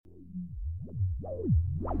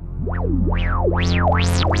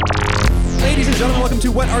Ladies and gentlemen, welcome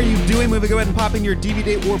to What Are You Doing Movie? Go ahead and pop in your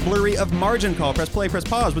DVD or Blu-ray of Margin Call. Press play, press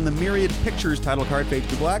pause. When the Myriad Pictures title card fades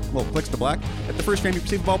to black, well, clicks to black. At the first frame you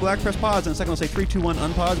perceive of all black, press pause. And the second will say 3, 2, 1,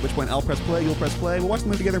 unpause, which when I'll press play, you'll press play. We'll watch the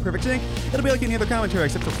movie together in perfect sync. It'll be like any other commentary,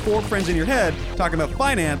 except for 4 friends in your head talking about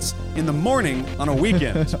finance in the morning on a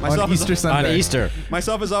weekend. On Easter Sunday. On Easter.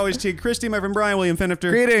 Myself, as always, Teague Christie, my friend Brian, William Finifter.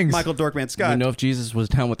 Greetings. Michael Dorkman Scott. You know, if Jesus was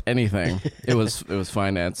down with anything, it was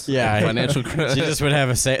finance. Yeah, financial. Jesus would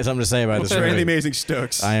have something to say about this Straight the movie. Amazing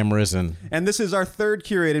Stokes. I am risen. And this is our third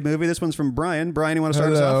curated movie. This one's from Brian. Brian, you want to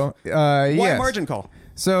start us Hello. off? Why Yes. Margin Call?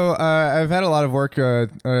 So I've had a lot of work, a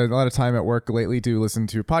lot of time at work lately to listen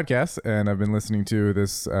to podcasts, and I've been listening to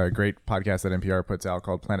this great podcast that NPR puts out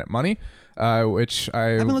called Planet Money, which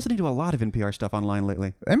I've been listening to a lot of NPR stuff online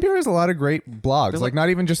lately. NPR has a lot of great blogs, like not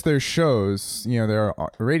even just their shows, their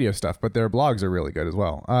radio stuff, but their blogs are really good as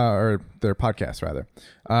well, or their podcasts rather.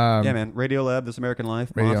 Yeah, man. Radiolab, This American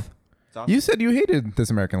Life. Radio. Moth. It's awesome. You said you hated This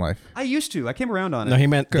American Life. I used to. I came around on it. No, he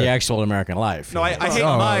meant Good. the actual American life. No, I hate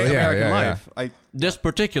Oh, my yeah, American yeah, Life. This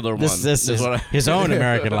particular one. This is what his own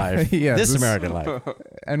American life. Yeah, this this- American life.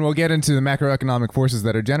 And we'll get into the macroeconomic forces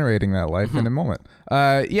that are generating that life in a moment. So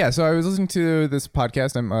I was listening to this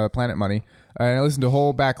podcast, Planet Money, and I listened to a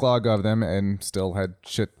whole backlog of them and still had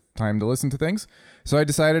shit time to listen to things. So I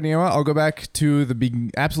decided, you know what, I'll go back to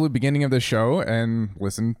the absolute beginning of the show and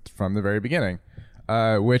listen from the very beginning,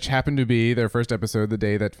 which happened to be their first episode the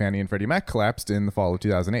day that Fannie and Freddie Mac collapsed in the fall of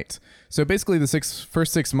 2008. So basically the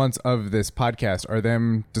first 6 months of this podcast are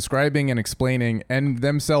them describing and explaining and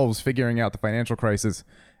themselves figuring out the financial crisis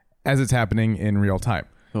as it's happening in real time.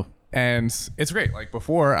 Oh. And it's great. Like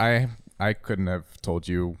before, I couldn't have told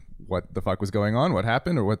you what the fuck was going on, what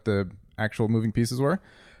happened, or what the actual moving pieces were.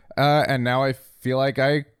 And now I feel like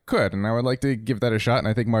I could, and I would like to give that a shot. And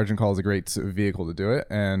I think Margin Call is a great vehicle to do it.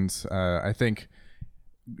 And I think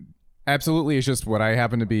absolutely it's just what I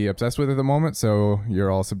happen to be obsessed with at the moment. So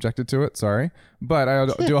you're all subjected to it. Sorry, but I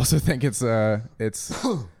do also think it's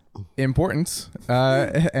important,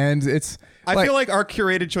 and it's. I feel like our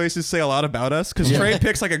curated choices say a lot about us because Trey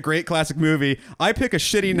picks like a great classic movie. I pick a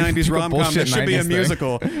shitty 90s pick a rom-com that bullshit should be a 90s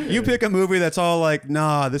musical. You pick a movie that's all like,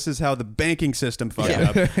 nah, this is how the banking system fucked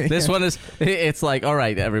up. This one is. It's like, all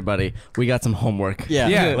right, everybody, we got some homework. Yeah.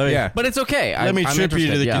 Yeah. But it's okay. Let me I'm trip you to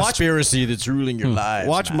interested, the yeah. conspiracy that's ruling your lives.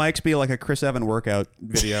 Watch Mike's be like a Chris Evan workout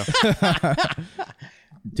video.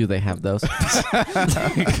 Do they have those?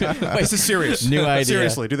 This is serious. New idea.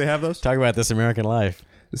 Seriously, do they have those? Talk about this American life.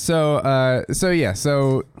 So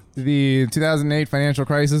the 2008 financial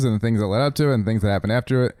crisis and the things that led up to it and things that happened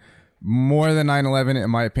after it, more than 9/11, in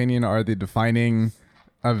my opinion, are the defining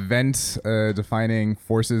event, defining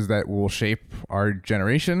forces that will shape our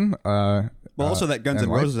generation. Well, also that Guns N'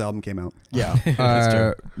 and life. Roses album came out. Yeah. That's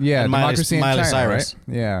true. Yeah, And Miley- Democracy in Miley China, Cyrus.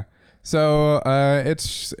 right? Yeah. So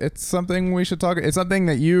it's something we should talk. It's something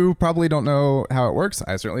that you probably don't know how it works.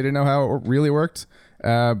 I certainly didn't know how it really worked.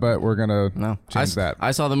 But we're gonna change that. I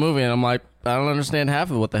saw the movie and I'm like, I don't understand half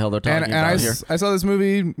of what the hell they're talking And about here. I saw this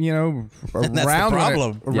movie, around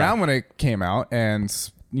problem. when it came out, and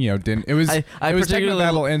didn't. It was I it was particularly-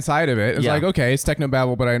 technobabble inside of it. It's Yeah. like, okay, it's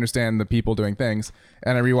technobabble, but I understand the people doing things.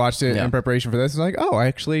 And I rewatched it Yeah. in preparation for this. It's like, oh, I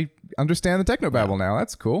actually understand the technobabble now.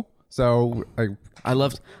 That's cool. So I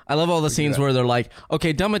love all the scenes where they're like,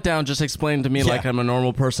 okay, dumb it down, just explain to me like I'm a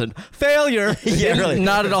normal person. Failure. Yeah, really.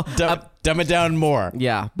 Not at all. Dumb it down more.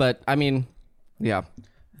 Yeah, but I mean, yeah.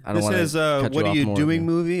 I don't This wanna is cut What you Are off You more Doing than-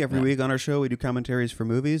 movie. Every week on our show, we do commentaries for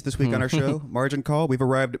movies. This week on our show, Margin Call. We've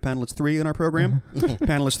arrived at panelist 3 in our program.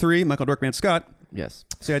 Panelist 3, Michael Dorkman Scott. Yes.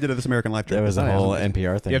 See, I did This American Life. There was a whole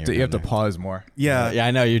NPR thing. you have to pause more. Yeah, Yeah,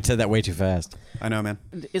 I know. You said that way too fast. I know, man.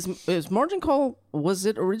 Is Margin Call, was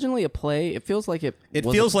it originally a play? It feels like it It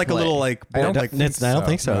was feels like a play. little like I don't like. think I don't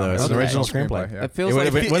think so, though. It's an Okay. original screenplay. Yeah. It feels It like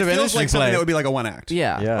would've been- It would've been feels like interesting something play. that would be like a one act.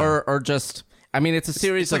 yeah. Yeah. Or just I mean, it's a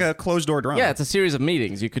series It's like of a closed door drama. yeah, it's a series of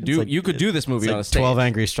meetings. You could do you could do this movie It's on a like stage. 12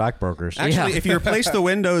 Angry Stockbrokers. Actually, Yeah. if you replace the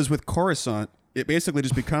windows with Coruscant, it basically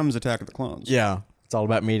just becomes Attack of the Clones. Yeah. It's all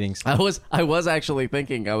about meetings. I was actually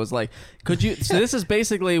thinking. I was like, could you? So this is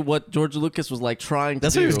basically what George Lucas was like trying to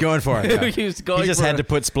That's do. what he was going for. He was going He just for had to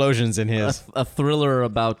put explosions in his. a thriller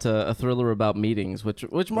about meetings, which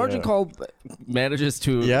Margin Call manages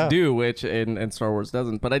to Yeah. do, which and Star Wars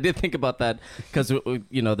doesn't. But I did think about that because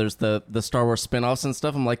there's the Star Wars spin-offs and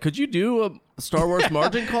stuff. I'm like, could you do Star Wars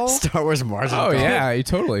margin call? Star Wars margin Oh call. yeah, you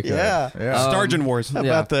totally could. Yeah. Stargin Wars.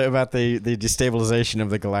 About the destabilization of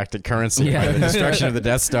the galactic currency, Yeah. by the destruction of the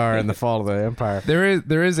Death Star and the fall of the Empire.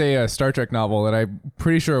 There is a Star Trek novel that I'm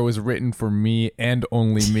pretty sure was written for me and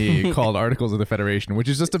only me called Articles of the Federation, which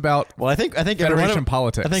is just about Well, I think Federation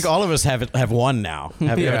politics. I think all of us have one now.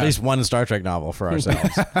 Have Yeah. at least one Star Trek novel for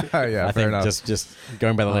ourselves. yeah, I fair think enough. just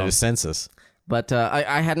going by the latest census. But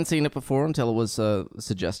I hadn't seen it before until it was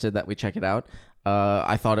suggested that we check it out.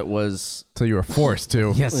 I thought it was... So you were forced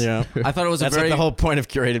to. Yes. Yeah. I thought it was That's a very... like the whole point of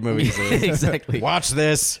curated movies. is, Exactly. Watch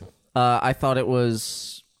this. I thought it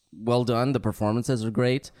was well done. The performances are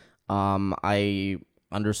great. I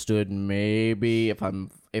understood maybe if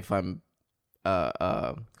I'm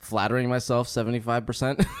flattering myself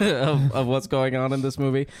 75% of what's going on in this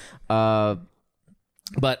movie.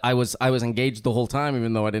 But I was engaged the whole time,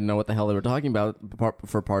 even though I didn't know what the hell they were talking about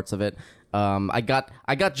for parts of it. I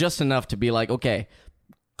got just enough to be like, okay,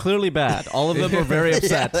 clearly bad. All of them are very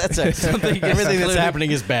upset. That's it. Everything that's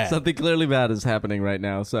happening is bad. Something clearly bad is happening right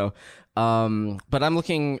now. So, but I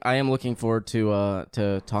am looking forward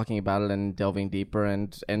to talking about it and delving deeper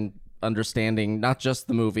and understanding not just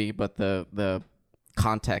the movie, but the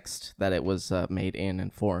context that it was made in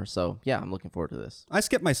and for. So yeah, I'm looking forward to this. I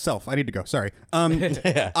skipped myself. I need to go. Sorry.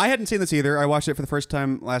 I hadn't seen this either. I watched it for the first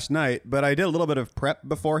time last night, but I did a little bit of prep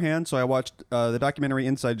beforehand. So I watched the documentary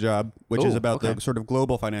Inside Job, which is about the sort of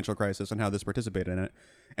global financial crisis and how this participated in it.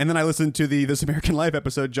 And then I listened to the This American Life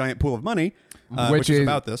episode, Giant Pool of Money, which is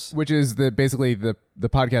about this. Which is basically the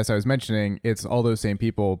podcast I was mentioning. It's all those same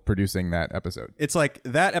people producing that episode. It's like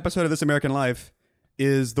that episode of This American Life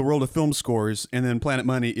is the world of film scores, and then Planet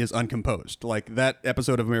Money is uncomposed. Like that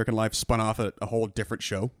episode of American Life spun off a whole different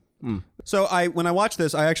show. So when I watched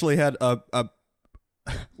this, I actually had a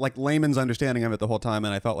like layman's understanding of it the whole time,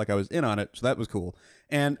 and I felt like I was in on it. So that was cool.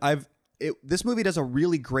 And this movie does a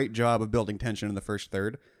really great job of building tension in the first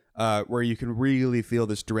third, where you can really feel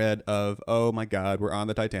this dread of, oh my God, we're on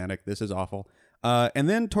the Titanic. This is awful. And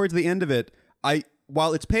then towards the end of it,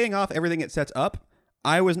 while it's paying off everything it sets up,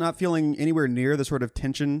 I was not feeling anywhere near the sort of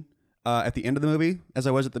tension at the end of the movie as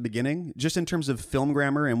I was at the beginning, just in terms of film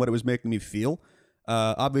grammar and what it was making me feel.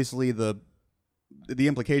 Obviously, the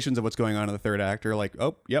implications of what's going on in the third act are like,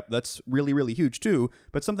 oh, yep, that's really, really huge too.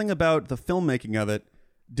 But something about the filmmaking of it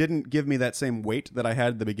didn't give me that same weight that I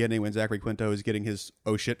had at the beginning when Zachary Quinto was getting his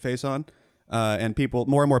oh shit face on. And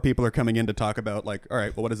more and more people are coming in to talk about like, all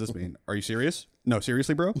right, well, what does this mean? Are you serious? No,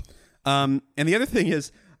 seriously, bro? And the other thing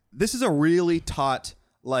is, this is a really taut,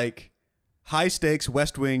 like, high-stakes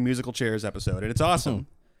West Wing musical chairs episode, and it's awesome.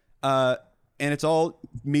 And it's all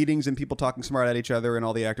meetings and people talking smart at each other, and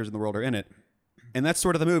all the actors in the world are in it. And that's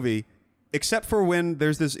sort of the movie, except for when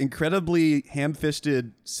there's this incredibly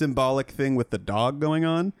ham-fisted symbolic thing with the dog going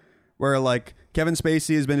on, where, like, Kevin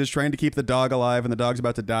Spacey has been just trying to keep the dog alive, and the dog's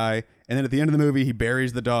about to die. And then at the end of the movie, he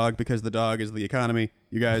buries the dog because the dog is the economy,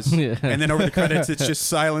 you guys. Yeah. And then over the credits, it's just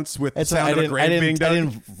silence with the sound of a grave being dug. I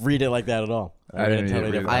didn't read it like that at all. I didn't read it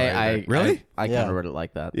either. differently. Really? I Yeah. kind of read it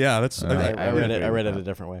like that. Yeah, that's... I read it a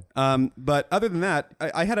different way. But other than that,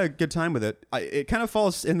 I had a good time with it. It kind of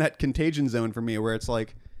falls in that contagion zone for me, where it's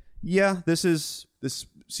like, yeah, this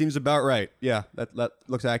seems about right. Yeah, that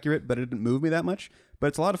looks accurate, but it didn't move me that much. But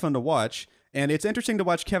it's a lot of fun to watch, and it's interesting to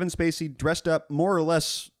watch Kevin Spacey dressed up more or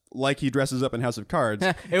less like he dresses up in House of Cards.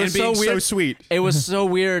 It and was being so weird. so sweet. It was so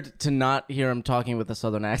weird to not hear him talking with a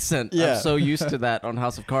southern accent. Yeah. I'm so used to that on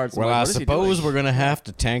House of Cards. Well, I'm like, I what is he suppose doing? we're going to have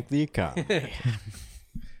to tank the economy.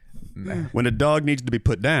 When a dog needs to be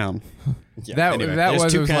put down. That Anyway, that there's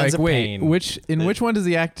was, two it was kinds like, of wait, pain. which one does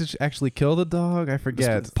he actually kill the dog? I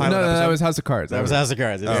forget. the pilot No, episode? that was House of Cards. That was House of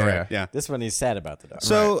Cards. Oh, Yeah. right. Yeah. This one he's sad about the dog.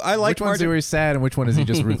 So I liked Which one's Margin. very sad and which one is he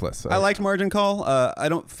just ruthless? I liked Margin Call. I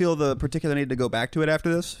don't feel the particular need to go back to it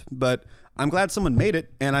after this, but I'm glad someone made it,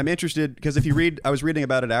 and I'm interested because if you read, I was reading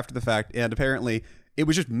about it after the fact, and apparently it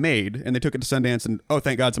was just made, and they took it to Sundance, and oh,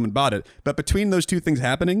 thank God someone bought it. But between those two things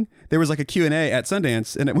happening, there was like a Q&A at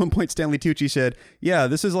Sundance, and at one point Stanley Tucci said, yeah,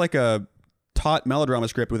 this is like a taut melodrama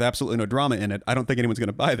script with absolutely no drama in it. I don't think anyone's going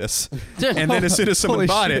to buy this. And then as soon as someone Holy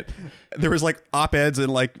bought shit. it, there was like op-eds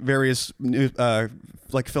and like various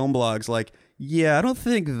like film blogs like, yeah, I don't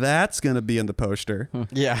think that's going to be in the poster.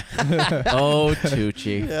 yeah. Oh,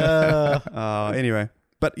 Tucci. Anyway,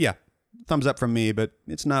 but yeah, thumbs up from me, but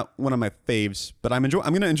it's not one of my faves. But I'm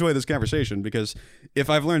going to enjoy this conversation because if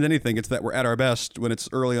I've learned anything, it's that we're at our best when it's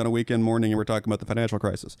early on a weekend morning and we're talking about the financial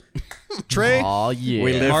crisis. Trey, Oh, yeah.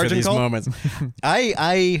 We live for Margin these Call? moments.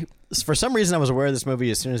 I for some reason I was aware of this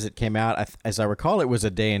movie as soon as it came out. As I recall, it was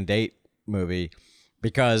a day and date movie,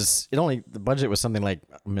 because the budget was something like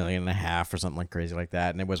 $1.5 million or something like crazy like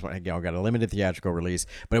that, and it was got a limited theatrical release,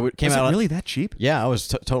 but it came Was out it really that cheap? Yeah, it was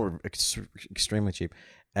totally extremely cheap,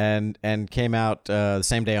 and came out the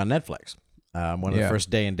same day on Netflix. One of the first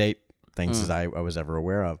day and date things I was ever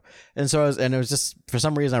aware of, and so it was just for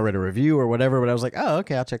some reason I read a review or whatever, but I was like, oh,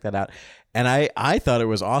 okay, I'll check that out, and I thought it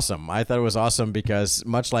was awesome. I thought it was awesome because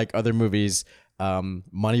much like other movies.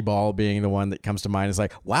 Moneyball being the one that comes to mind is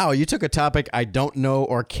like, wow, you took a topic I don't know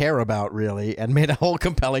or care about really and made a whole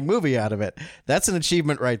compelling movie out of it. That's an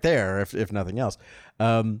achievement right there, if nothing else.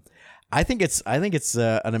 I think it's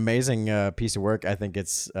an amazing piece of work. I think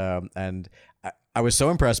it's and I was so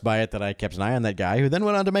impressed by it that I kept an eye on that guy who then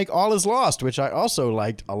went on to make All Is Lost, which I also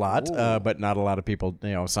liked a lot, but not a lot of people,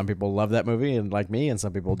 some people love that movie and like me, and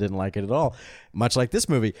some people didn't like it at all, much like this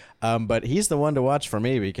movie. But he's the one to watch for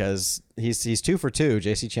me because he's 2 for 2,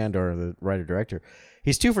 J.C. Chandor, the writer-director.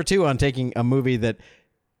 He's 2 for 2 on taking a movie that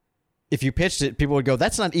if you pitched it, people would go,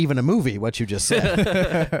 that's not even a movie, what you just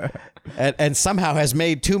said. and somehow has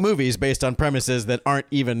made 2 movies based on premises that aren't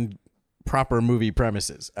even proper movie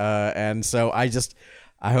premises, and so I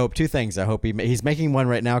hope 2 things. I hope he's making one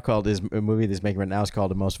right now called a movie that's making right now is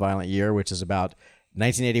called The Most Violent Year, which is about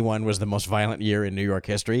 1981 was the most violent year in New York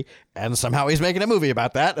history, and somehow he's making a movie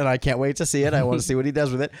about that, and I can't wait to see it. I want to see what he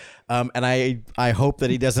does with it, and I hope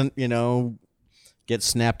that he doesn't get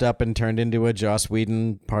snapped up and turned into a Joss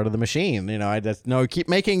Whedon part of the machine. Keep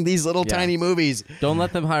making these little tiny movies. Don't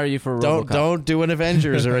let them hire you for Don't do an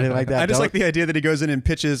Avengers or anything like that. I just like the idea that he goes in and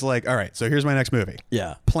pitches like, all right, so here's my next movie.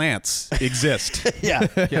 Yeah. Plants exist. yeah.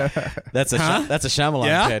 That's a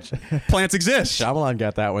Shyamalan pitch. Plants exist. Shyamalan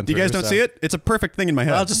got that one. You guys don't see it? It's a perfect thing in my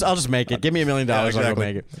head. I'll just make it. Give me $1 million. exactly. I'll go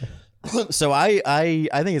make it. So I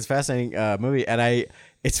think it's a fascinating movie, and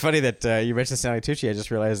it's funny that you mentioned Stanley Tucci. I just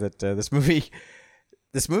realized that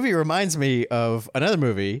this movie reminds me of another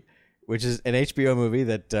movie, which is an HBO movie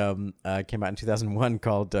that came out in 2001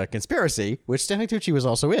 called Conspiracy, which Stanley Tucci was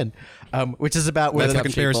also in, which is about where the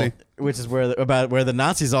Conspiracy, which is where the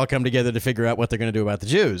Nazis all come together to figure out what they're going to do about the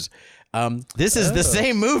Jews. This is the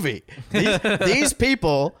same movie. These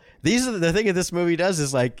people. The thing that this movie does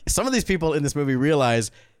is like some of these people in this movie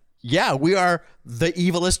realize. Yeah, we are the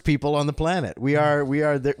evilest people on the planet.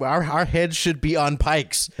 Our heads should be on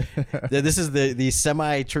pikes. This is the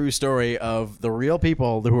semi-true story of the real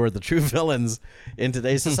people who are the true villains in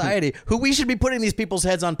today's society, who we should be putting these people's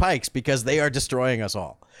heads on pikes because they are destroying us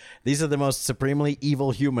all. These are the most supremely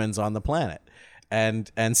evil humans on the planet.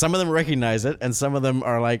 And some of them recognize it, and some of them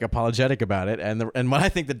are like apologetic about it. And what I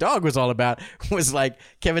think the dog was all about was like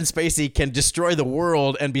Kevin Spacey can destroy the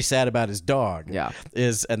world and be sad about his dog. Yeah,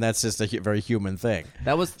 and that's just a very human thing.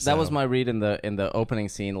 That was my read in the opening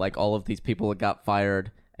scene. Like all of these people that got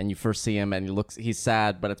fired. And you first see him, and he's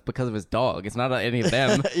sad, but it's because of his dog. It's not any of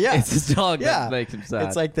them. Yeah, it's his dog that makes him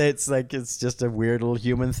sad. It's just a weird little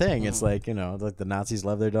human thing. It's like like the Nazis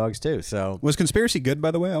love their dogs too. So was Conspiracy good, by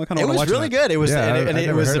the way? I kind of it was really good. It was,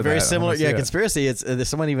 it was a very similar. Yeah, Conspiracy. It's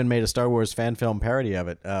someone even made a Star Wars fan film parody of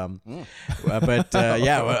it. A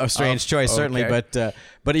strange choice certainly.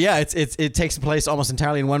 But yeah, it takes place almost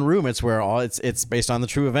entirely in one room. It's where it's based on the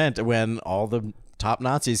true event when all the top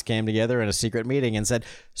Nazis came together in a secret meeting and said,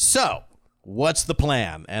 so what's the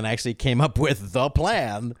plan? And actually came up with the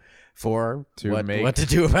plan for what to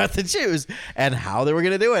do about the Jews and how they were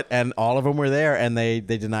going to do it. And all of them were there, and they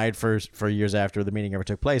denied for years after the meeting ever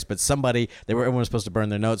took place. But everyone was supposed to burn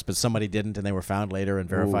their notes, but somebody didn't, and they were found later and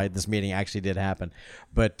verified this meeting actually did happen.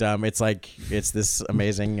 But it's this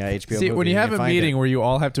amazing HBO movie. See, when you have a meeting where you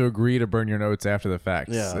all have to agree to burn your notes after the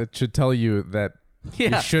fact, it should tell you that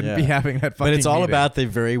you shouldn't be having that fucking But it's all meeting. about the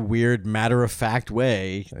very weird, matter-of-fact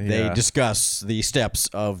way they discuss the steps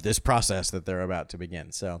of this process that they're about to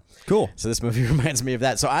begin. So cool. So this movie reminds me of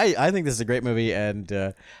that. So I think this is a great movie, and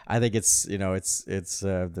I think it's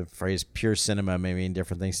the phrase pure cinema may mean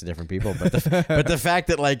different things to different people, but the fact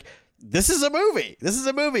that like this is a movie. This is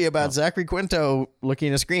a movie about Zachary Quinto looking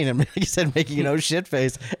at a screen and, like you said, making an oh shit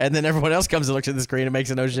face, and then everyone else comes and looks at the screen and makes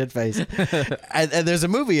an oh shit face. and there's a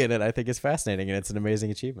movie in it. I think it's fascinating, and it's an amazing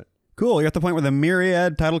achievement. Cool. You're at the point where the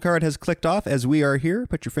Myriad title card has clicked off as we are here.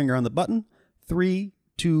 Put your finger on the button. 3,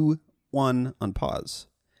 2, 1 on pause.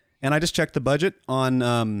 And I just checked the budget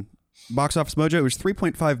on Box Office Mojo. It was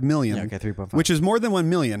 $3.5 million. Yeah, okay, 3.5. Which is more than $1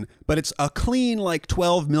 million, but it's a clean like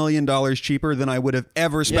 $12 million cheaper than I would have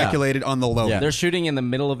ever speculated on the low end. They're shooting in the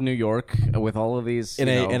middle of New York with all of these.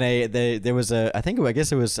 There was a, I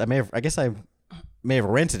guess may have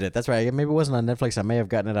rented it. That's right. Maybe it wasn't on Netflix. I may have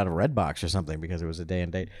gotten it out of Redbox or something because it was a day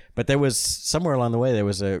and date. But there was somewhere along the way there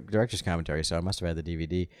was a director's commentary, so I must have had the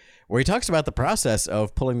DVD where he talks about the process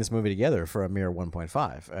of pulling this movie together for a mere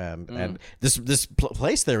 1.5. And this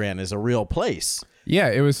place they're in is a real place. Yeah,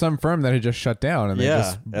 it was some firm that had just shut down, and they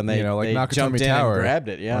just they like they Nakatomi jumped in Tower and grabbed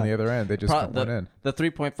it. Yeah, on the other end, they just went in. The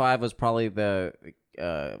 3.5 was probably the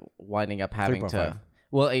winding up having 3.5. to.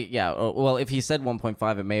 Well, yeah. Well, if he said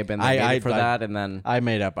 1.5, it may have been that, and then I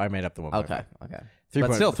made up the 1.5. okay. 3.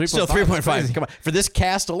 But still 3.5. Still 3.5. Come on, for this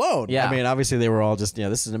cast alone. Yeah. I mean, obviously they were all just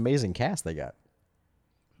this is an amazing cast they got.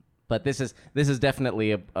 But this is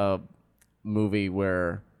definitely a movie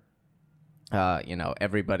where,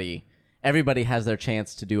 everybody has their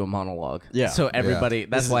chance to do a monologue. Yeah. So everybody,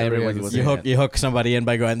 that's why everybody was. You hook somebody in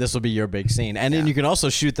by going, this will be your big scene, and then you can also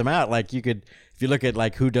shoot them out. Like you could, if you look at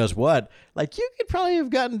like who does what, like you could probably have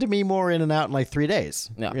gotten Demi Moore in and out in like 3 days.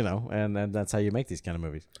 Yeah. And then that's how you make these kind of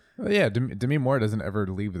movies. Well, yeah, Demi Moore doesn't ever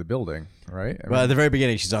leave the building, right? I Well, mean, at the very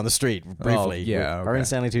beginning, she's on the street briefly. yeah, Her and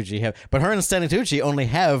Stanley Tucci but her and Stanley Tucci only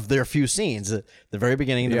have their few scenes. The very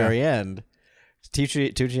beginning and the very end.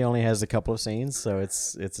 Tucci only has a couple of scenes, so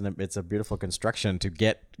it's a beautiful construction to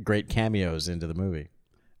get great cameos into the movie.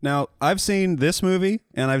 Now, I've seen this movie,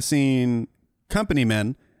 and I've seen Company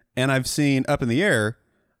Men, and I've seen Up in the Air.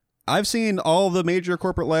 I've seen all the major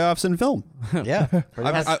corporate layoffs in film. Yeah, I've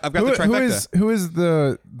got the trifecta. who is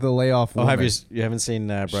the layoff woman? have you haven't seen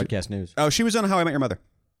Broadcast News? Oh, she was on How I Met Your Mother.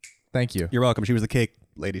 Thank you. You're welcome. She was the cake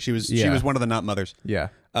lady. She was one of the not mothers. Yeah.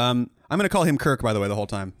 I'm going to call him Kirk, by the way, the whole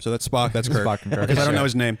time. So that's Spock. That's Kirk. Spock and Kirk. Because I don't know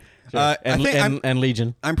his name. And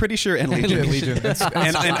Legion. I'm pretty sure, and Legion. and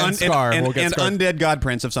Scar. And, We'll get and Scar. undead god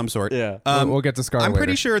prince of some sort. Yeah. We'll get to Scar I'm later.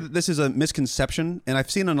 pretty sure that this is a misconception, and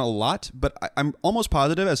I've seen it a lot, but I'm almost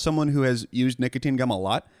positive, as someone who has used nicotine gum a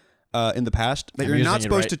lot in the past, that you're not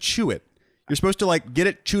supposed to chew it. You're supposed to like get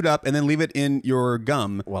it chewed up and then leave it in your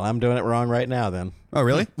gum. Well, I'm doing it wrong right now then. Oh,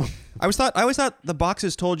 really? I always thought the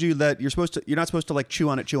boxes told you that you're not supposed to like chew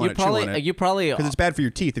on it. You probably because it's bad for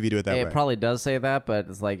your teeth if you do it that way. It probably does say that, but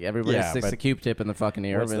it's like everybody sticks a Q-tip in the fucking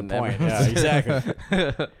ear. What's the point? Yeah,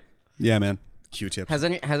 exactly. Yeah, man. Q-tips. Has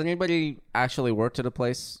anybody actually worked at a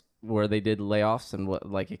place where they did layoffs and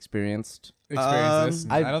experienced? Experience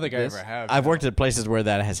this? I don't think this? I ever have. I've worked at places where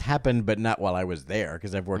that has happened, but not while I was there,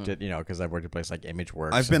 because I've worked at places like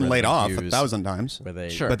ImageWorks. I've been laid off 1,000 times. Where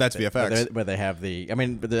they, but that's VFX. Where they have we've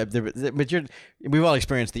all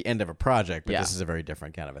experienced the end of a project, but this is a very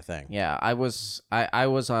different kind of a thing. Yeah, I was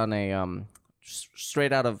on a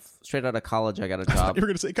straight out of college. I got a job. You were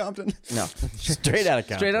going to say Compton? No, Straight out of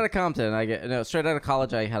Compton. Straight out of Compton. Straight out of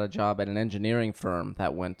college, I had a job at an engineering firm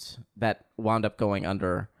that wound up going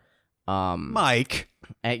under. Mike.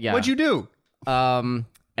 Yeah. What'd you do?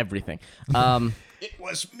 Everything. It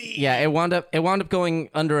was me. Yeah, it wound up going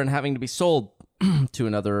under and having to be sold to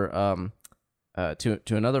another to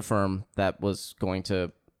another firm that was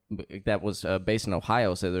based in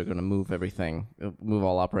Ohio, so they're going to move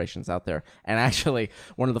all operations out there. And actually,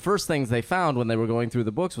 one of the first things they found when they were going through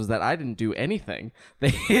the books was that I didn't do anything.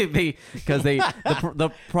 The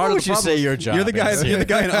part of the say your job? You're the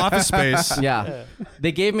guy in Office Space. Yeah,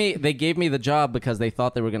 they gave me the job because they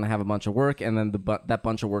thought they were going to have a bunch of work, and then that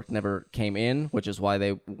bunch of work never came in, which is why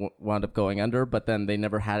they wound up going under. But then they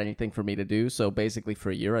never had anything for me to do, so basically for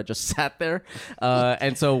a year I just sat there.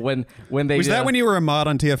 And so when they was that when you were a mod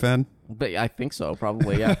on TFN? But I think so,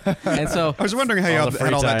 probably, yeah. And so I was wondering how you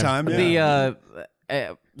had all that time. Yeah.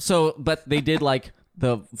 But they did like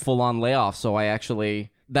the full-on layoff. So I actually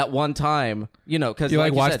that one time, because you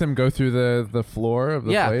watch them go through the floor of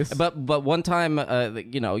the place. But one time,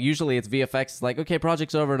 usually it's VFX. Like, okay,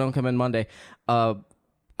 project's over, don't come in Monday. I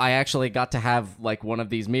actually got to have like one of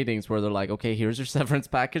these meetings where they're like, okay, here's your severance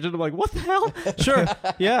package, and I'm like, what the hell? Sure,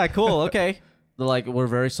 yeah, cool, okay. They're like, we're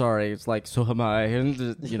very sorry. It's like, so am I, and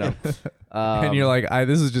and you're like,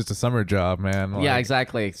 this is just a summer job, man. Yeah,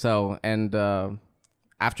 exactly. So, and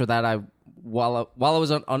after that, while I was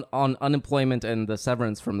on unemployment, and the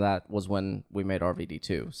severance from that was when we made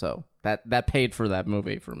RVD2. So that paid for that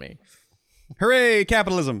movie for me. Hooray,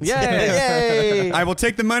 capitalism. Yay! I will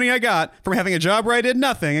take the money I got from having a job where I did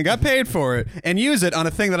nothing and got paid for it and use it on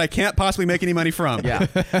a thing that I can't possibly make any money from. Yeah.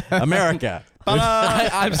 America.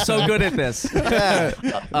 I'm so good at this.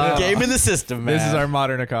 Game in the system, man. This is our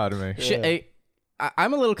modern economy.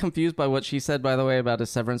 I'm a little confused by what she said, by the way, about a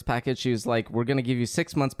severance package. She was like, we're going to give you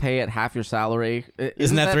 6 months pay at half your salary.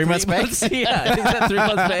 Isn't that 3 months pay? Yeah, isn't that 3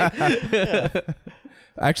 months pay?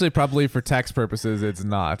 Actually, probably for tax purposes, it's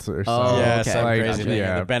not. Or Oh, so. Yeah, okay. some Like, crazy thing.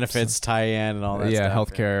 yeah. The benefits tie in and all that Yeah, stuff.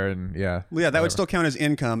 healthcare and yeah. Well, yeah, that would whatever. still count as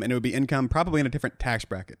income, and it would be income probably in a different tax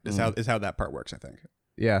bracket. Is Mm. how that part works, I think.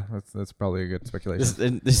 Yeah, that's probably a good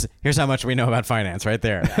speculation. Here's how much we know about finance right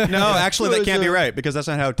there. No, actually, that can't be right because that's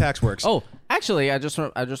not how tax works. Oh, actually, I just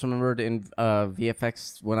remembered in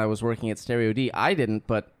VFX when I was working at Stereo D, I didn't,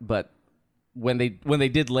 but when they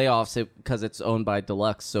did layoffs, because it's owned by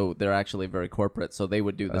Deluxe, so they're actually very corporate. So they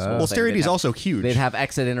would do this whole well, thing. Stereo They'd D is have- also huge. They'd have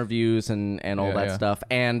exit interviews and all Yeah, that yeah. stuff.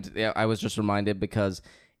 And I was just reminded because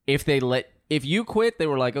if you quit, they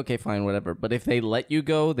were like, okay, fine, whatever. But if they let you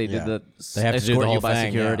go, they Yeah. did They have to do the escort whole you by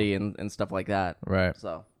thing, security and stuff like that. Right.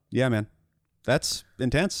 So Yeah, man, that's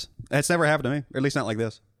intense. That's never happened to me, or at least not like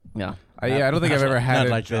this. yeah. I don't think I've ever had not a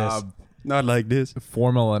like this. job Not like this.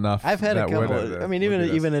 formal enough. I've had a that would, couple. I mean, would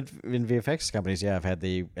even do this. in VFX companies, yeah, I've had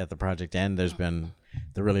at the project end. There's been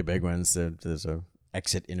the really big ones. There's a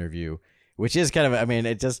exit interview, which is kind of. I mean,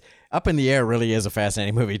 it just Up in the Air really is a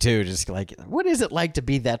fascinating movie too. Just like, what is it like to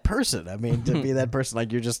be that person? I mean, to be that person,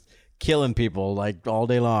 like you're just killing people like all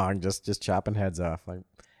day long, just chopping heads off, like,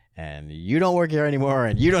 and you don't work here anymore,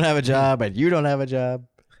 and you don't have a job, and you don't have a job.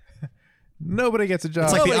 Nobody gets a job.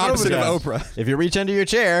 It's like the Nobody opposite of knows. Oprah. If you reach under your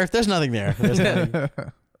chair, there's nothing there. There's nothing.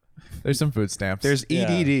 There's some food stamps. There's Yeah.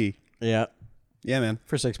 EDD. Yeah, Yeah, man.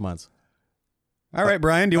 for 6 months. All right,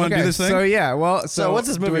 Brian, do you want to do this thing? So yeah, well, so what's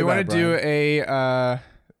this do movie we want about, to do a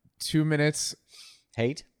 2 minutes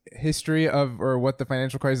Hate. history of or what the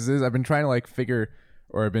financial crisis is? I've been trying to like figure,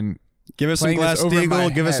 or I've been Give us some playing this Glass over my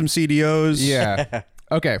Steagall. Give us some head. CDOs. yeah.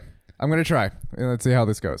 Okay, I'm gonna try. And let's see how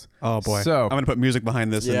this goes. Oh boy. So I'm gonna put music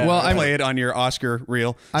behind this. Yeah. And Well, play it on your Oscar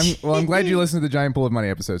reel. I'm glad you listened to the Giant Pool of Money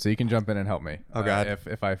episode, so you can jump in and help me. Oh, God.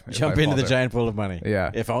 If I Jump into the giant pool of money.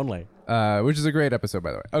 Yeah. If only. Which is a great episode,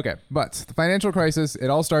 by the way. Okay, but the financial crisis, it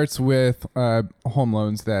all starts with home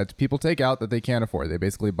loans that people take out that they can't afford. They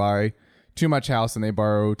basically buy too much house and they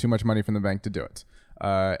borrow too much money from the bank to do it.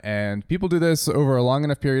 And people do this over a long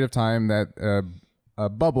enough period of time that a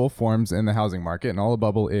bubble forms in the housing market. And all a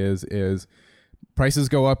bubble is prices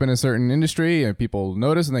go up in a certain industry and people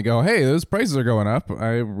notice and they go, hey, those prices are going up.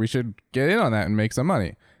 We should get in on that and make some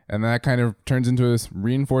money. And that kind of turns into this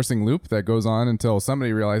reinforcing loop that goes on until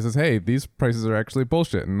somebody realizes, hey, these prices are actually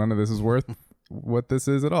bullshit and none of this is worth what this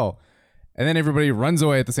is at all. And then everybody runs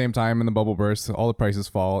away at the same time and the bubble bursts, all the prices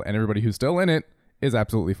fall, and everybody who's still in it is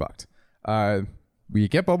absolutely fucked. We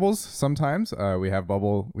get bubbles sometimes. We had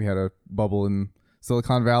a bubble in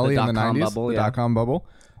Silicon Valley in the dot-com 90s, bubble, the yeah. dot-com bubble.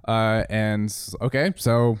 Okay,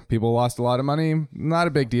 so people lost a lot of money. Not a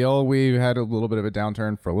big deal. We had a little bit of a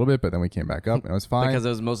downturn for a little bit, but then we came back up and it was fine. Because it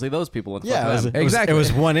was mostly those people. And Yeah, fuck them. Exactly. It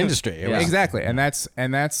was one industry. It was- Exactly. And that's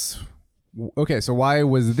okay, so why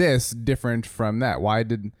was this different from that? Why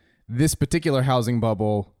did this particular housing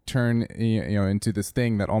bubble turn into this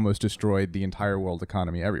thing that almost destroyed the entire world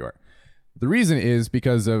economy everywhere? The reason is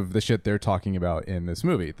because of the shit they're talking about in this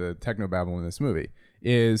movie. The technobabble in this movie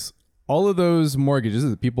is all of those mortgages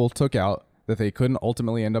that people took out that they couldn't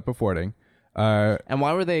ultimately end up affording. And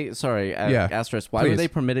why were they? Sorry, Yeah, asterisk. Why were please. they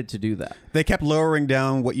permitted to do that? They kept lowering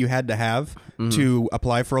down what you had to have to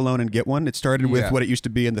apply for a loan and get one. It started with Yeah. what it used to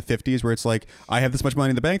be in the 50s, where it's like, I have this much money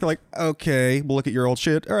in the bank. They're like, okay, we'll look at your old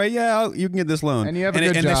shit. All right, yeah, you can get this loan. And you have a and,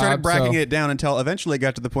 good and they started job, bracketing so- it down until eventually it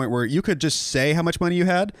got to the point where you could just say how much money you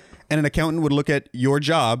had, and an accountant would look at your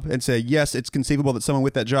job and say, yes, it's conceivable that someone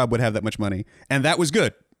with that job would have that much money. And that was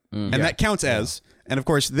good. And that counts as. And of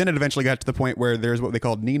course, then it eventually got to the point where there's what they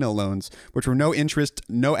called Nino loans, which were no interest,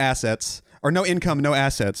 no assets, or no income, no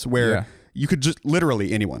assets, where Yeah. you could just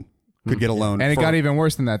literally anyone could get a loan. And it for- got even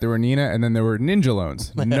worse than that. There were Nina, and then there were Ninja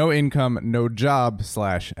loans. No income, no job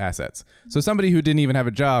 / assets. So somebody who didn't even have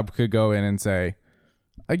a job could go in and say,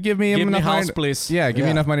 "Give me Give me enough house, money, please." Yeah, give me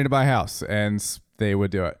Yeah. enough money to buy a house," and they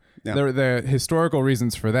would do it. Yeah. The historical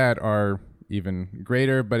reasons for that are even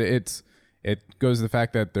greater, but it goes to the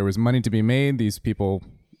fact that there was money to be made. These people,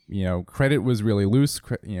 credit was really loose.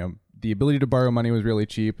 The ability to borrow money was really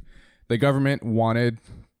cheap. The government wanted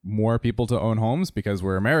more people to own homes because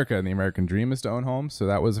we're America and the American dream is to own homes. So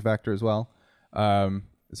that was a factor as well.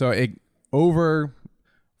 Over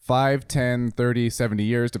 5, 10, 30, 70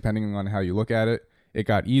 years, depending on how you look at it, it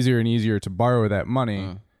got easier and easier to borrow that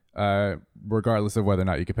money, regardless of whether or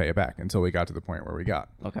not you could pay it back until we got to the point where we got.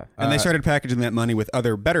 Okay. and they started packaging that money with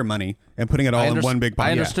other better money and putting it all in one big pot.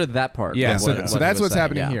 I understood that part. Yeah, of so, what so he that's was what's saying,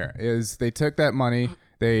 happening yeah. here is they took that money,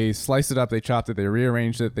 they sliced it up, they chopped it, they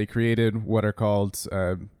rearranged it, they created what are called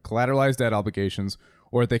collateralized debt obligations,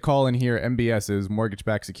 or what they call in here MBSs,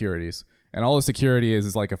 mortgage-backed securities. And all a security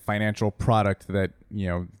is like a financial product that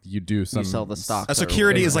you do some. You sell the stock. A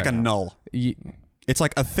security is like a null. It's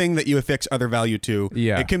like a thing that you affix other value to.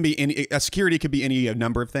 Yeah. It can be a security could be any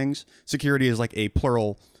number of things. Security is like a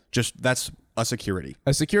plural. Just that's a security.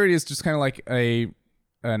 A security is just kind of like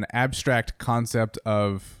an abstract concept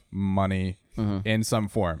of money in some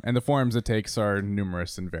form, and the forms it takes are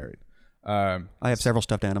numerous and varied. I have several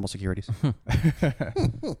stuffed animal securities.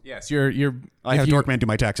 Yes, I have Dorkman do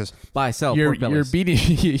my taxes. Buy, sell, your pork bellies.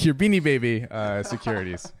 Beanie Baby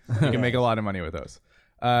securities. You can make a lot of money with those.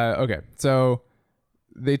 Okay, so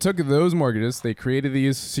they took those mortgages, they created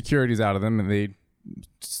these securities out of them, and they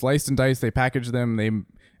sliced and diced, they packaged them,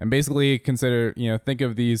 and basically think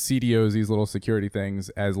of these CDOs, these little security things,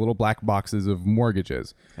 as little black boxes of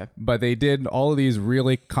mortgages. Okay. But they did all of these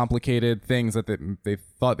really complicated things that they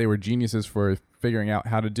thought they were geniuses for figuring out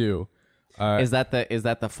how to do. Is that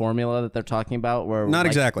the formula that they're talking about? Where Not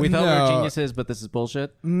exactly. We thought we No. were geniuses, but this is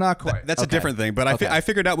bullshit. Not quite. That's a different thing. But I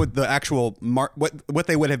figured out with the actual what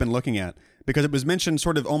they would have been looking at, because it was mentioned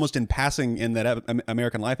sort of almost in passing in that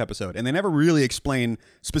American Life episode, and they never really explain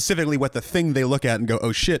specifically what the thing they look at and go,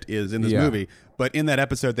 "Oh shit," is in this movie. But in that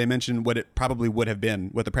episode, they mentioned what it probably would have been,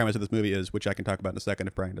 what the premise of this movie is, which I can talk about in a second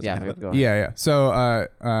if Brian doesn't have it. Go ahead. Yeah.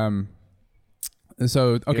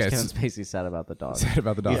 So okay, Kevin Spacey sad about the dog. sad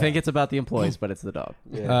about the dog. You think it's about the employees, but it's the dog.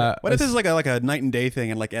 What if this is like a night and day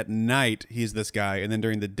thing, and like at night he's this guy, and then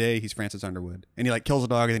during the day he's Francis Underwood, and he like kills a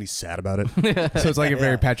dog, and then he's sad about it. So it's like a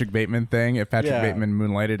very Patrick Bateman thing. If Patrick Bateman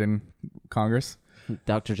moonlighted in Congress.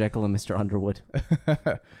 Dr. Jekyll and Mr. Underwood.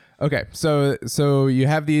 Okay, so you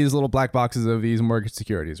have these little black boxes of these mortgage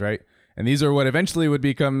securities, right? And these are what eventually would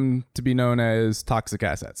become to be known as toxic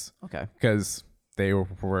assets. Okay. Because they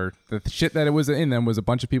were the shit that it was in them was a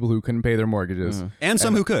bunch of people who couldn't pay their mortgages, And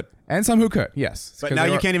some who could. and some who could. Yes, But now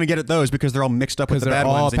you can't even get at those because they're all mixed up with because the they're bad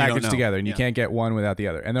all ones. and you don't packaged know. together, and you can't get one without the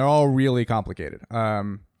other, and they're all really complicated.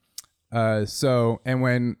 When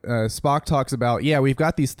Spock talks about, we've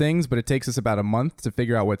got these things, but it takes us about a month to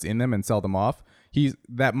figure out what's in them and sell them off.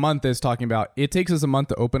 That month is talking about it takes us a month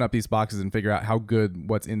to open up these boxes and figure out how good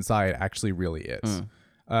what's inside actually really is.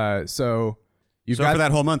 So for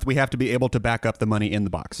that whole month, we have to be able to back up the money in the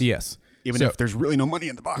box. Yes. Even if there's really no money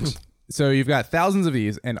in the box. So you've got thousands of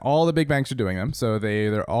these, and all the big banks are doing them. So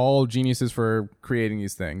they're all geniuses for creating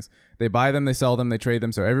these things. They buy them, they sell them, they trade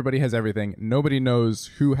them. So everybody has everything. Nobody knows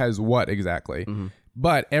who has what exactly.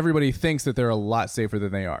 But everybody thinks that they're a lot safer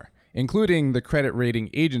than they are, including the credit rating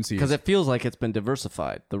agencies. Because it feels like it's been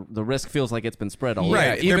diversified. The risk feels like it's been spread all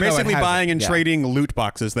Right. over. even They're though it basically hasn't. buying and trading loot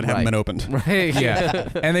boxes that haven't been opened. Right. Yeah.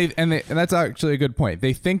 and that's actually a good point.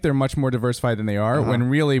 They think they're much more diversified than they are, when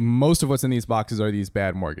really most of what's in these boxes are these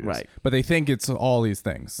bad mortgages. Right. But they think it's all these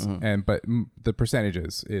things. But the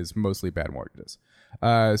percentages is mostly bad mortgages.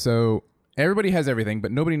 So everybody has everything,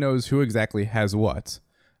 but nobody knows who exactly has what.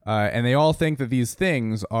 And they all think that these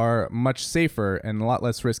things are much safer and a lot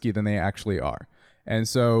less risky than they actually are. And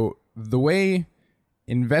so the way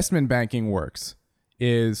investment banking works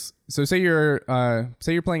is, so say you're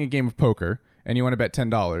playing a game of poker and you want to bet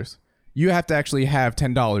 $10. You have to actually have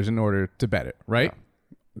 $10 in order to bet it, right?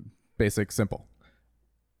 Yeah. Basic, simple.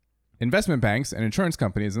 Investment banks and insurance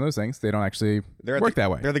companies and those things, they don't actually work that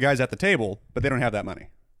way. They're the guys at the table, but they don't have that money.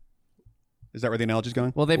 Is that where the analogy's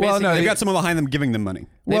going? Well, they've got someone behind them giving them money.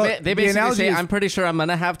 They basically analogy say, is- I'm pretty sure I'm going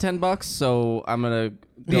to have $10, so I'm going to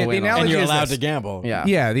go The in on it." analogy And you're is allowed this. to gamble. Yeah.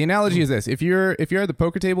 Yeah, the analogy is this. If you're at the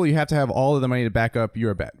poker table, you have to have all of the money to back up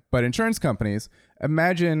your bet. But insurance companies,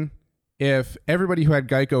 imagine if everybody who had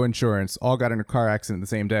Geico insurance all got in a car accident the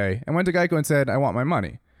same day and went to Geico and said, I want my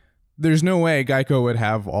money. There's no way Geico would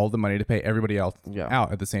have all the money to pay everybody else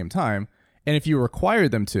out at the same time. And if you required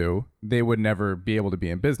them to, they would never be able to be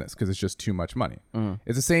in business because it's just too much money.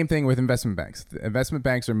 It's the same thing with investment banks. The investment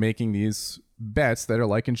banks are making these bets that are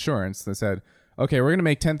like insurance that said, okay, we're going to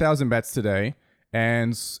make 10,000 bets today.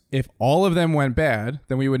 And if all of them went bad,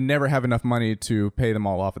 then we would never have enough money to pay them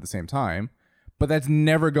all off at the same time. But that's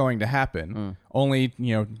never going to happen. Only,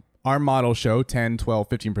 our models show 10, 12,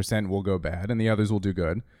 15% will go bad and the others will do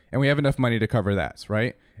good. And we have enough money to cover that,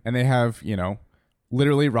 right? And they have,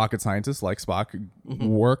 literally rocket scientists like Spock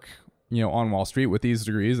work, on Wall Street with these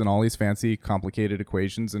degrees and all these fancy, complicated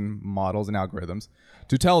equations and models and algorithms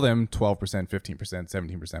to tell them 12%, 15%,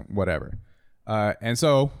 17%, whatever. And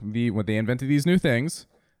so when they invented these new things,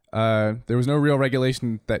 there was no real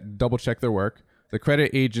regulation that double checked their work. The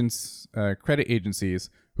credit agencies,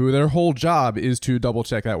 who their whole job is to double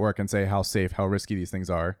check that work and say how safe, how risky these things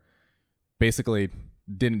are, basically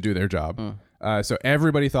didn't do their job. So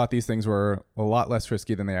everybody thought these things were a lot less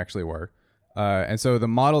risky than they actually were. And so the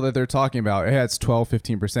model that they're talking about, it's 12,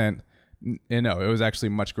 15%. No, it was actually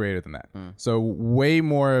much greater than that. So way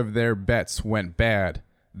more of their bets went bad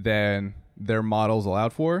than their models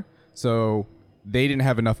allowed for. So they didn't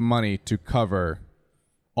have enough money to cover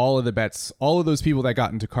all of the bets, all of those people that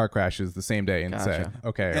got into car crashes the same day and said,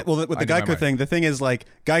 okay. Well, with the Geico thing, the thing is like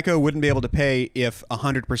Geico wouldn't be able to pay if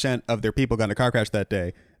 100% of their people got in a car crash that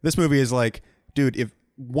day. This movie is like, dude, if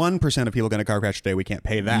 1% of people got in a car crash today, we can't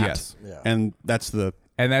pay that. Yes. Yeah. And that's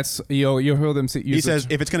you'll hear them say, he says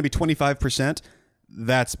if it's going to be 25%,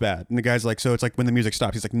 that's bad. And the guy's like, so it's like when the music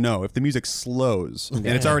stops. He's like, no, if the music slows, and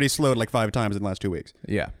it's already slowed like 5 times in the last 2 weeks.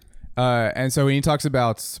 Yeah. And so when he talks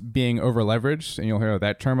about being over leveraged, and you'll hear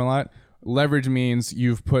that term a lot, leverage means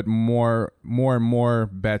you've put more and more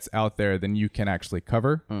bets out there than you can actually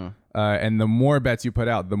cover. And the more bets you put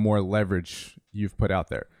out, the more leverage you've put out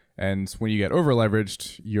there. And when you get over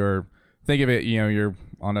leveraged, think of it, you're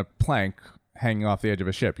on a plank hanging off the edge of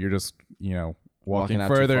a ship. You're just, walking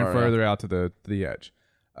further and further out to the edge.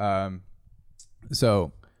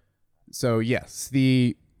 So yes,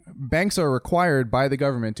 the banks are required by the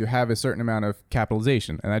government to have a certain amount of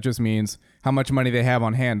capitalization, and that just means how much money they have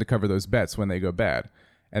on hand to cover those bets when they go bad.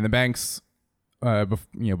 And the banks,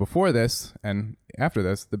 before this and after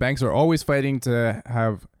this, the banks are always fighting to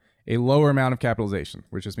have a lower amount of capitalization,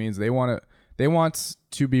 which just means they want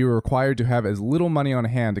to be required to have as little money on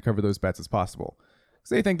hand to cover those bets as possible. Because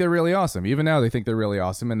they think they're really awesome. Even now, they think they're really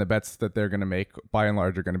awesome, and the bets that they're going to make, by and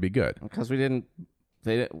large, are going to be good. Because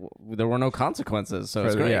there were no consequences, so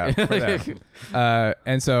it's great. Yeah, for them.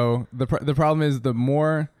 And so the problem is the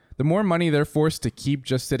more money they're forced to keep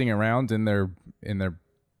just sitting around in their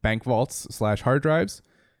bank vaults / hard drives,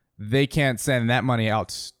 they can't send that money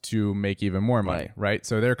out to make even more money, right?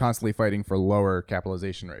 So they're constantly fighting for lower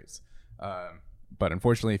capitalization rates. But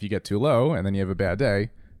unfortunately, if you get too low and then you have a bad day,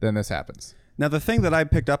 then this happens. Now, the thing that I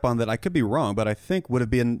picked up on that I could be wrong, but I think would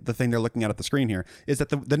have been the thing they're looking at the screen here, is that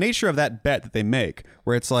the nature of that bet that they make,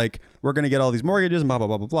 where it's like, we're going to get all these mortgages and blah, blah,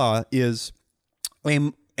 blah, blah, blah, is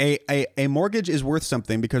a mortgage is worth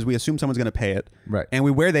something because we assume someone's going to pay it. Right. And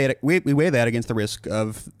we weigh that against the risk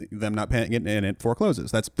of them not paying it and it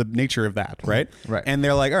forecloses. That's the nature of that, right? Right. And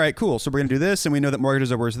they're like, all right, cool. So we're going to do this, and we know that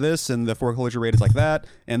mortgages are worth this, and the foreclosure rate is like that,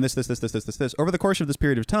 and this. Over the course of this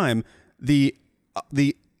period of time, the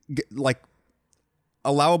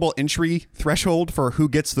allowable entry threshold for who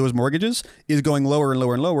gets those mortgages is going lower and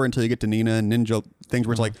lower and lower until you get to Nina and Ninja things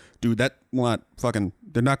where it's like, dude, they're not going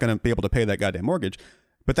to be able to pay that goddamn mortgage.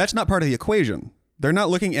 But that's not part of the equation. They're not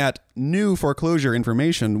looking at new foreclosure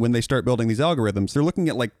information when they start building these algorithms. They're looking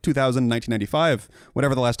at like 2000, 1995,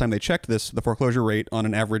 whatever the last time they checked the foreclosure rate on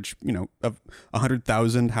an average, of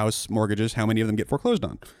 100,000 house mortgages, how many of them get foreclosed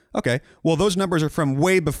on? Okay. Well, those numbers are from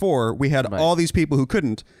way before we had all these people who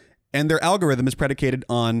couldn't. And their algorithm is predicated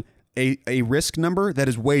on a risk number that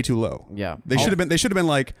is way too low. Yeah. They should have been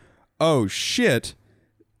like, oh shit.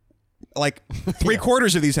 Like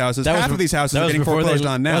 3/4 of these houses, half of these houses are getting foreclosed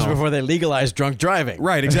on now. That was before they legalized drunk driving.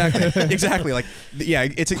 Right, exactly. Exactly. Like, yeah,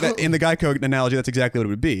 it's in the Geico analogy, that's exactly what it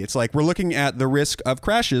would be. It's like we're looking at the risk of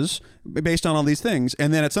crashes based on all these things.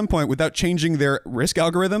 And then at some point, without changing their risk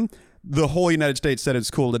algorithm, the whole United States said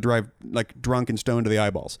it's cool to drive like drunk and stoned to the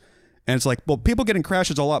eyeballs. And it's like, well, people getting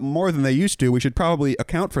crashes a lot more than they used to. We should probably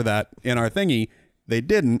account for that in our thingy. They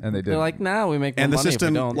didn't. And they did. They're like, now we make more and the money system,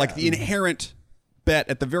 if we don't. like the inherent bet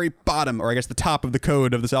at the very bottom, or I guess the top of the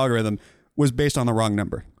code of this algorithm, was based on the wrong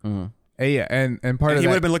number. Mm-hmm. Yeah, and part of he that,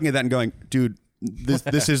 would have been looking at that and going, dude,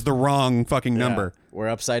 this is the wrong fucking number. We're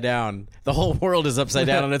upside down. The whole world is upside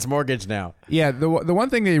down on its mortgage now. Yeah, the one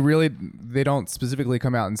thing they don't specifically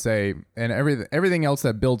come out and say, and everything else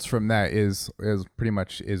that builds from that is pretty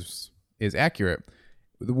much is accurate.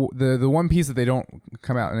 The one piece that they don't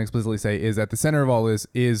come out and explicitly say is at the center of all this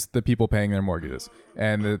is the people paying their mortgages,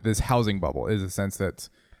 and this housing bubble is a sense that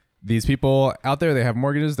these people out there, they have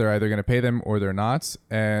mortgages, they're either going to pay them or they're not,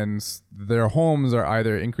 and their homes are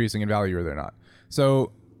either increasing in value or they're not.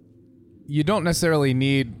 So you don't necessarily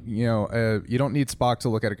need you don't need Spock to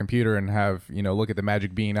look at a computer and have look at the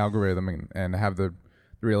magic bean algorithm and have the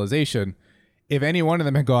realization. If any one of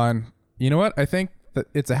them had gone, you know what, I think that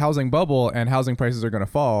it's a housing bubble and housing prices are going to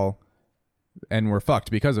fall and we're fucked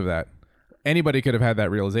because of that. Anybody could have had that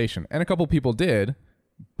realization. And a couple people did,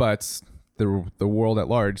 but the world at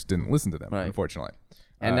large didn't listen to them, unfortunately.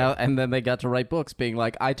 And then they got to write books being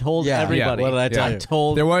like, I told everybody. What did I tell you? I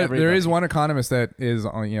told everybody. There is one economist that is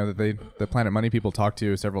that the Planet Money people talked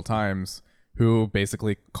to several times who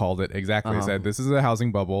basically called it exactly. Said, this is a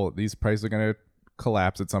housing bubble. These prices are going to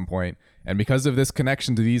collapse at some point, and because of this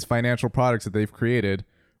connection to these financial products that they've created,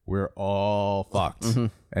 we're all fucked.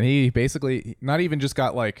 And he basically not even just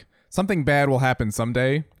got like something bad will happen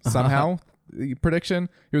someday somehow prediction.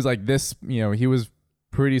 He was like this, he was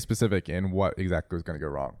pretty specific in what exactly was going to go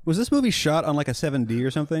wrong. Was this movie shot on like a 7D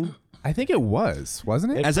or something? I think it was,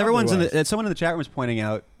 wasn't it? As everyone's as someone in the chat room is pointing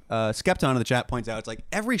out, Skepton in the chat points out, it's like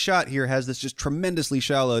every shot here has this just tremendously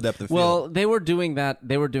shallow depth of field. Well, they were doing that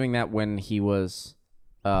when he was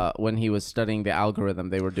studying the algorithm.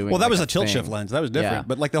 They were doing. Well, that like was a tilt shift lens. That was different. Yeah.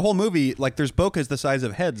 But like the whole movie, like there's bokehs the size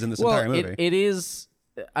of heads in this entire movie. It is.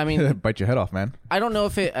 I mean, Bite your head off, man. I don't know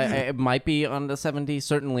if it might be on the 7D.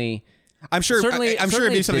 Certainly. I'm sure. Certainly, I'm sure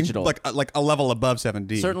it'd be it's something digital. like a level above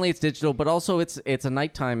 7D. Certainly, it's digital, but also it's a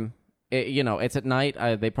nighttime. It's at night.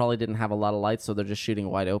 They probably didn't have a lot of lights, so they're just shooting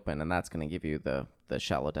wide open, and that's going to give you the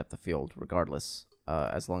shallow depth of field, regardless.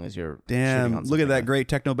 As long as you're shooting Damn! on Look at that something. great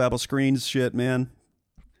Technobabble screens shit, man.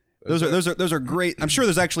 Those are great. I'm sure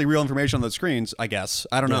there's actually real information on those screens. I guess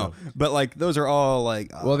I don't know, but like those are all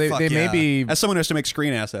like. Oh, Well, they fuck may yeah. be- As someone who has to make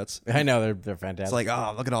screen assets, I know they're fantastic. it's like,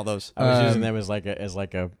 oh, look at all those. I was using them as like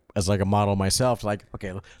a model myself. Like,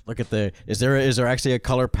 okay, look at is there actually a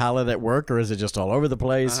color palette at work, or is it just all over the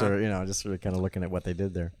place, or just sort of kind of looking at what they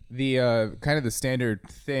did there. The kind of the standard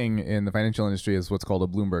thing in the financial industry is what's called a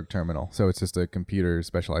Bloomberg terminal. So it's just a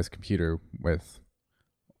specialized computer with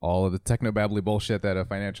all of the technobabbly bullshit that a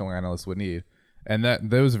financial analyst would need, and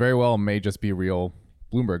those very well may just be real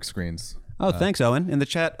Bloomberg screens. Oh, thanks, Owen. In the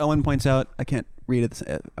chat, Owen points out, I can't read it.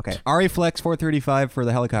 Okay. Ariflex 435 for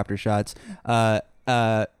the helicopter shots.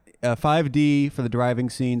 5D for the driving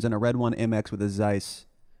scenes, and a Red One MX with a Zeiss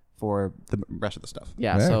for the rest of the stuff.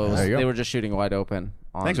 Yeah, There, so there you go. they were just shooting wide open.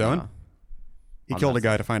 Thanks, Owen. He killed a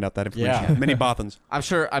guy to find out that information. Yeah. Many Bothans. I'm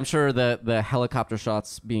sure the helicopter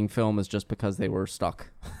shots being filmed is just because they were stuck.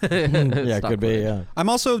 Yeah, it Stuck could be. footage. Yeah. I'm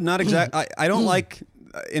also not exact. I don't like,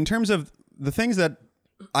 in terms of the things that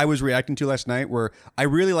I was reacting to last night, where I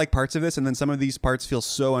really like parts of this, and then some of these parts feel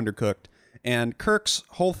so undercooked. And Kirk's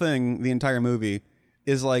whole thing, the entire movie,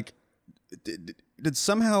 is like, did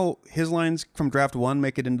somehow his lines from draft 1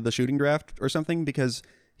 make it into the shooting draft or something? Because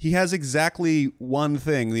he has exactly one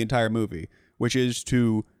thing the entire movie, which is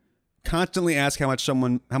to constantly ask how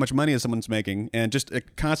much money is someone's making, and just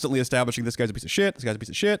constantly establishing this guy's a piece of shit, this guy's a piece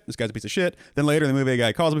of shit, this guy's a piece of shit. Then later in the movie, a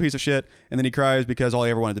guy calls him a piece of shit, and then he cries because all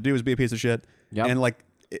he ever wanted to do was be a piece of shit. Yep. And like,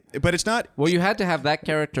 but it's not. Well, you had to have that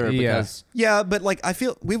character because Yeah, but like I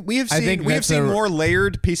feel we have think seen that's more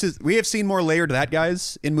layered pieces. We have seen more layered that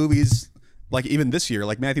guys in movies, like even this year,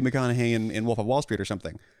 like Matthew McConaughey in Wolf of Wall Street or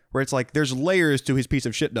something, where it's like there's layers to his piece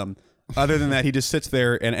of shitdom. Other than that, he just sits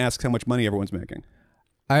there and asks how much money everyone's making.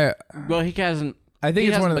 well, he hasn't. I think he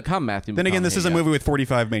it's hasn't one of the- become Matthew. Then again, this McConaughey is a yet. movie with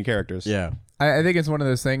 45 main characters. Yeah. I think it's one of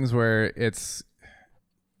those things where it's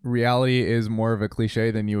reality is more of a cliche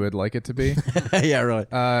than you would like it to be. Yeah, really.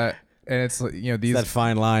 And it's these That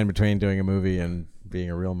fine line between doing a movie and being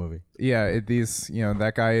a real movie.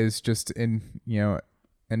 that guy is just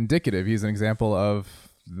indicative. He's an example of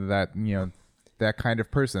that that kind of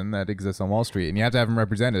person that exists on Wall Street, and you have to have him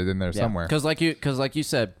represented in there somewhere. Because like you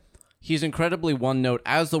said, he's incredibly one note.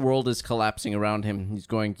 As the world is collapsing around him, he's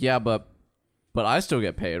going, yeah, but I still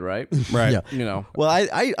get paid, right? Right. Yeah. Well,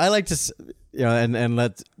 I like to, and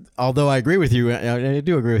let. Although I agree with you, I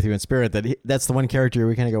do agree with you in spirit that that's the one character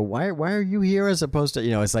we kind of go, why are you here? As opposed to,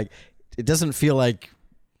 it's like it doesn't feel like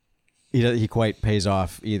he quite pays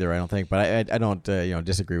off either. I don't think, but I don't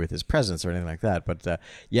disagree with his presence or anything like that. But that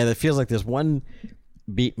feels like there's one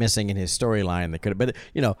beat missing in his storyline that could have. But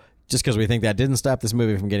just because we think that didn't stop this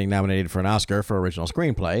movie from getting nominated for an Oscar for original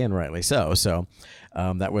screenplay, and rightly so. So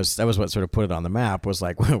that was what sort of put it on the map. Was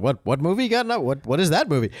like, what movie got no? What is that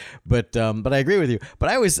movie? But I agree with you. But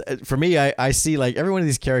I always, for me, I see like every one of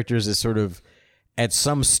these characters is sort of at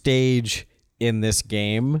some stage in this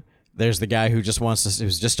game. There's the guy who's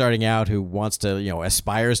just starting out, who wants to,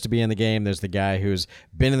 aspires to be in the game. There's the guy who's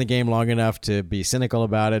been in the game long enough to be cynical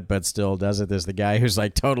about it, but still does it. There's the guy who's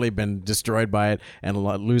like totally been destroyed by it and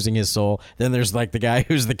losing his soul. Then there's like the guy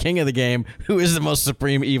who's the king of the game, who is the most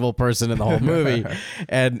supreme evil person in the whole movie.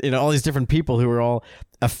 And, all these different people who are all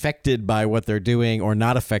affected by what they're doing or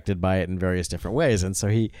not affected by it in various different ways. And so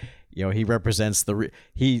he represents the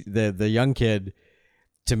young kid.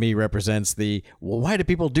 To me, represents why do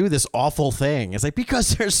people do this awful thing? It's like,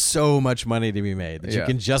 because there's so much money to be made that you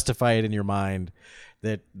can justify it in your mind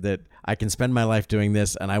that I can spend my life doing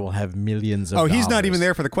this and I will have millions of dollars. He's not even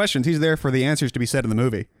there for the questions. He's there for the answers to be said in the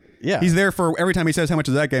movie. Yeah. He's there for every time he says, how much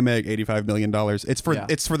does that guy make? $85 million.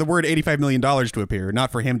 It's for the word $85 million to appear,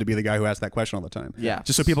 not for him to be the guy who asks that question all the time. Yeah.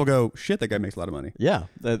 Just so people go, shit, that guy makes a lot of money. Yeah.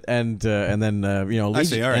 And then Legion, I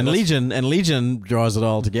see. All right, Legion draws it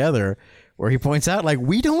all together, where he points out, like,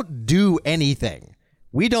 we don't do anything.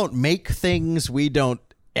 We don't make things. We don't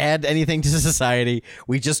add anything to society.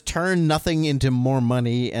 We just turn nothing into more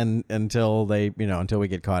money and until we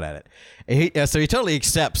get caught at it. So he totally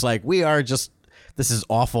accepts, like, we are just, this is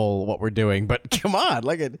awful what we're doing, but come on,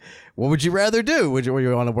 what would you rather do? Would you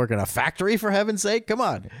want to work in a factory, for heaven's sake? Come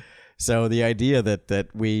on. So the idea that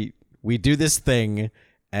we do this thing,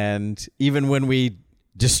 and even when we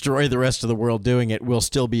destroy the rest of the world doing it, we'll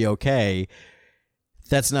still be okay.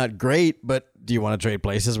 That's not great, but do you want to trade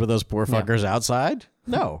places with those poor fuckers outside?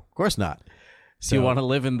 No, of course not. Do you want to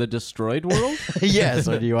live in the destroyed world? Yes,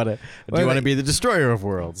 or do you want to be the destroyer of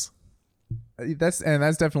worlds? That's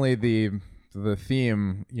definitely the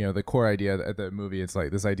theme, the core idea of the movie. It's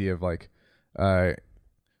like this idea of like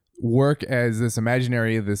work as this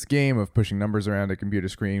game of pushing numbers around a computer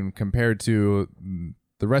screen compared to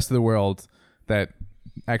the rest of the world that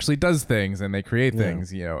actually does things and they create things.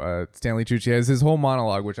 Stanley Tucci has his whole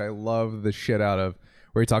monologue, which I love the shit out of,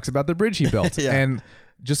 where he talks about the bridge he built and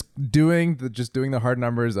just doing the hard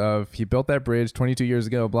numbers of, he built that bridge 22 years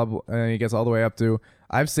ago, blah blah, and he gets all the way up to,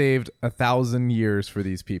 I've saved 1,000 years for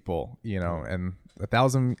these people, and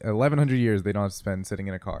 1,100 years they don't have to spend sitting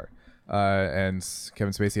in a car. And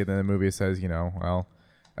Kevin Spacey at the end of the movie says, well,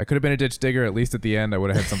 I could have been a ditch digger. At least at the end, I would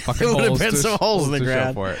have had some fucking holes. Would have been some holes in the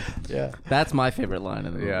ground for it. Yeah, that's my favorite line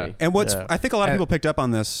in the movie. And I think a lot of people picked up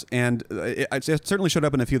on this, and it certainly showed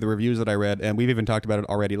up in a few of the reviews that I read, and we've even talked about it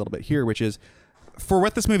already a little bit here, which is, for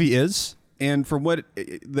what this movie is, and for what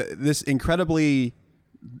this incredibly,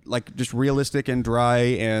 like, just realistic and dry,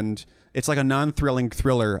 and it's like a non-thrilling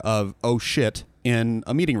thriller of, oh shit, in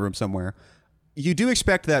a meeting room somewhere. You do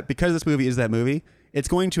expect that because this movie is that movie, it's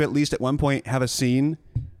going to at least at one point have a scene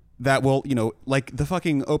that will, like the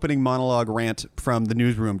fucking opening monologue rant from the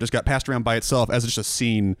newsroom just got passed around by itself as just a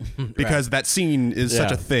scene, because that scene is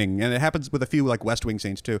such a thing. And it happens with a few like West Wing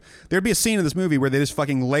scenes too. There'd be a scene in this movie where they just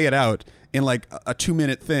fucking lay it out in like a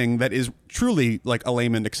 2-minute thing that is truly like a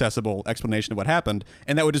layman accessible explanation of what happened.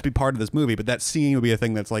 And that would just be part of this movie. But that scene would be a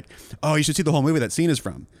thing that's like, oh, you should see the whole movie that scene is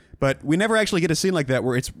from. But we never actually get a scene like that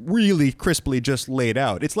where it's really crisply just laid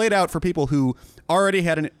out. It's laid out for people who already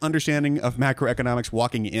had an understanding of macroeconomics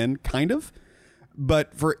walking in, kind of.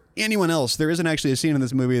 But for anyone else, there isn't actually a scene in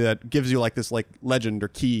this movie that gives you like this like legend or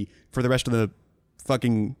key for the rest of the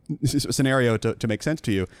fucking scenario to make sense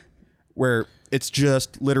to you, where it's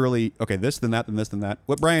just literally, okay, this, then that, then this, then that.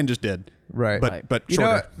 What Brian just did. Right. But you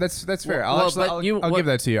shorter. know what? That's fair. I'll give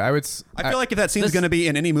that to you. I feel like if that scene's going to be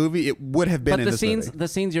in any movie, it would have been in this movie. The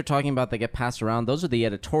scenes you're talking about that get passed around, those are the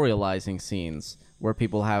editorializing scenes where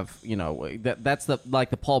people have, that's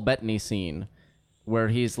the Paul Bettany scene where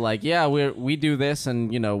he's like, yeah, we do this,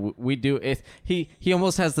 and we do it. He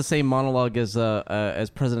almost has the same monologue as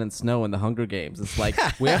President Snow in the Hunger Games. It's like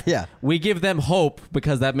we give them hope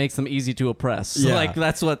because that makes them easy to oppress. Yeah. Like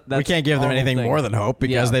we can't give them anything more than hope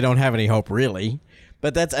because they don't have any hope really.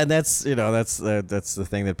 But that's the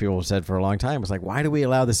thing that people have said for a long time. It's like, why do we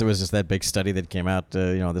allow this? There was just that big study that came out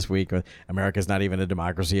this week. America's not even a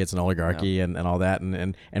democracy; it's an oligarchy, and all that,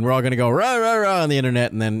 and we're all going to go rah rah rah on the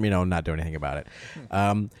internet, and then not do anything about it.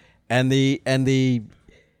 And the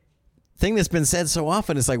thing that's been said so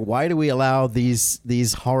often is like, why do we allow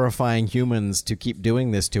these horrifying humans to keep doing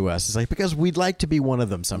this to us? It's like, because we'd like to be one of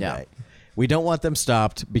them someday. Yeah. We don't want them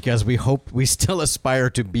stopped because we still aspire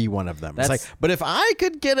to be one of them. It's like, but if I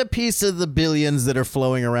could get a piece of the billions that are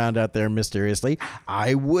flowing around out there mysteriously,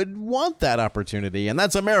 I would want that opportunity, and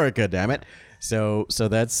that's America, damn it. So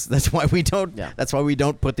that's why we don't. Yeah. That's why we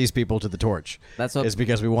don't put these people to the torch. Is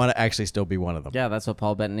because we want to actually still be one of them. Yeah, that's what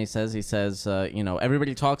Paul Bettany says. He says,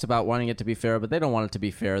 everybody talks about wanting it to be fair, but they don't want it to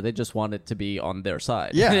be fair. They just want it to be on their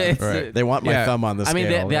side. Yeah, right. They want my thumb on the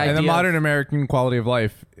scale. I mean, the modern American quality of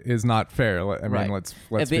life is not fair. I mean, let's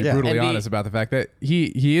be brutally honest about the fact that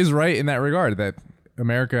he is right in that regard, that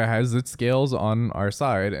America has its scales on our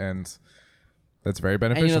side, and that's very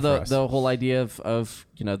beneficial for us. The whole idea of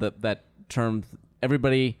that term,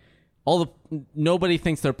 nobody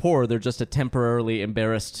thinks they're poor, they're just a temporarily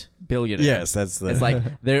embarrassed billionaire. Yes, it's like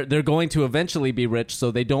they're going to eventually be rich, so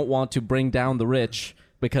they don't want to bring down the rich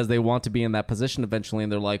because they want to be in that position eventually,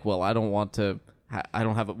 and they're like, well, I don't want to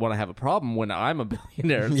have a problem when I'm a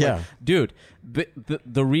billionaire. It's like, dude,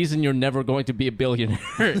 the reason you're never going to be a billionaire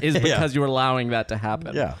is because you're allowing that to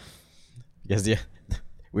happen. Yeah. Yes, yeah.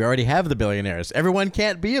 We already have the billionaires. Everyone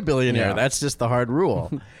can't be a billionaire. Yeah. That's just the hard rule.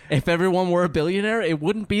 If everyone were a billionaire, it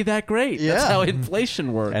wouldn't be that great. Yeah. That's how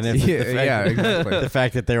inflation works. And exactly. The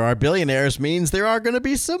fact that there are billionaires means there are going to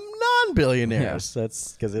be some non-billionaires. Yeah.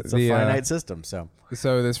 That's because it's a finite system. So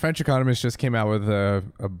this French economist just came out with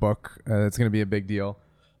a book that's going to be a big deal.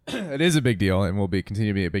 it is a big deal and will continue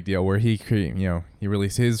to be a big deal. Where he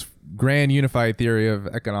released his grand unified theory of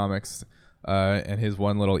economics and his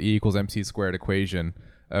one little E equals MC squared equation,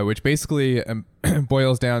 which basically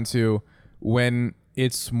boils down to when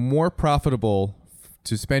it's more profitable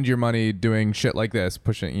to spend your money doing shit like this,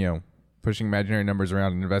 pushing imaginary numbers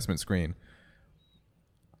around an investment screen,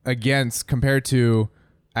 compared to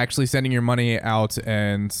actually sending your money out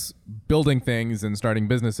and building things and starting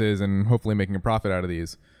businesses and hopefully making a profit out of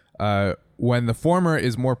these. When the former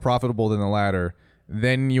is more profitable than the latter,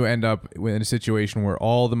 then you end up in a situation where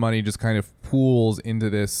all the money just kind of pools into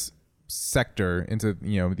this sector, into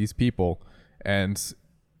these people, and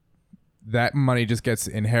that money just gets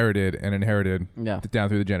inherited down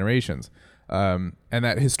through the generations. And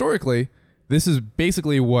that historically, this is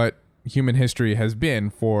basically what human history has been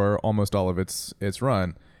for almost all of its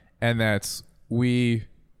run, and that's we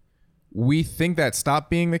think that stopped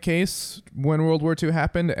being the case when World War II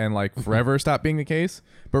happened, and like forever stopped being the case.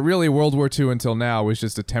 But really, World War II until now was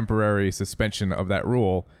just a temporary suspension of that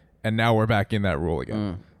rule, and now we're back in that rule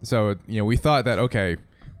again. So we thought that okay,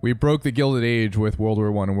 we broke the Gilded Age with World War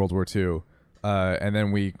I and World War II, and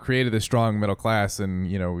then we created this strong middle class, and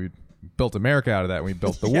we built America out of that. And we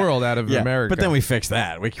built the world out of America. But then we fixed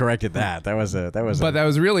that. We corrected that. That was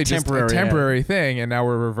really just a temporary thing, and now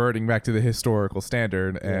we're reverting back to the historical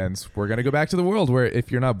standard, and we're going to go back to the world where if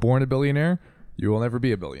you're not born a billionaire, you will never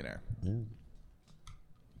be a billionaire.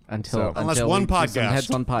 Unless one podcast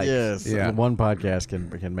heads on pikes. Yes, one podcast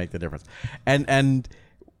can make the difference. And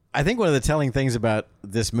I think one of the telling things about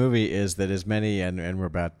this movie is that as many, and we're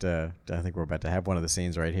about to have one of the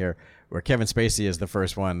scenes right here where Kevin Spacey is the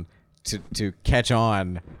first one to catch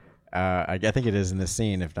on. I think it is in this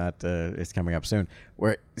scene. If not, it's coming up soon.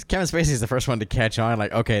 Where Kevin Spacey is the first one to catch on.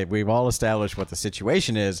 Like, okay, we've all established what the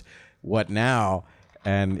situation is. What now?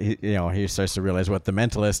 And he starts to realize what the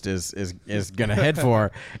mentalist is going to head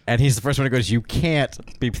for, and he's the first one who goes, "You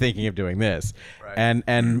can't be thinking of doing this," right.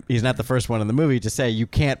 And he's not the first one in the movie to say you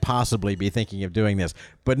can't possibly be thinking of doing this.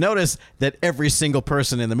 But notice that every single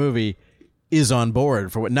person in the movie is on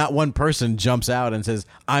board for what. Not one person jumps out and says,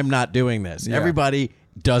 "I'm not doing this." Yeah. Everybody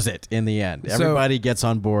does it in the end. Everybody gets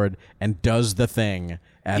on board and does the thing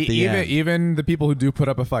at the end. Even the people who do put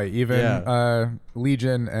up a fight, even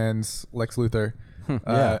Legion and Lex Luthor.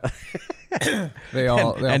 They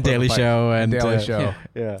all and Daily Show and Daily Show,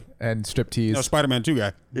 and Striptease. No, Spider-Man 2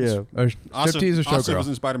 guy. Yeah, Striptease or Showgirl. Also was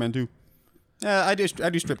in Spider-Man 2. Yeah, I do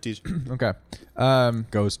Striptease. Okay.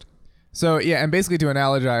 Ghost. So and basically to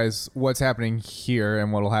analogize what's happening here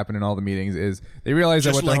and what will happen in all the meetings is they realize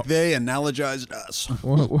just that like they analogized us.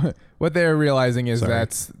 What they're realizing is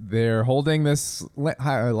that they're holding this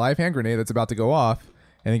live hand grenade that's about to go off,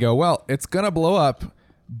 and they go, "Well, it's gonna blow up,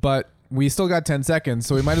 but we still got 10 seconds,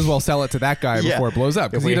 so we might as well sell it to that guy before it blows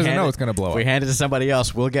up, because he doesn't know it's going to blow up. If we hand it to somebody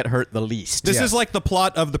else, we'll get hurt the least." This is like the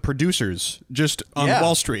plot of The Producers, just on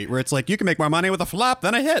Wall Street, where it's like, you can make more money with a flop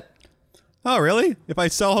than a hit. Oh, really? If I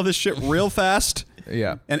sell all this shit real fast,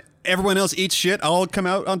 and everyone else eats shit, I'll come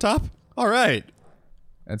out on top? All right.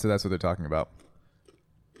 And so that's what they're talking about.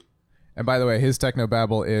 And by the way, his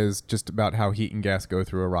technobabble is just about how heat and gas go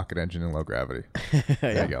through a rocket engine in low gravity.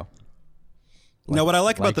 There you go. Now, what I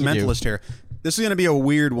like about The Mentalist here, this is going to be a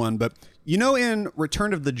weird one, but in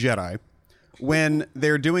Return of the Jedi, when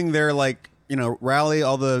they're doing their rally,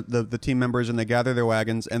 all the team members, and they gather their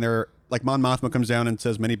wagons, and they're like, Mon Mothma comes down and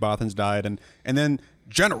says many Bothans died, and then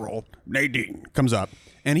General Nadine comes up,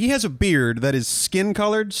 and he has a beard that is skin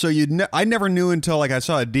colored, so I never knew until I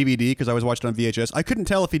saw a DVD, because I was watching on VHS. I couldn't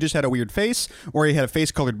tell if he just had a weird face or he had a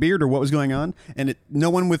face colored beard or what was going on, and no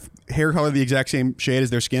one with hair color the exact same shade as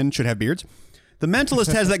their skin should have beards. The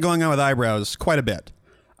Mentalist has that going on with eyebrows quite a bit.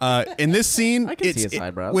 In this scene, I can see his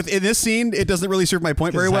eyebrows. In this scene, it doesn't really serve my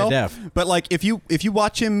point very well. But if you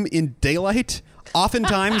watch him in daylight,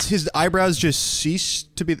 oftentimes his eyebrows just cease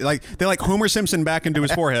to be they Homer Simpson back into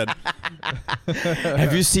his forehead.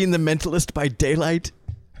 Have you seen The Mentalist by daylight?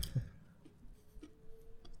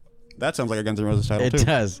 That sounds like a Guns N' Roses title too. It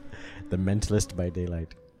does. The Mentalist by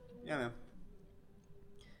daylight. Yeah, man.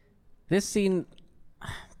 This scene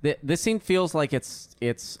feels like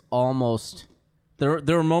it's almost.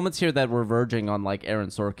 There are moments here that we're verging on Aaron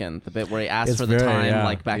Sorkin, the bit where he asks for the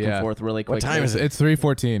time, back and forth really quick. What time is it? It's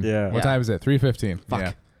 3:14. Yeah. What time is it? 3:15.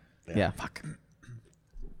 Fuck. Yeah. Fuck.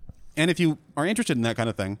 And if you are interested in that kind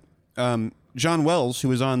of thing, John Wells, who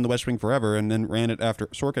was on The West Wing forever and then ran it after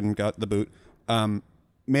Sorkin got the boot,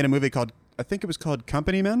 made a movie called, I think it was called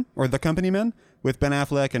Company Men, or The Company Men, with Ben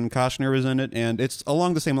Affleck, and Costner was in it, and it's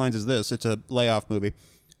along the same lines as this. It's a layoff movie.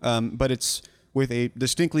 But it's with a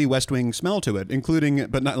distinctly West Wing smell to it, including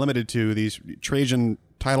but not limited to these Trajan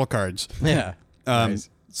title cards. Yeah. Nice.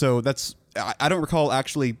 So I don't recall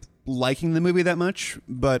actually liking the movie that much,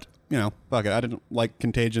 but fuck it, I didn't like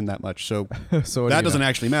Contagion that much, so So that doesn't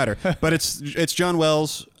actually matter. But it's John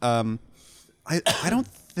Wells. I don't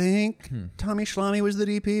think Tommy Schlamme was the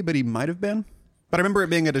DP, but he might have been. But I remember it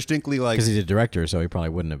being a distinctly like Because he's a director, so he probably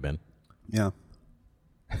wouldn't have been. yeah.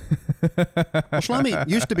 Well, Schlamme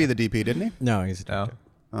used to be the DP, didn't he? No, he's a director.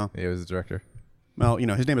 Oh, he was the director. Well,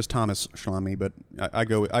 his name is Thomas Schlamme, but I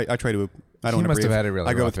try to. I don't. He must have abbreviate. had it really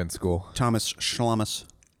I go rough with in school. Thomas Schlamus.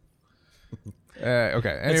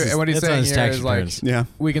 Okay. Anyway, his- what he's that's on saying his here tax is like, returns. Yeah.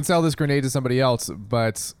 we can sell this grenade to somebody else,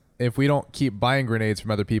 but if we don't keep buying grenades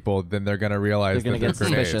from other people, then they're going to realize They're that gonna they're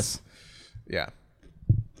get grenades. suspicious. Yeah.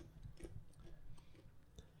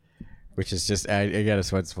 Which is just, I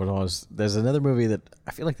guess what's what almost, there's another movie that,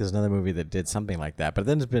 I feel like there's another movie that did something like that, but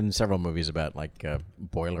then there's been several movies about, like,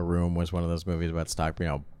 Boiler Room was one of those movies about stock,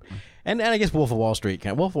 and I guess Wolf of Wall Street,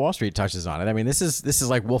 Wolf of Wall Street touches on it. I mean, this is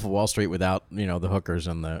like Wolf of Wall Street without, the hookers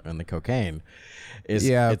and the cocaine.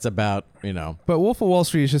 It's about, But Wolf of Wall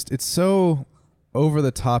Street is just, it's so over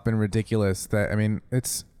the top and ridiculous that, I mean,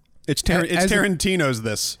 it's It's As a- Tarantino's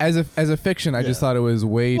this. as a fiction, I just thought it was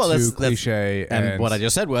way too cliche. And what I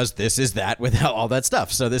just said was, this is that without all that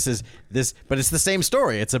stuff. So this is this, but it's the same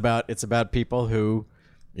story. It's about people who,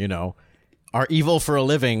 are evil for a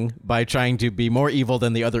living by trying to be more evil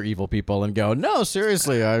than the other evil people and go, no,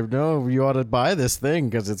 seriously, I know you ought to buy this thing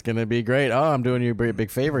because it's going to be great. Oh, I'm doing you a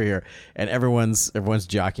big favor here. And everyone's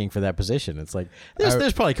jockeying for that position. It's like,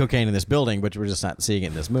 there's probably cocaine in this building, but we're just not seeing it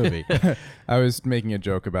in this movie. I was making a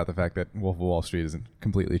joke about the fact that Wolf of Wall Street isn't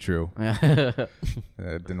completely true. It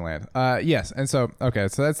didn't land. Yes, and so okay,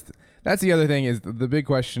 so that's the other thing is the big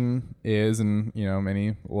question is, and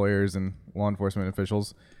many lawyers and law enforcement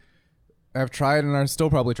officials have tried and are still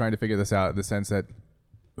probably trying to figure this out in the sense that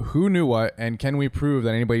who knew what, and can we prove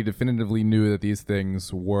that anybody definitively knew that these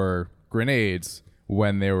things were grenades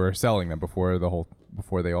when they were selling them before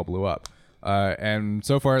they all blew up? And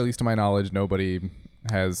so far, at least to my knowledge, nobody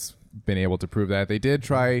has been able to prove that.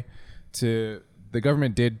 The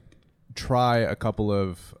government did try a couple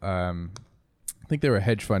of, I think they were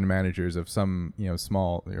hedge fund managers of some,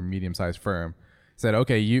 small or medium-sized firm, said,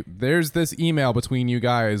 okay, there's this email between you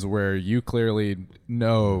guys where you clearly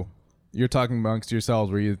know you're talking amongst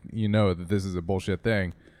yourselves where you know that this is a bullshit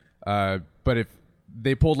thing. But if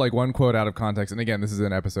they pulled like one quote out of context, and again, this is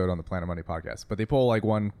an episode on the Planet Money podcast, but they pull like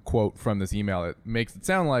one quote from this email that makes it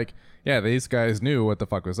sound like, yeah, these guys knew what the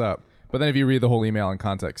fuck was up. But then if you read the whole email in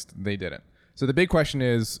context, they didn't. So the big question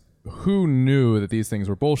is, who knew that these things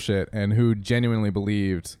were bullshit and who genuinely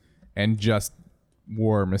believed and just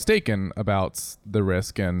were mistaken about the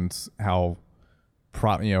risk and how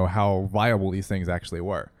viable these things actually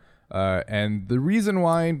were. And the reason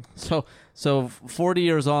why... So 40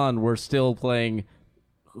 years on, we're still playing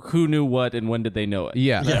who knew what and when did they know it?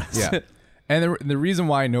 Yeah. Yes. Yeah. And the reason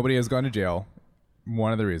why nobody has gone to jail,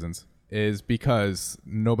 one of the reasons, is because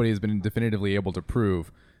nobody has been definitively able to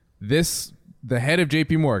prove this, the head of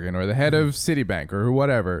JP Morgan or the head of Citibank or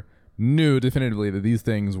whatever knew definitively that these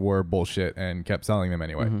things were bullshit and kept selling them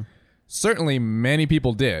anyway. Certainly many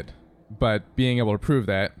people did, but being able to prove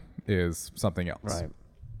that is something else. Right.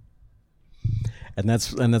 And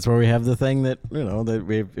that's where we have the thing that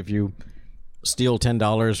if you steal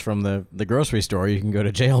 $10 from the grocery store, you can go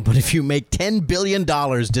to jail. But if you make $10 billion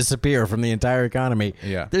disappear from the entire economy,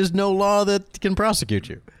 there's no law that can prosecute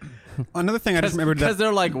you. Another thing I just remembered Because that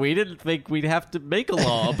they're like, we didn't think we'd have to make a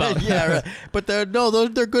law about Yeah, right. But they're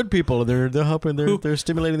good people. They're helping. They're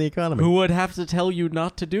stimulating the economy. Who would have to tell you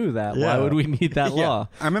not to do that? Yeah. Why would we need that law?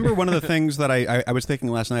 I remember one of the things that I was thinking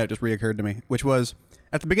last night, it just reoccurred to me, which was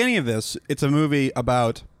at the beginning of this, it's a movie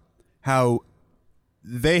about how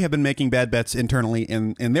they have been making bad bets internally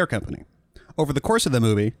in their company. Over the course of the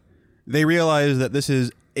movie, they realize that this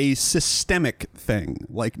is a systemic thing.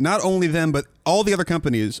 Like, not only them, but all the other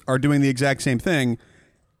companies are doing the exact same thing.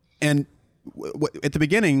 And at the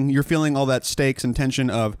beginning, you're feeling all that stakes and tension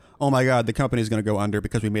of, oh my God, the company is going to go under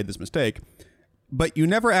because we made this mistake. But you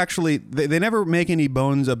never actually, they never make any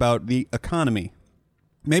bones about the economy.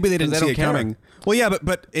 Maybe they didn't they see don't it care. coming. Well, yeah,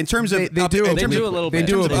 but in terms of They do a little bit. in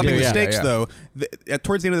terms of They upping do, the yeah, stakes, yeah. though,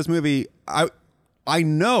 towards the end of this movie, I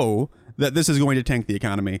know that this is going to tank the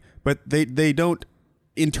economy, but they don't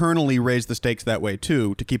internally raise the stakes that way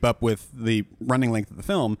too to keep up with the running length of the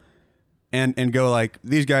film, and go like,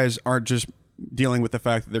 these guys aren't just dealing with the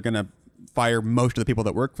fact that they're going to fire most of the people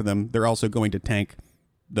that work for them; they're also going to tank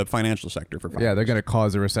the financial sector for 5 Yeah, they're years. going to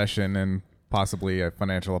cause a recession and possibly a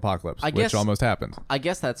financial apocalypse, I guess- which almost happened. I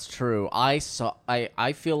guess that's true. I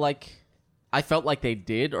feel like I felt like they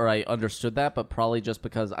did, or I understood that, but probably just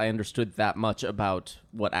because I understood that much about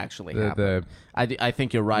what actually happened. I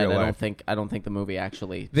think you're right. real I life. don't think the movie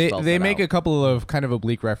actually. They spells they that make out. a couple of kind of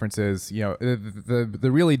oblique references. You know,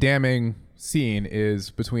 the really damning scene is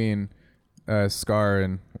between Scar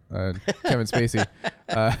and Kevin Spacey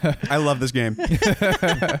I love this game.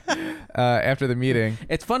 after the meeting.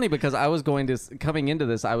 It's funny because coming into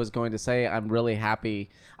this, I was going to say I'm really happy.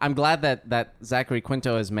 I'm glad that Zachary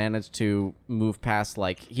Quinto has managed to move past,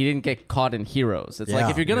 like, he didn't get caught in Heroes. It's like,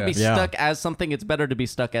 if you're gonna be Yeah. stuck as something, it's better to be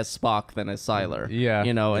stuck as Spock than as Sylar. Yeah.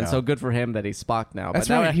 you know, and Yeah. so good for him that he's Spock now. That's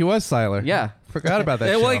but now right. He was Sylar. Yeah. Forgot about that.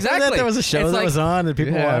 Yeah, show. well, exactly. There was a show It's that like- was on and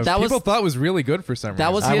people Yeah, watched. That people was- thought was really good for some reason.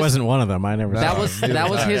 That was I his- wasn't one of them. I never That saw was it. that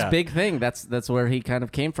was his Yeah. big thing. That's where he kind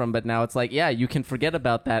of came from. But now it's like, yeah, you can forget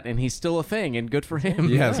about that, and he's still a thing, and good for him.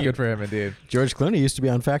 Yes, good for him indeed. George Clooney used to be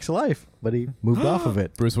on Facts of Life, but he moved off of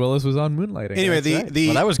it. Bruce Willis was on Moonlighting. Anyway, Right. the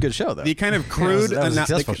Well, that was a good show, though. the kind of crude that was a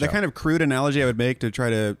successful the show. kind of crude analogy I would make to try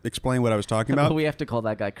to explain what I was talking But about. we have to call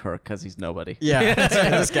that guy Kirk because he's nobody. Yeah,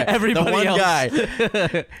 this guy. Everybody the one else.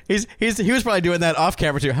 guy. He was probably doing that off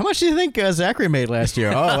camera too. How much do you think Zachary made last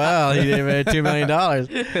year? Oh well, he made $2 million.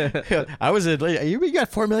 I was you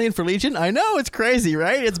got $4 million for Legion. I know it's crazy,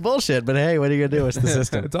 right? It's bullshit, but hey, what are you gonna do? It's the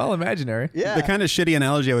system. It's all imaginary. Yeah. The kind of shitty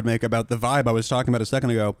analogy I would make about the vibe I was talking about a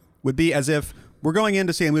second ago would be as if we're going in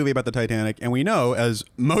to see a movie about the Titanic, and we know, as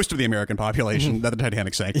most of the American population, that the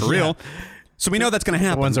Titanic sank for real. So we know that's going to The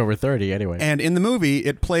happen. one's over 30 anyway. And in the movie,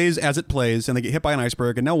 it plays as it plays, and they get hit by an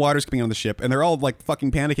iceberg, and now water's coming on the ship, and they're all like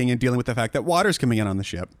fucking panicking and dealing with the fact that water's coming in on the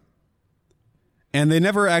ship. And they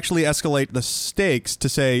never actually escalate the stakes to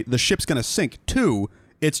say the ship's going to sink too.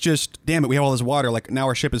 It's just, damn it, we have all this water. Like, now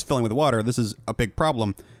our ship is filling with water. This is a big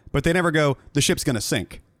problem. But they never go, the ship's going to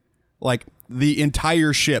sink. Like, the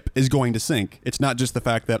entire ship is going to sink. It's not just the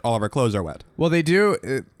fact that all of our clothes are wet. Well, they do,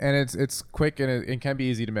 and it's quick and it can be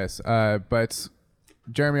easy to miss. But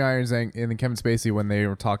Jeremy Irons and Kevin Spacey, when they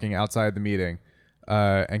were talking outside the meeting,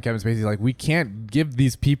 and Kevin Spacey's like, we can't give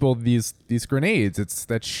these people these grenades.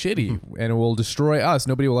 That's shitty, and it will destroy us.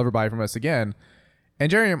 Nobody will ever buy from us again. And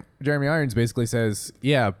Jeremy Irons basically says,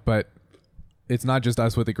 yeah, but it's not just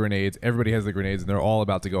us with the grenades. Everybody has the grenades, and they're all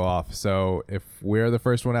about to go off. So if we're the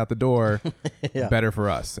first one out the door, better for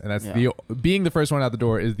us. And that's being the first one out the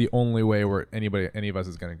door is the only way where any of us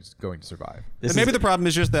is going to survive. And maybe the problem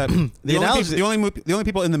is just that the only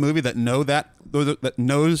people in the movie that know that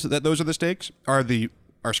those are the stakes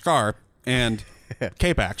are Scar and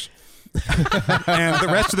K-Pax. And the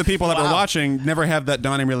rest of the people that were watching never have that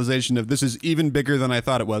dawning realization of this is even bigger than I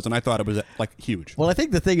thought it was, and I thought it was like huge. Well, I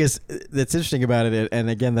think the thing is that's interesting about it, and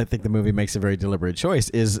again, I think the movie makes a very deliberate choice.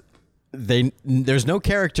 Is there's no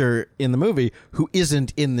character in the movie who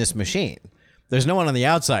isn't in this machine. There's no one on the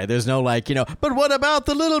outside. There's no but what about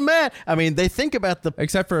the little man? I mean, they think about the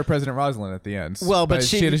Except for President Rosalind at the end. well, but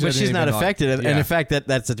she's not affected, and Yeah. in fact,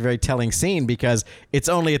 that's a very telling scene because it's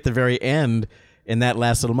only at the very end. In that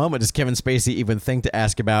last little moment, does Kevin Spacey even think to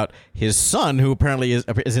ask about his son, who apparently is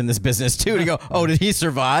in this business too? To go, oh, did he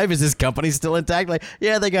survive? Is his company still intact? Like,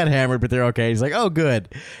 yeah, they got hammered, but they're okay. He's like, oh, good.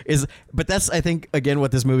 But that's, I think, again,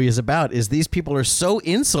 what this movie is about. Is these people are so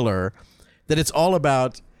insular that it's all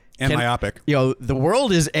about. And myopic. The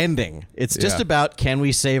world is ending. It's just Yeah. about, can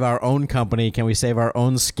we save our own company? Can we save our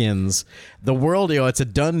own skins? The world, it's a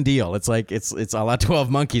done deal. It's like it's a la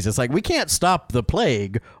 12 Monkeys. It's like we can't stop the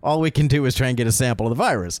plague. All we can do is try and get a sample of the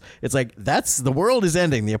virus. It's like the world is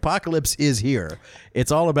ending. The apocalypse is here.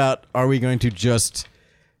 It's all about, are we going to just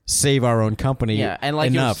save our own company? Yeah, and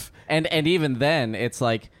like enough. and even then, it's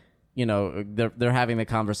like, they're having the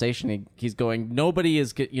conversation. He's going, nobody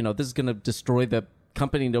is, this is going to destroy the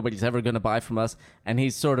company nobody's ever going to buy from us, and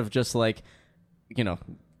he's sort of just like,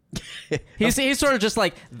 he's sort of just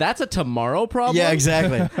like, that's a tomorrow problem. Yeah,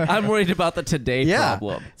 exactly. I'm worried about the today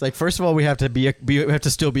problem. It's like, first of all, we have to we have to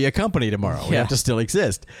still be a company tomorrow. We Yeah. have to still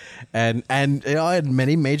exist, and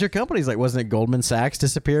many major companies, like, wasn't it Goldman Sachs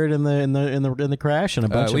disappeared in the crash, and a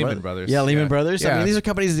bunch of Lehman other- Brothers. Yeah, Lehman Yeah. Brothers. I Yeah. mean, these are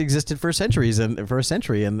companies that existed for centuries and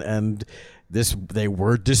they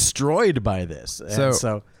were destroyed by this. And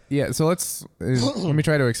so yeah, so let me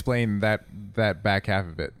try to explain that back half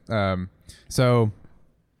of it. So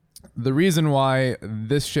the reason why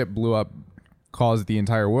this ship blew up caused the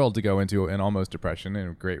entire world to go into an almost depression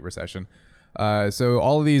and a great recession. So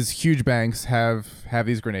all of these huge banks have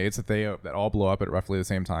these grenades that all blow up at roughly the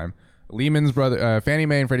same time. Lehman's brother, Fannie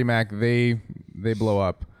Mae and Freddie Mac, they blow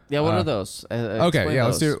up. Yeah, what are those? Okay, Explain yeah,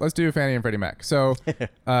 those. let's do Fannie and Freddie Mac. So,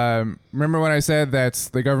 remember when I said that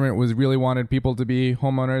the government was really wanted people to be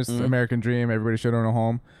homeowners, American dream, everybody should own a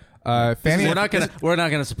home. Fannie, We're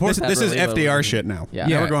not gonna support that. This is really, but FDR shit now. Yeah.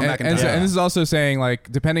 Now we're going back in time. and this is also saying,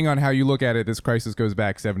 like, depending on how you look at it, this crisis goes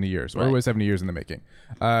back 70 years, or Right. was 70 years in the making.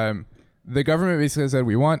 The government basically said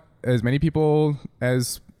we want as many people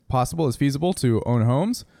as possible, as feasible, to own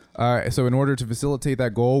homes. So in order to facilitate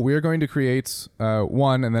that goal, we are going to create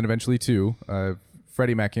one and then eventually two.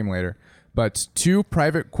 Freddie Mac came later, but two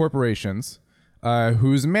private corporations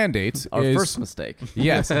whose mandate Our is first mistake.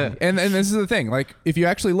 Yes, and this is the thing. Like, if you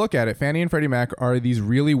actually look at it, Fannie and Freddie Mac are these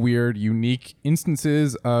really weird, unique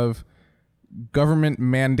instances of government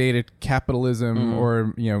mandated capitalism,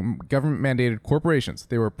 or government mandated corporations.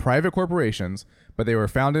 They were private corporations, but they were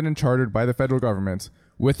founded and chartered by the federal government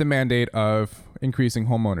with the mandate of increasing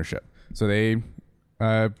home ownership. So they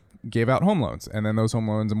gave out home loans, and then those home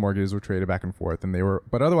loans and mortgages were traded back and forth.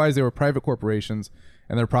 But otherwise, they were private corporations,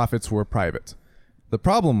 and their profits were private. The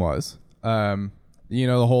problem was, the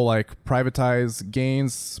whole like privatize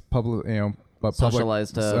gains, but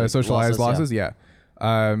Socialized, socialized losses, losses. Yeah.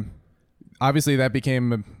 Obviously, that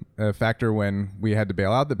became a factor when we had to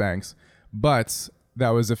bail out the banks, but that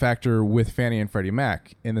was a factor with Fannie and Freddie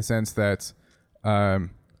Mac in the sense that Fannie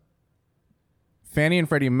and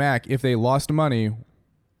Freddie Mac, if they lost money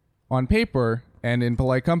on paper and in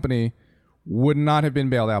polite company, would not have been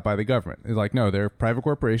bailed out by the government. It's like, no, they're private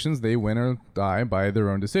corporations. They win or die by their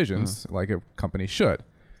own decisions, like a company should.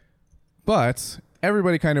 But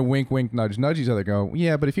everybody kind of wink, nudge each other, go,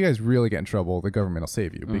 yeah, but if you guys really get in trouble, the government will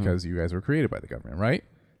save you because you guys were created by the government, right?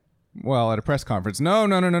 Well, at a press conference,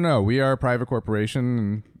 no. We are a private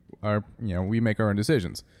corporation, and we make our own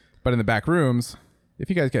decisions. But in the back rooms, if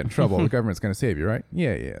you guys get in trouble, the government's going to save you, right?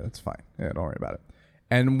 Yeah, that's fine. Yeah, don't worry about it.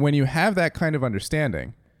 And when you have that kind of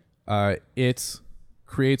understanding, it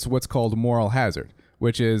creates what's called moral hazard,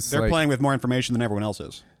 which is They're playing with more information than everyone else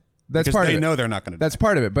is. That's because part they of it. know they're not going to. That's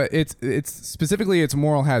part of it, but it's specifically it's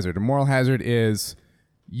moral hazard. A moral hazard is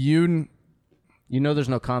you there's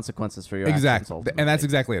no consequences for your actions. exactly, and that's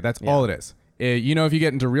exactly it. That's all it is. If you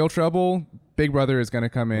get into real trouble, Big Brother is going to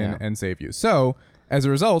come in and save you. So as a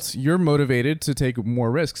result, you're motivated to take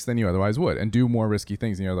more risks than you otherwise would and do more risky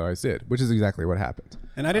things than you otherwise did, which is exactly what happened.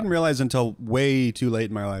 And I didn't realize until way too late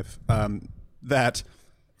in my life that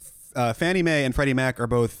Fannie Mae and Freddie Mac are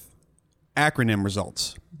both acronym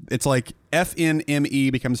results. It's like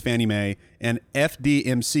FNME becomes Fannie Mae and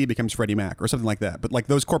FDMC becomes Freddie Mac or something like that. But like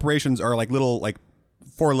those corporations are like little like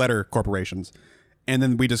 4-letter corporations. And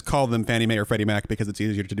then we just call them Fannie Mae or Freddie Mac because it's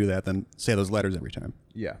easier to do that than say those letters every time.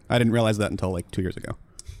 Yeah. I didn't realize that until like 2 years ago.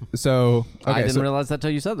 So I didn't realize that till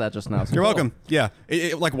you said that just now. So You're cool. welcome. Yeah.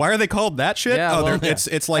 Like, why are they called that shit? Yeah, well,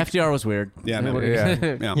 it's like FDR was weird. Yeah,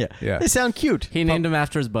 man. Yeah. yeah. They sound cute. He named him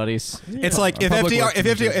after his buddies. It's like if public FDR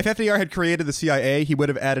works if FDR had created the CIA, he would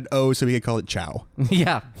have added O so he could call it Chow.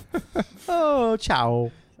 Yeah. Oh,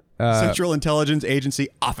 ciao. Central Intelligence Agency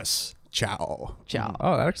Office. Chow. Ciao.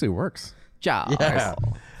 Oh, that actually works. Ciao. Yeah.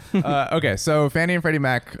 Okay, so Fannie and Freddie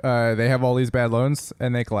Mac, they have all these bad loans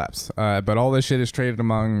and they collapse. But all this shit is traded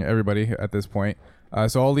among everybody at this point.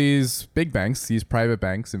 So all these big banks, these private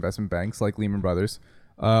banks, investment banks like Lehman Brothers,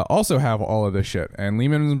 also have all of this shit. And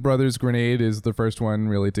Lehman Brothers grenade is the first one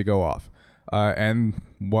really to go off. And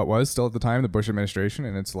what was still at the time the Bush administration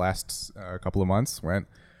in its last couple of months went,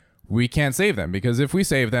 we can't save them because if we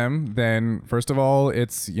save them, then first of all,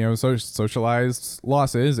 it's socialized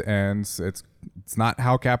losses and it's not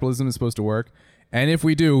how capitalism is supposed to work. And if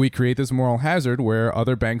we do, we create this moral hazard where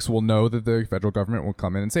other banks will know that the federal government will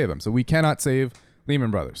come in and save them. So we cannot save Lehman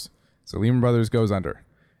Brothers. So Lehman Brothers goes under.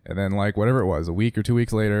 And then like whatever it was, a week or 2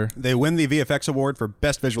 weeks later, They win the VFX award for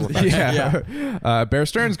best visual effects. Bear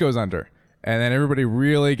Stearns goes under. And then everybody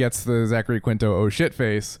really gets the Zachary Quinto oh shit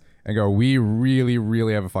face and go, we really,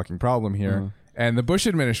 really have a fucking problem here. And the Bush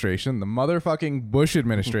administration, the motherfucking Bush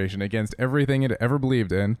administration, against everything it ever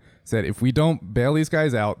believed in, said if we don't bail these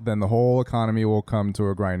guys out, then the whole economy will come to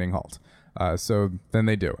a grinding halt. So then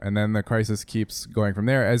they do. And then the crisis keeps going from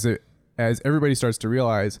there as everybody starts to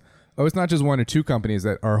realize, oh, it's not just one or two companies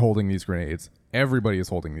that are holding these grenades. Everybody is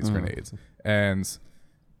holding these grenades. And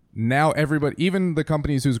now everybody, even the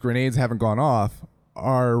companies whose grenades haven't gone off,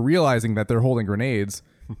 are realizing that they're holding grenades.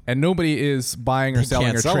 And nobody is buying or selling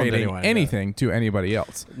can't or sell them to trading anyone, anything to anybody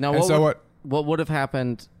else. Now, And what would have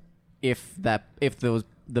happened if the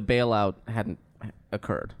bailout hadn't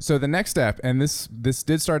occurred? So the next step, and this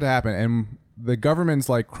did start to happen, and the government's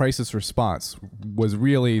like crisis response was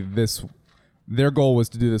really this. Their goal was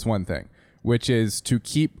to do this one thing, which is to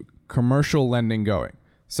keep commercial lending going.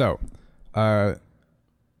 So,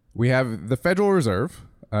 we have the Federal Reserve,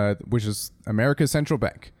 which is America's central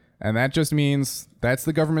bank. And that just means that's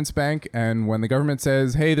the government's bank. And when the government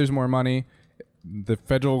says, hey, there's more money, the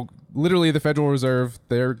Federal Reserve,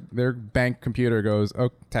 their bank computer goes, oh,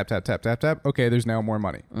 tap, tap, tap, tap, tap. Okay, there's now more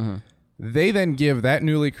money. They then give that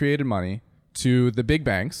newly created money to the big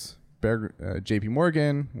banks, JP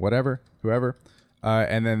Morgan, whoever.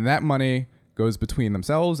 And then that money goes between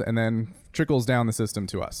themselves and then trickles down the system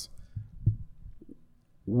to us.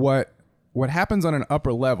 What happens on an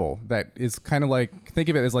upper level that is kind of like, think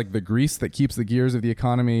of it as like the grease that keeps the gears of the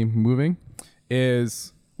economy moving,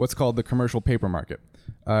 is what's called the commercial paper market.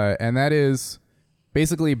 And that is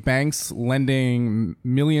basically banks lending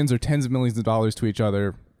millions or tens of millions of dollars to each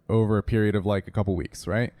other over a period of like a couple weeks,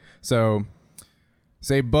 right? So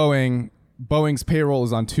say Boeing's payroll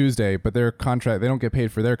is on Tuesday, but their contract, they don't get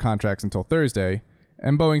paid for their contracts until Thursday.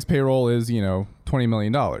 And Boeing's payroll is, $20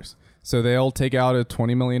 million. So they'll take out a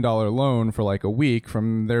 $20 million loan for like a week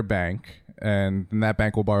from their bank, and then that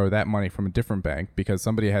bank will borrow that money from a different bank because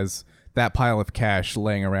somebody has that pile of cash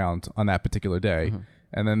laying around on that particular day.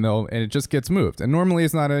 And then and it just gets moved. And normally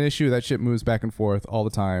it's not an issue. That shit moves back and forth all the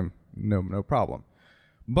time. No problem.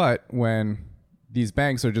 But when these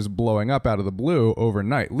banks are just blowing up out of the blue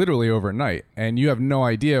overnight, literally overnight, and you have no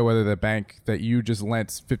idea whether the bank that you just lent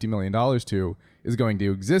 $50 million to is going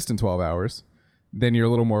to exist in 12 hours, then you're a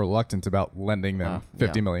little more reluctant about lending them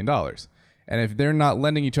 $50 million. And if they're not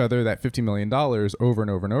lending each other that $50 million over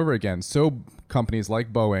and over and over again, so companies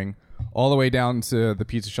like Boeing, all the way down to the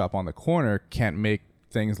pizza shop on the corner, can't make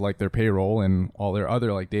things like their payroll and all their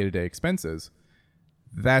other like day-to-day expenses,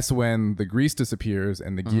 that's when the grease disappears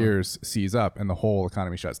and the gears seize up and the whole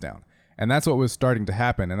economy shuts down. And that's what was starting to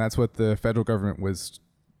happen. And that's what the federal government was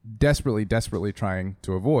desperately trying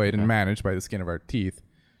to avoid and manage by the skin of our teeth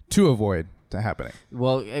to avoid to happening.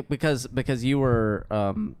 Well, because you were,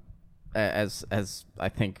 as I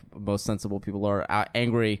think most sensible people are,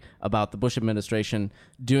 angry about the Bush administration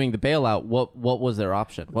doing the bailout. What was their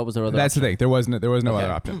option? What was their other? That's option? the thing. There was no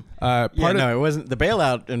other option. It wasn't the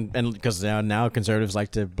bailout, and because now conservatives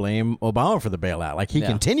like to blame Obama for the bailout. Like he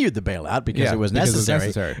continued the bailout because it was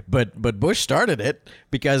necessary. But Bush started it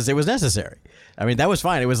because it was necessary. I mean, that was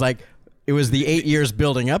fine. It was like. It was the 8 years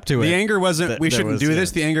building up to it. The anger wasn't we shouldn't do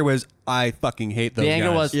this. The anger was I fucking hate those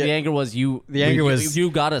guys. The anger was you. The anger was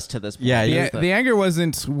you got us to this point. Yeah. The anger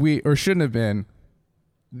wasn't we or shouldn't have been.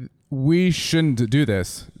 We shouldn't do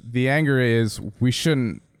this. The anger is we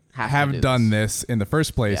shouldn't have done this in the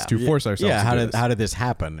first place to force ourselves. Yeah. To do this. How did this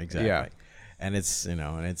happen exactly? Yeah. And it's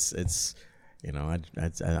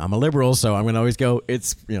I'm a liberal, so I'm going to always go,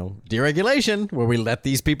 it's, deregulation, where we let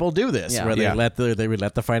these people do this, where they would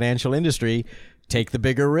let the financial industry take the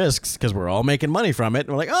bigger risks because we're all making money from it. And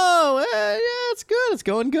we're like, it's good. It's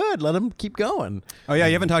going good. Let them keep going. Oh, yeah.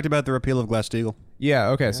 You haven't talked about the repeal of Glass-Steagall. Yeah.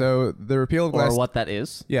 Okay. So the repeal of or what that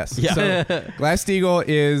is. Yes. Yeah. So Glass-Steagall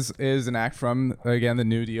is an act from, again, the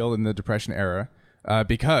New Deal and the Depression era,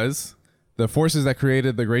 because the forces that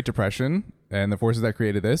created the Great Depression and the forces that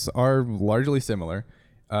created this are largely similar.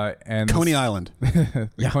 And Coney Island.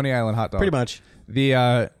 Coney Island hot dog. Pretty much.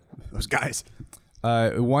 Those guys.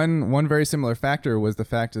 One very similar factor was the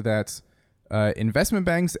fact that investment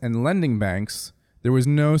banks and lending banks, there was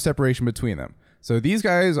no separation between them. So these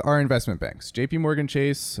guys are investment banks. JP Morgan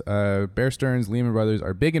Chase, Bear Stearns, Lehman Brothers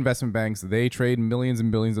are big investment banks. They trade millions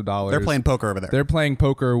and billions of dollars. They're playing poker over there. They're playing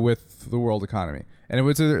poker with the world economy. And if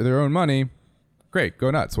it's their own money, great, go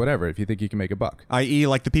nuts, whatever, if you think you can make a buck. I.e.,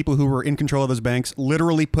 like the people who were in control of those banks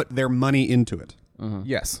literally put their money into it.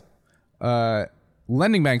 Yes.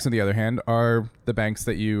 Lending banks, on the other hand, are the banks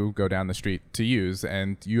that you go down the street to use,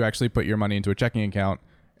 and you actually put your money into a checking account,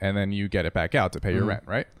 and then you get it back out to pay your rent,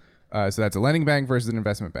 right? So that's a lending bank versus an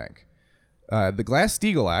investment bank. The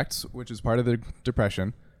Glass-Steagall Act, which is part of the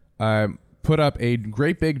Depression, put up a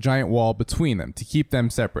great big giant wall between them to keep them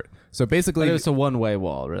separate. So basically, but it was a one-way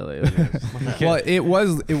wall, really. Well, it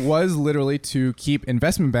was literally to keep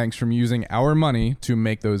investment banks from using our money to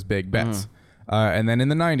make those big bets. And then in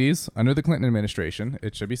the 90s, under the Clinton administration,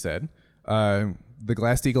 it should be said, the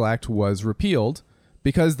Glass-Steagall Act was repealed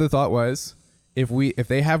because the thought was, if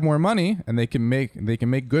they have more money and they can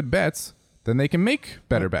make good bets, then they can make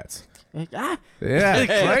better bets. Yeah,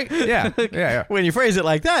 right? Yeah. When you phrase it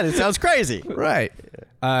like that, it sounds crazy. Right.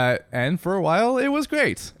 And for a while, it was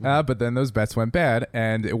great. But then those bets went bad,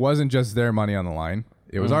 and it wasn't just their money on the line.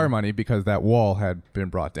 It was our money because that wall had been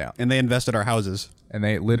brought down. And they invested our houses. And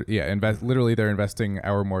they literally they're investing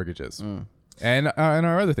our mortgages. And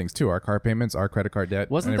our other things too, our car payments, our credit card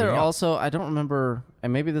debt. Wasn't there also, I don't remember,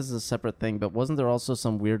 and maybe this is a separate thing, but wasn't there also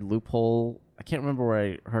some weird loophole I can't remember where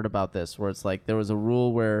I heard about this, where it's like there was a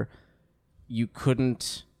rule where you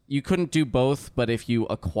couldn't do both, but if you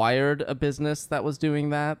acquired a business that was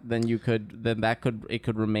doing that, then it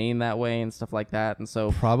could remain that way and stuff like that. And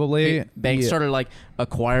so Probably banks started like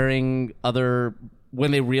acquiring other.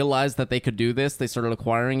 When they realized that they could do this, they started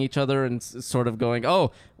acquiring each other and sort of going,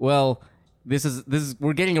 oh, well, this is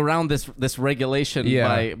we're getting around this regulation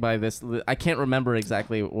by this. I can't remember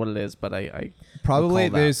exactly what it is, but I probably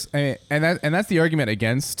recall there's and that's the argument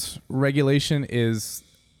against regulation is,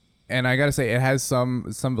 and I gotta say it has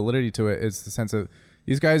some validity to it. Is the sense of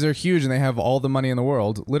these guys are huge and they have all the money in the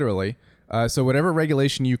world, literally. So whatever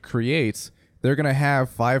regulation you create, they're going to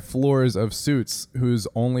have 5 floors of suits whose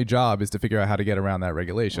only job is to figure out how to get around that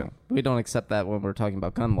regulation. We don't accept that when we're talking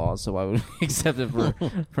about gun laws, so why would we accept it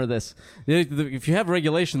for this? If you have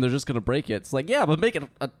regulation, they're just going to break it. It's like, yeah, but make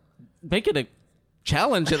it a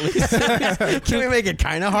challenge at least. Can we make it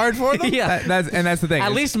kind of hard for them? Yeah, that's the thing.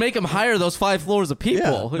 At least make them hire those 5 floors of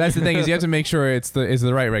people. Yeah. That's the thing is you have to make sure it's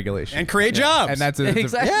the right regulation and create jobs. And that's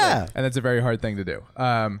exactly. And that's a very hard thing to do,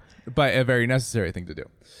 but a very necessary thing to do.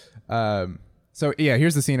 So yeah,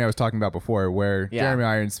 here's the scene I was talking about before, where Jeremy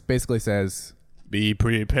Irons basically says, "Be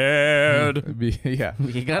prepared." He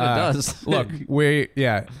kind of does. Look,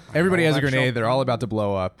 everybody has a grenade. They're all about to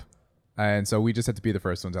blow up, and so we just have to be the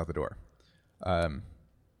first ones out the door.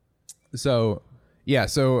 So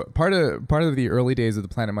part of the early days of the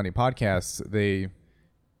Planet Money podcast,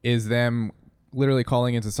 is them literally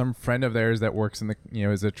calling into some friend of theirs that works in the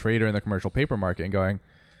as a trader in the commercial paper market and going,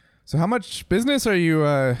 so how much business are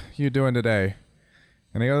you doing today?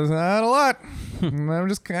 And he goes, not a lot. I'm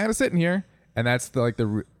just kind of sitting here. And that's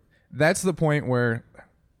that's the point where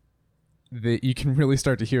you can really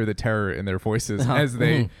start to hear the terror in their voices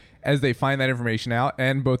as they find that information out,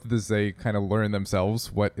 and both as they kind of learn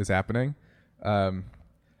themselves what is happening. I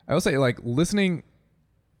will say, like, listening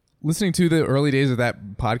to the early days of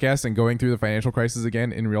that podcast and going through the financial crisis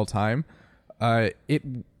again in real time, it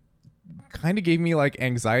kind of gave me like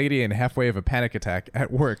anxiety and halfway of a panic attack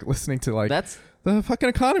at work listening to like the fucking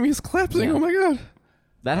economy is collapsing. Yeah. Oh my god.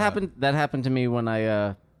 That happened to me when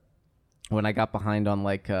I got behind on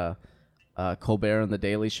like Colbert and the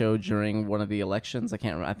Daily Show during one of the elections. I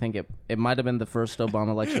can't remember. I think it might have been the first Obama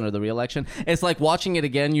election or the re-election. It's like watching it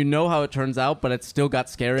again. You know how it turns out, but it still got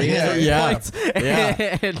scary. And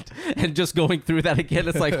just going through that again,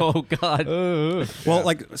 it's like, oh god. Well,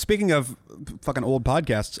 like, speaking of fucking old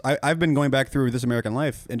podcasts, I've been going back through This American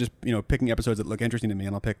Life and just picking episodes that look interesting to me,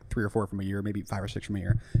 and I'll pick 3 or 4 from a year, maybe 5 or 6 from a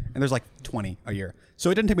year, and there's like 20 a year. So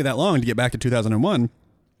it didn't take me that long to get back to 2001.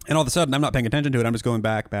 And all of a sudden, I'm not paying attention to it. I'm just going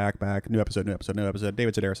back, new episode. David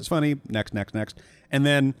Sedaris is funny. Next. And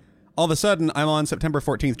then all of a sudden, I'm on September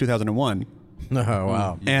 14th, 2001. Oh,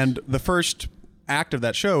 wow. And the first act of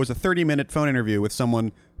that show was a 30-minute phone interview with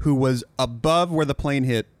someone who was above where the plane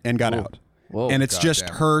hit and got out. Whoa. And it's just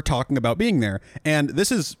her talking about being there. And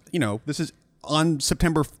this is on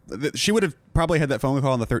September. She would have probably had that phone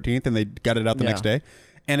call on the 13th, and they got it out the next day.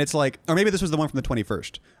 And it's like, or maybe this was the one from the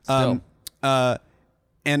 21st.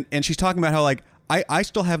 And she's talking about how, like, I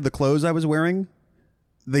still have the clothes I was wearing.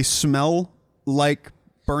 They smell like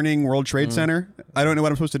burning World Trade Center. I don't know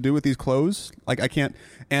what I'm supposed to do with these clothes. Like, I can't.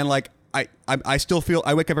 And, like, I still feel,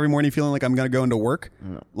 I wake up every morning feeling like I'm going to go into work.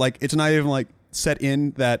 Like, it's not even, like, set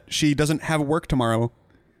in that she doesn't have work tomorrow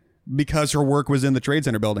because her work was in the Trade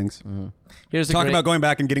Center buildings. Talk about going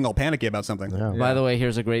back and getting all panicky about something. Yeah. By the way,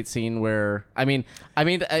 here's a great scene where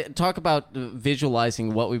talk about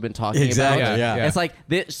visualizing what we've been talking about. Yeah. It's like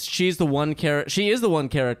she is the one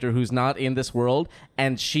character who's not in this world,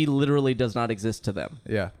 and she literally does not exist to them.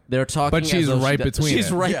 Yeah. They're talking, but she's right between.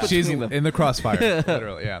 She's right between them in the crossfire.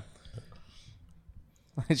 Literally, yeah.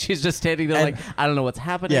 She's just standing there like, I don't know what's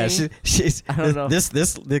happening. Yeah, she's. I don't know.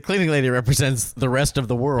 The cleaning lady represents the rest of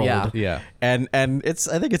the world. Yeah. And I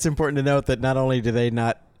think it's important to note that not only do they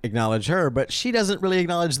not acknowledge her, but she doesn't really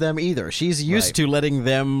acknowledge them either. She's used to letting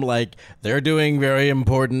them, like, they're doing very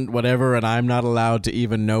important whatever, and I'm not allowed to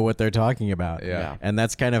even know what they're talking about. Yeah. And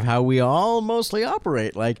that's kind of how we all mostly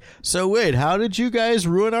operate. Like, so wait, how did you guys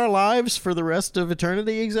ruin our lives for the rest of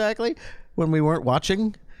eternity exactly when we weren't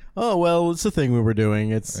watching? Oh, well, it's the thing we were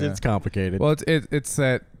doing. It's complicated. Well, it's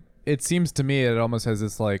that it seems to me it almost has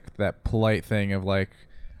this, like, that polite thing of, like,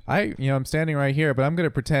 I'm standing right here, but I'm going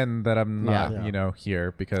to pretend that I'm not,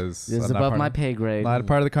 here because this is above my pay grade. Not a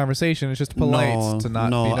part of the conversation. It's just polite to not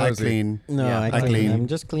be nosy. I clean. No, I clean. I'm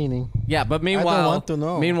just cleaning. Yeah, but meanwhile, I don't want to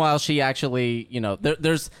know. Meanwhile, she actually,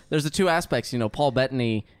 there's the two aspects. Paul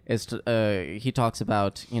Bettany he talks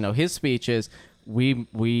about, his speech is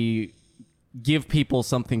we give people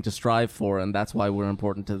something to strive for, and that's why we're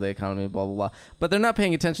important to the economy, blah, blah, blah. But they're not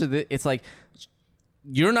paying attention to it's like,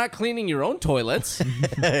 you're not cleaning your own toilets.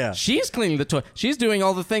 Yeah. She's cleaning the toilet. She's doing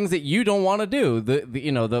all the things that you don't want to do.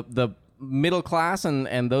 The middle class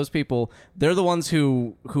and those people, they're the ones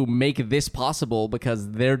who make this possible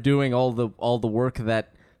because they're doing all the work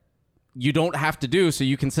that you don't have to do, so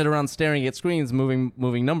you can sit around staring at screens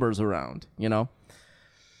moving numbers around,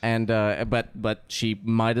 And but she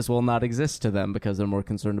might as well not exist to them because they're more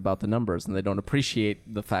concerned about the numbers and they don't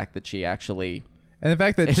appreciate the fact that she actually And the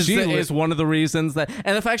fact that is one of the reasons that,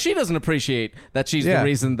 and the fact she doesn't appreciate that she's the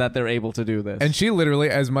reason that they're able to do this. And she literally,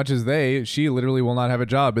 as much as she literally will not have a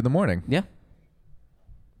job in the morning. Yeah.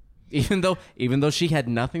 Even though she had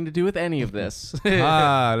nothing to do with any of this.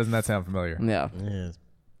 Doesn't that sound familiar? Yeah. Yes.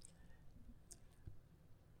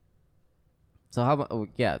 So how about?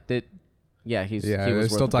 He's They're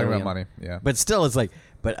worth still $1 talking billion. about money. Yeah. But still, it's like,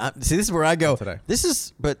 see, this is where I go. Today.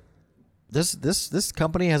 This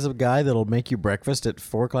company has a guy that'll make you breakfast at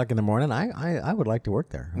 4:00 in the morning. I would like to work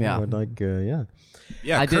there. Yeah. I would like, yeah.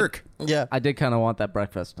 Yeah, I Kirk. Yeah. I did kind of want that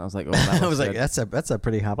breakfast. I was like, oh, that I was like, good. that's a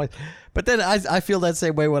pretty hot place. But then I feel that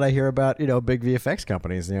same way when I hear about, big VFX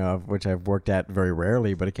companies, which I've worked at very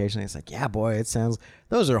rarely, but occasionally it's like, yeah, boy, it sounds,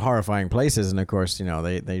 those are horrifying places. And of course,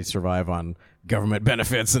 they survive on government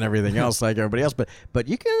benefits and everything else like everybody else. But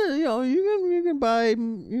you can, you can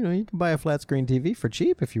buy a flat screen TV for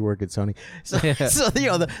cheap if you work at Sony. So,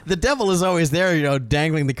 the devil is always there,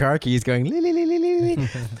 dangling the car keys going, "Lee, lee, lee, lee, lee, lee.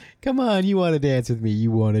 Come on, you want to dance with me?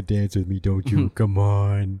 You want to dance with me, don't you? Come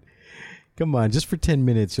on, just for 10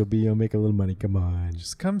 minutes, you'll make a little money. Come on,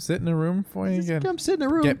 Just come sit in a room for you. come sit in a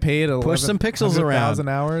room, Get paid push some pixels around. 100,000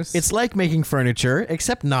 hours. It's like making furniture,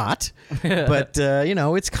 except not. But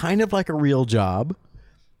it's kind of like a real job.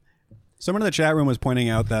 Someone in the chat room was pointing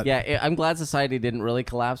out that Yeah, I'm glad society didn't really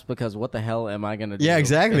collapse because what the hell am I going to do? Yeah,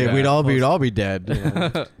 exactly. Yeah. We'd all be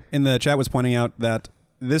dead. in the chat was pointing out that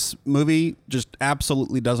this movie just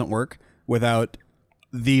absolutely doesn't work without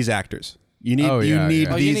these actors. You need yeah. these.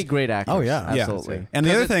 You need great actors. Oh, yeah. Yeah. Absolutely. And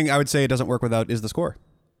the other thing I would say it doesn't work without is the score.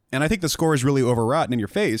 And I think the score is really overwrought and in your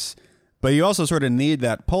face, but you also sort of need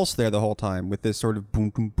that pulse there the whole time with this sort of boom,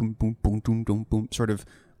 boom, boom, boom, boom, boom, boom, boom, sort of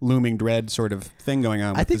looming dread sort of thing going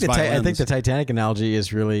on. I think with I think the Titanic analogy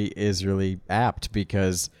is really apt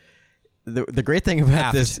because the great thing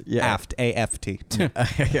about this, aft, AFT.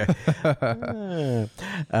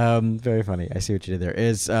 Very funny. I see what you did there.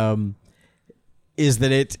 Is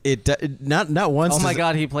that it not once? Oh my does-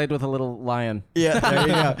 God, he played with a little lion. Yeah, there you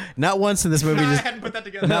go. Not once in this movie. I hadn't put that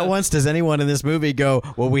together. Not once does anyone in this movie go,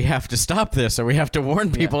 well, we have to stop this or we have to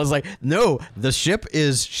warn people. It's like, no,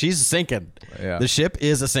 she's sinking. Yeah. The ship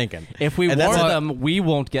is a sinking. If we And that's warn a- them, we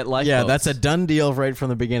won't get lifeboats. Yeah, that's a done deal right from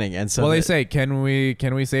the beginning. And so well, they say, can we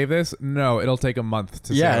save this? No, it'll take a month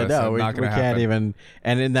to yeah, save us. no, So we not gonna can't happen. even.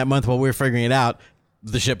 And in that month while we're figuring it out,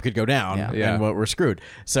 the ship could go down, Yeah. and we're screwed.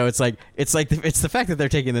 So it's the fact that they're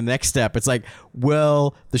taking the next step. It's like,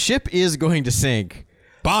 well, the ship is going to sink.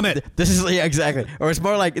 Bomb it. This is exactly, or it's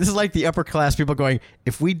more like this is like the upper class people going,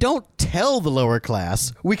 if we don't tell the lower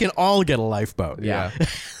class, we can all get a lifeboat. Yeah.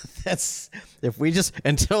 That's if we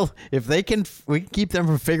can keep them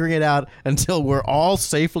from figuring it out until we're all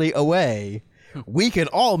safely away, we can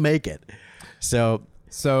all make it. So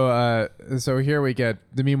here we get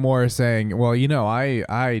Demi Moore saying, well,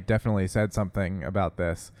 I definitely said something about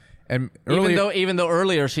this. And even though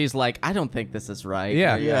earlier she's like, I don't think this is right.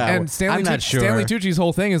 Yeah. Yeah. And I'm not sure. Stanley Tucci's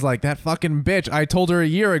whole thing is like, that fucking bitch, I told her a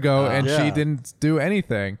year ago and Yeah. she didn't do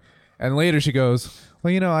anything. And later she goes,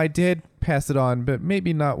 well, I did pass it on, but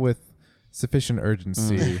maybe not with sufficient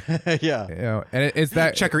urgency. yeah. And it's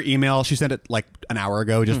that Check her email. She sent it like an hour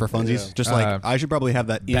ago just for funsies. Just like, I should probably have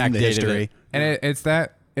that in the Backdated history. it. and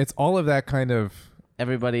it's all of that kind of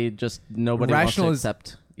Nobody wants to Rationaliz-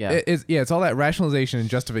 accept. Yeah. it's all that rationalization and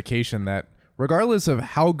justification that regardless of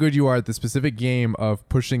how good you are at the specific game of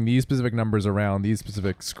pushing these specific numbers around these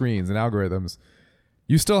specific screens and algorithms,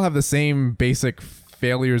 you still have the same basic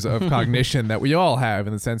failures of cognition that we all have,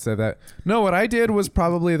 in the sense that no, what I did was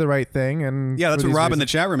probably the right thing. And Yeah, that's for what these Rob in the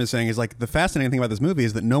reasons- chat room is saying is like the fascinating thing about this movie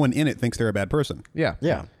is that no one in it thinks they're a bad person. Yeah.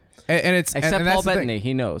 Yeah. And it's Except and Paul that's the thing. Bettany,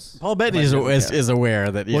 he knows. Paul Bettany is aware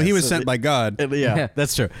that. Well, he yes, was sent by God. Yeah,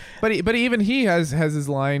 that's true. But even he has his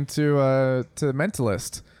line to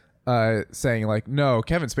Mentalist, saying like, no,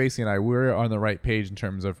 Kevin Spacey and I, we're on the right page in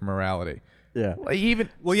terms of morality. Yeah. Even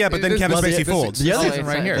Well, yeah, but then this- Kevin well, Spacey this- folds. The other- this isn't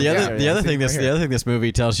right here. The other, Yeah, the other this thing isn't this right the here. other thing this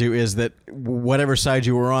movie tells you is that whatever side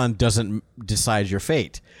you were on doesn't decide your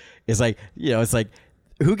fate. It's like it's like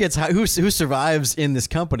who survives in this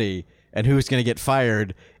company and who's going to get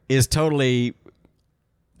fired is totally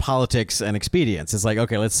politics and expedience. It's like,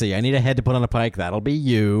 okay, let's see. I need a head to put on a pike. That'll be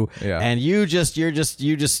you. Yeah. And you just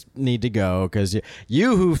need to go because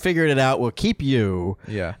you who figured it out will keep you.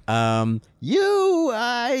 Yeah.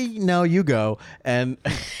 You go. And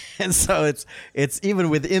so it's even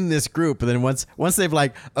within this group. And then once they've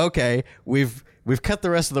like, okay, we've cut the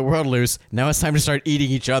rest of the world loose. Now it's time to start eating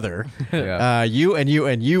each other. Yeah. You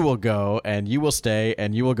will go, and you will stay,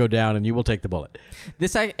 and you will go down, and you will take the bullet.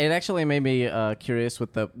 It actually made me curious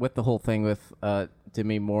with the whole thing with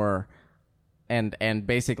Demi Moore, and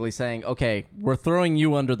basically saying, okay, we're throwing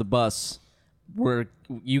you under the bus.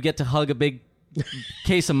 You get to hug a big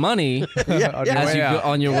case of money as you go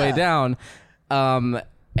on your way down.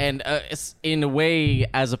 And it's in a way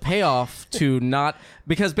as a payoff to not,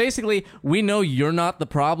 because basically we know you're not the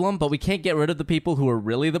problem, but we can't get rid of the people who are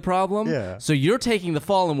really the problem. Yeah. So you're taking the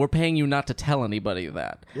fall, and we're paying you not to tell anybody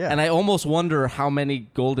that. Yeah. And I almost wonder how many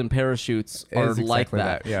golden parachutes are Is like exactly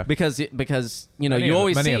that. that, yeah. Because you know, Many you of-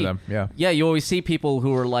 always many see of them, yeah. Yeah, you always see people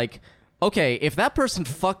who are like, okay, if that person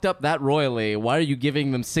fucked up that royally, why are you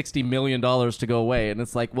giving them $60 million to go away? And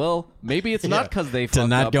it's like, well, maybe it's not because they To fucked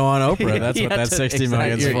not up. go on Oprah. That's Yeah, what that to- 60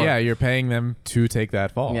 million is exactly. for. You're paying them to take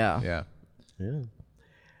that fall. Yeah. Yeah.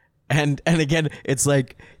 And again, it's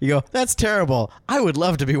like, you go, that's terrible. I would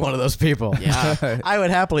love to be one of those people. Yeah. I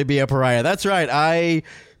would happily be a pariah. That's right.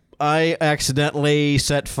 I accidentally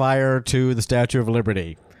set fire to the Statue of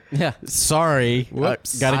Liberty. Yeah. Sorry.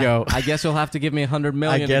 Whoops. Gotta go. I guess you'll have to give me $100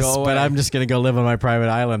 million I guess, to go away. but I'm just gonna go live on my private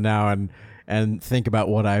island now and think about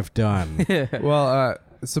what I've done. Well,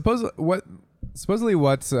 supposedly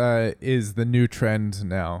what is the new trend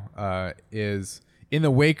now is in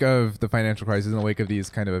the wake of the financial crisis, in the wake of these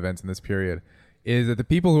kind of events in this period, is that the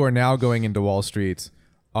people who are now going into Wall Street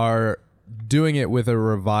are doing it with a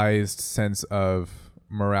revised sense of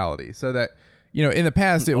morality. So that, you know, in the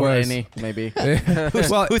past it or was any, maybe.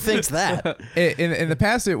 well, Who thinks that? in the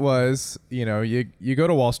past it was, you know, you go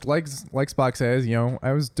to Wall Street, like Spock says, you know,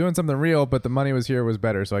 I was doing something real, but the money was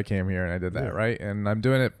better, so I came here and I did that, right? And I'm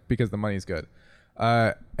doing it because the money's good.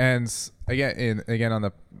 And again on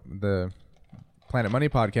the Planet Money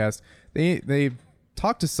podcast, they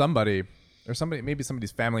talked to somebody, maybe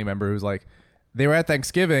somebody's family member who's like, they were at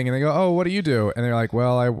Thanksgiving and they go, oh, what do you do? And they're like,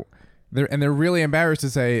 well, they're really embarrassed to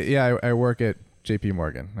say, yeah, I work at JP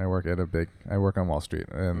Morgan. I work on Wall Street.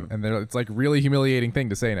 And it's like really humiliating thing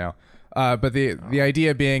to say now. But the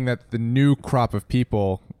idea being that the new crop of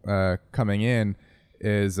people coming in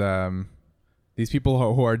is these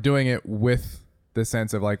people who are doing it with the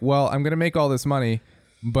sense of like, well, I'm going to make all this money,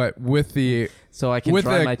 but with the So I can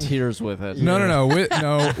dry my tears with it.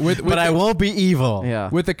 with But I won't be evil. Yeah.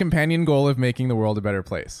 with the companion goal of making the world a better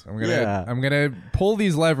place. I'm gonna pull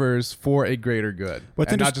these levers for a greater good,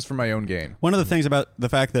 What's and not interest- just for my own gain. One of the things about the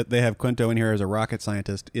fact that they have Quinto in here as a rocket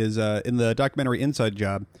scientist is in the documentary Inside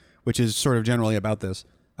Job, which is sort of generally about this.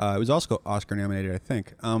 It was also Oscar nominated, I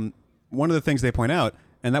think. One of the things they point out,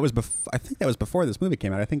 and that was I think that was before this movie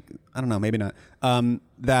came out. I don't know, maybe not.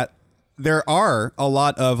 That there are a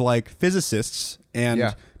lot of like physicists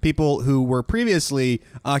and people who were previously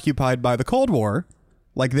occupied by the Cold War.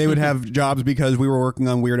 Like they would have jobs because we were working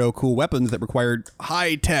on weirdo cool weapons that required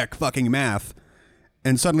high tech fucking math.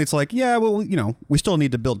 And suddenly it's like, yeah, well, you know, we still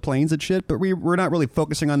need to build planes and shit, but we're not really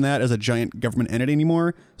focusing on that as a giant government entity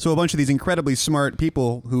anymore. So a bunch of these incredibly smart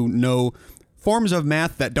people who know forms of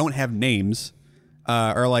math that don't have names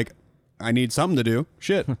are like, I need something to do.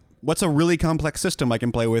 Shit. What's a really complex system I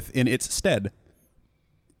can play with in its stead?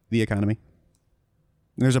 The economy.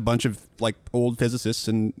 There's a bunch of like old physicists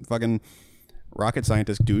and fucking rocket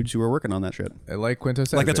scientist dudes who are working on that shit. Like Quinto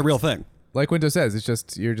says, Like that's a real thing. Like Quinto says, it's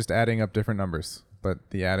just you're just adding up different numbers, but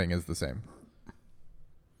the adding is the same.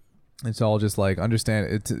 It's all just like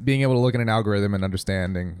it's being able to look at an algorithm and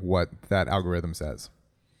understanding what that algorithm says.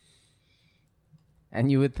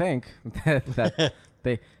 And you would think that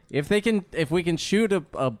if we can shoot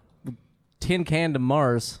a tin can to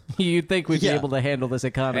Mars, you'd think we'd be able to handle this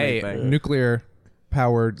economy thing. Nuclear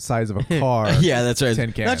powered size of a car. Yeah, that's right.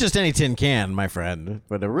 Tin can. Not just any tin can, my friend,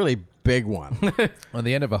 but a really big one. On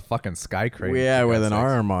the end of a fucking sky crane. Yeah, for with God's an sakes.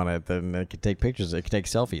 arm on it, then it could take pictures. It could take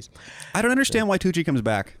selfies. I don't understand why Tucci comes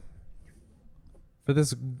back. For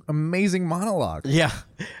this amazing monologue. Yeah.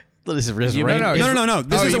 This is his You Rain, mean- his- No.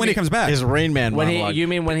 This isn't when he comes back. His Rain Man When monologue. you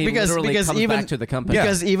mean when he literally comes back to the company?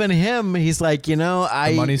 Because even him, he's like, you know,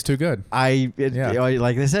 The money's too good. like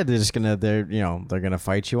they said, they're gonna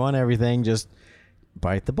fight you on everything. Just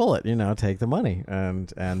bite the bullet, take the money, and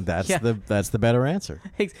that's Yeah. that's the better answer.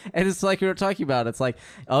 And it's like we were talking about. It's like,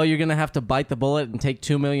 oh, you're gonna have to bite the bullet and take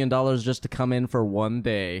 $2 million just to come in for one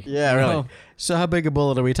day. Yeah, really. Oh. So how big a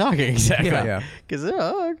bullet are we talking exactly? Yeah. Because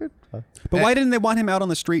But why didn't they want him out on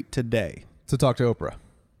the street today? To talk to Oprah.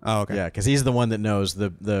 Oh, okay. yeah, because he's the one that knows the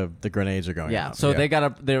grenades are going. Yeah. off. So Yeah.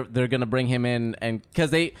 they're gonna bring him in, and because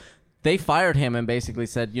they fired him and basically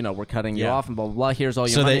said, we're cutting you Yeah. off and blah blah blah. Here's all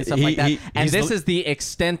your So money they- and stuff he- like that. he- And he's this the- is the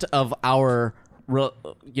extent of our,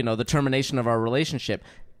 the termination of our relationship.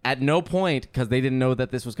 At no point, because they didn't know that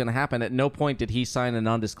this was going to happen, at no point did he sign a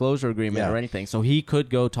non-disclosure agreement Yeah. or anything. So he could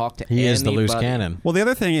go talk to he is the loose anybody. cannon. Well, the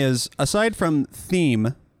other thing is, aside from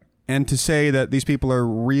theme, and to say that these people are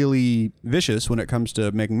really vicious when it comes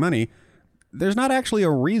to making money, there's not actually a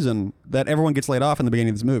reason that everyone gets laid off in the beginning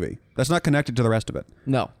of this movie. That's not connected to the rest of it.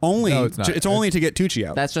 No. Only No, it's not. it's only to get Tucci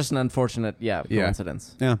out. That's just an unfortunate,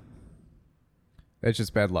 coincidence. Yeah. It's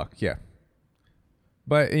just bad luck. Yeah.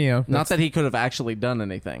 But, Not that he could have actually done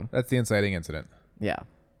anything. that's the inciting incident. Yeah.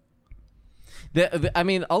 I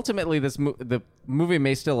mean, ultimately, the movie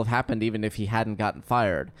may still have happened even if he hadn't gotten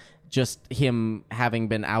fired. Just him having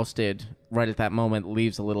been ousted right at that moment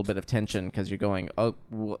leaves a little bit of tension because you're going, oh,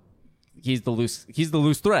 he's the loose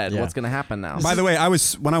thread. Yeah. What's going to happen now? By the way,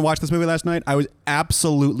 when I watched this movie last night, I was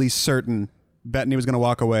absolutely certain Bettany was going to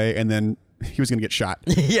walk away and then he was going to get shot.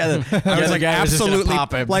 yeah, I was like, guy was just gonna absolutely.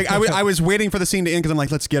 pop him. Like, I was waiting for the scene to end because I'm like,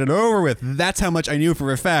 let's get it over with. That's how much I knew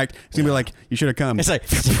for a fact. It's going to be like, you should have come. It's like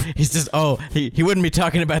he's just he wouldn't be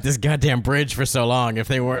talking about this goddamn bridge for so long if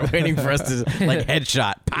they weren't waiting for us to like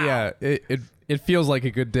headshot. Pow. Yeah, it feels like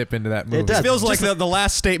a good dip into that movie. does. It feels like Just the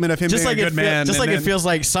last statement of him Just being like a good man. just and like it then- feels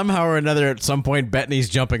like somehow or another at some point Bettany's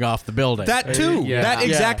jumping off the building. That too. Yeah. That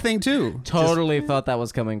exact Yeah. thing too. Totally thought that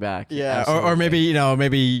was coming back. yeah, Absolutely. or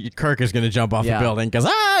maybe Kirk is going to jump off Yeah. the building because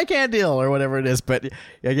I can't deal or whatever it is. But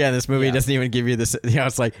again, this movie Yeah. doesn't even give you this.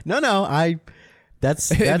 It's like no,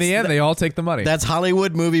 that's in the end, they all take the money. that's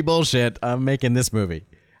Hollywood movie bullshit. I'm making this movie.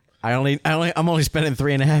 I'm only spending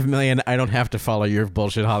 $3.5 million. I don't have to follow your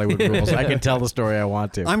bullshit Hollywood rules. I can tell the story I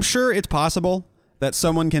want to. I'm sure it's possible that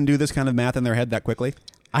someone can do this kind of math in their head that quickly.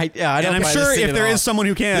 I don't And I'm buy sure this scene if at there all. is someone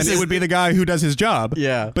who can, This it is- would be the guy who does his job.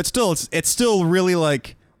 Yeah. But still, it's still really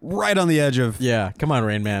like right on the edge of. Yeah, come on,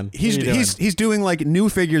 Rain Man. He's What are you doing? he's doing like new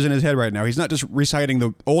figures in his head right now. He's not just reciting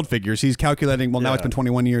the old figures. He's calculating. Well, now Yeah. it's been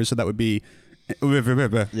 21 years, so that would be.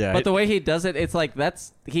 yeah. But the way he does it, it's like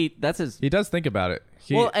that's his. he does think about it.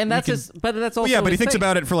 But that's also. Yeah, but he his thinks thing.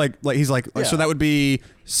 about it for like he's like Yeah. so that would be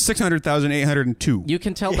 600,802. You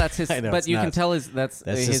can tell that's his, I know, but it's you can nuts. tell that's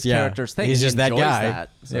That's his just- yeah. character's thing. He's He just that enjoys guy. That,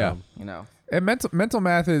 so, Yeah. And mental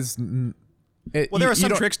math is. Well, there are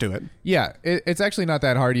some tricks to it. Yeah, it's actually not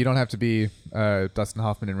that hard. You don't have to be Dustin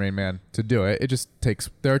Hoffman and Rain Man to do it. It just takes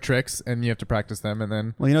there are tricks, and you have to practice them, and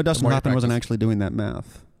then. Well, the Dustin more you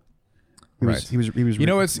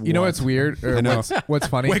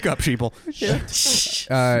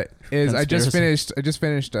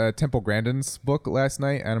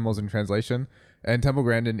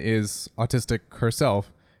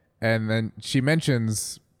herself, and then she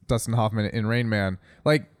mentions Dustin Hoffman in Rain Man.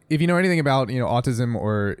 Like, if you know anything about autism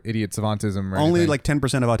or idiot savantism, or Only anything, like 10%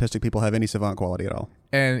 of autistic people have any savant quality at all.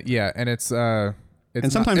 and it's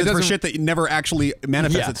And sometimes it's for shit that never actually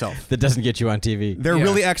manifests yeah, itself. that doesn't get you on TV. They're Yeah.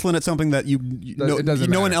 really excellent at something that It doesn't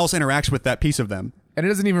no one matter. else interacts with that piece of them. and it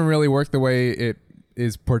doesn't even really work the way it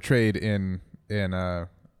is portrayed in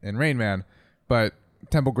Rain Man, but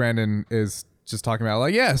Temple Grandin is just talking about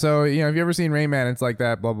like, yeah, so have you ever seen Rain Man? It's like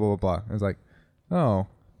that, blah blah blah blah. It's like, oh,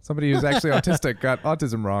 somebody who's actually autistic got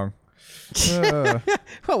autism wrong.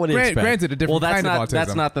 Well, what do you expect? Granted, a different Well, kind of autism.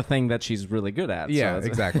 that's not the thing that she's really good at. Yeah, so it's-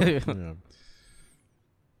 exactly. Yeah.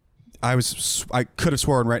 I could have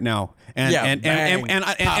sworn right now, and Yeah, and bang.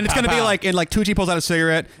 and it's gonna be pow. like, and like Tucci pulls out a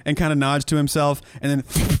cigarette and kind of nods to himself, and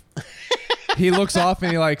then He looks off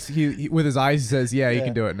and he with his eyes he says, "Yeah, you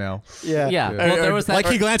can do it now." Yeah. Yeah. Well, there was that. like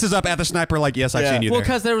he glances up at the sniper, like, yes, I've Yeah. seen you well, there.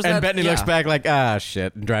 because there was And that. Bettany looks back like,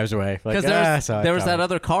 shit, and drives away. Like, Because there was that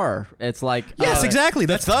other car. It's like Yes, exactly.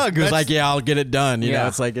 That thug who's that's- like, yeah, I'll get it done. You know, Yeah.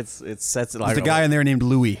 it's like it sets it like There's a guy in there named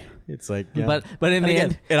Louis. It's like, yeah. But in And the again,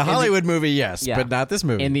 end, in a the- Hollywood movie, yes, Yeah. but not this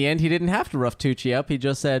movie. in the end, he didn't have to rough Tucci up. He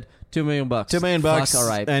just said $2 million. $2 million, Fuck, all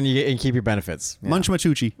right. and you keep your benefits. Munch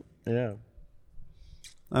Machucci. Yeah.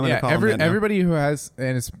 I'm gonna call him that now. everybody who has,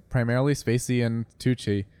 and it's primarily Spacey and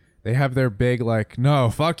Tucci, they have their big like, no,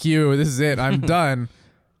 fuck you, this is it, I'm done,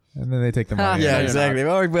 and then they take the money. Yeah, you're exactly.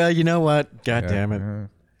 Well, you know what? God Yeah. damn it.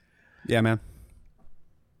 Yeah, man.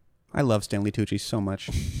 I love Stanley Tucci so much.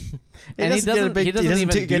 And he doesn't even get do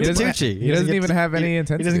to that. Tucci. He doesn't even have any He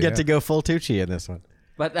intensity. doesn't get yeah. to go full Tucci in this one.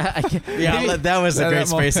 But I can't, Yeah, that was a great that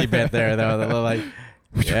moment. Spacey bit there, though. Like,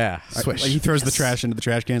 yeah, Like he throws the trash into the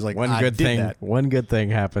trash cans. Like one I good did thing. that. One good thing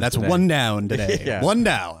happened. That's today. one down today. Yeah. One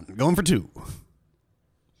down. Going for 2.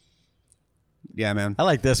 Yeah, man. I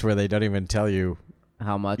like this where they don't even tell you.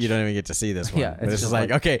 how much? You don't even get to see this one. Yeah, it's This just is like,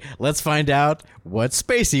 like- okay, let's find out what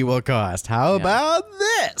Spacey will cost. How about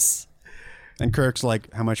this? And Kirk's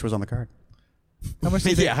like, how much was on the card? How much do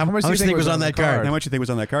you think, Yeah, how much do do you think was on that card? How much do you think was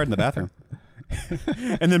on that card in the bathroom?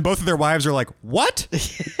 And then both of their wives are like, what?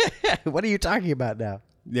 What are you talking about now?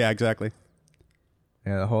 Yeah, exactly.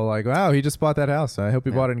 Yeah, the whole like, wow, he just bought that house. I hope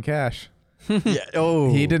he bought it in cash. Yeah. Oh,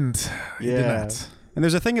 He didn't. He did Yeah. not. And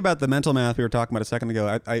there's a thing about the mental math we were talking about a second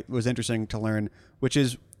ago. I was interesting to learn, which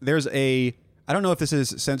is there's a, I don't know if this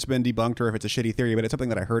has since been debunked or if it's a shitty theory, but it's something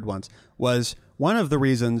that I heard once, was one of the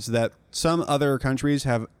reasons that some other countries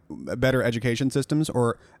have better education systems,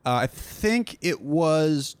 or I think it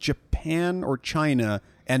was Japan or China,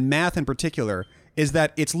 and math in particular, is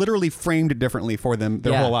that it's literally framed differently for them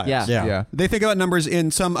their whole lives. Yeah. Yeah. They think about numbers in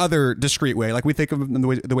some other discrete way, like we think of them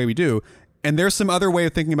the way we do. And there's some other way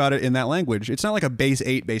of thinking about it in that language. It's not like a base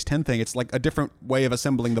 8, base 10 thing. It's like a different way of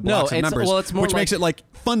assembling the blocks of it's- numbers, well, it's more which makes like- it like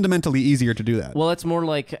fundamentally easier to do that. Well, it's more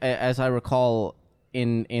like, as I recall,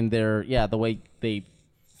 in their the way they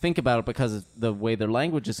think about it, because of the way their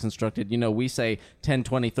language is constructed. You know, we say 10,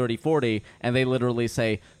 20, 30, 40, and they literally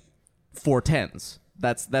say 4 tens.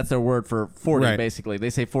 That's their word for 40, Right. basically. They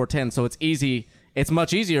say 4 tens, so it's easy. It's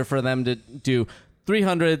much easier for them to do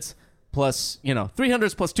 300s plus,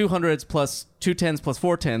 300s plus 200s plus 2 tens plus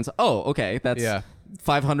 4 tens. Oh, okay, that's Yeah.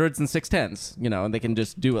 500s and 6 tens, and they can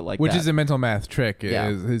just do it like Which that. is a mental math trick. Yeah.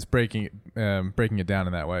 Is breaking it down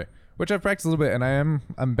in that way. Which I've practiced a little bit, and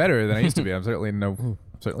I'm better than I used to be. I'm certainly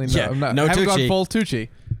Yeah, I'm not. no I haven't Tucci. gone full Tucci.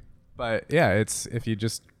 But yeah, it's if you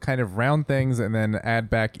just kind of round things and then add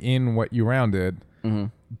back in what you rounded,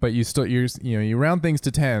 but you round things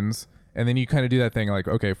to tens, and then you kind of do that thing like,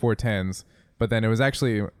 okay, 4 tens, but then it was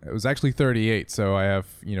actually 38, so I have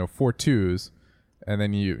 4 twos, and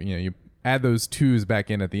then you add those twos back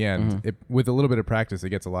in at the end. With a little bit of practice, it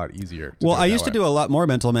gets a lot easier. Well, I used to do a lot more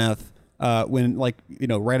mental math when,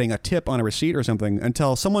 writing a tip on a receipt or something,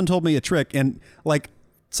 until someone told me a trick, and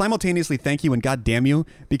simultaneously thank you and God damn you,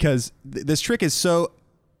 because this trick is so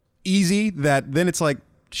easy that then it's like,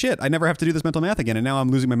 shit, I never have to do this mental math again, and now I'm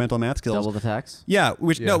losing my mental math skills. double the tax. Yeah,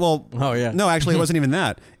 Oh, yeah. no, actually, it wasn't even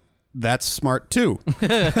that. That's smart too.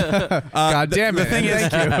 God damn it! The thing is,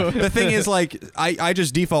 the thing is, I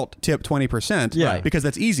just default tip 20%, Yeah. because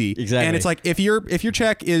that's easy. Exactly. And it's like if your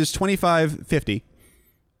check is $25.50,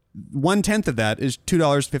 1/10 of that is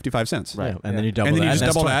 $2.55. Right. Yeah, and then you double And then that. you just and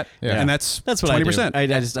that's double 20. that, Yeah. and that's That's what 20%. I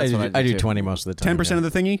do. That's what I do I do too. 20 most of the time. 10% of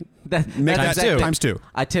the thingy, That, make that's that exactly- times 2.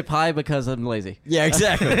 I tip high because I'm lazy. Yeah,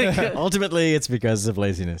 exactly. Ultimately, it's because of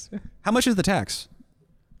laziness. How much is the tax?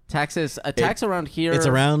 Taxes, a tax around here. It's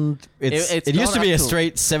around. It used gone to be up a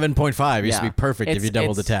straight 7.5. It used to be perfect if It's- you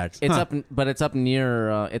doubled the it's- tax. It's Huh. up, but it's up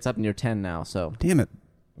near 10 now. So Damn it.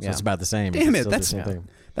 So it's about the same. Damn It's it. still the That's same thing.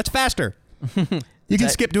 that's faster. You can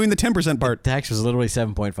skip doing the 10% part. Tax was literally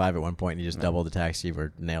 7.5 at one point, and you just doubled the tax. You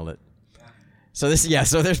were nailed it. So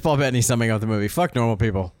so there's Paul Bettany summing up the movie. Fuck normal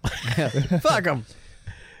people. Fuck them.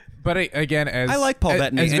 But again, I like Paul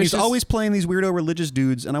Bettany, as and he's vicious- always playing these weirdo religious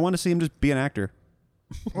dudes, and I want to see him just be an actor.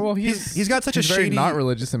 Well, he's got such a very shady- not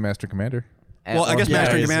religious in Master Commander. Well, I guess Yeah,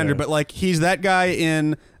 Master and he's, Commander, but he's that guy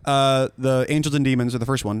in the Angels and Demons, or the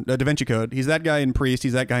first one, Da Vinci Code. He's that guy in Priest.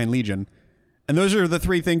 He's that guy in Legion. And those are the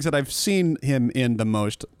 3 things that I've seen him in the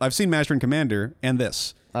most. I've seen Master and Commander and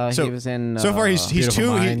this. he was in. So far, he's Beautiful 2.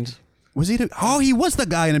 Mind. Was he? Oh, he was the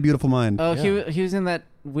guy in A Beautiful Mind. He was in that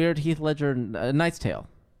weird Heath Ledger Knight's Tale.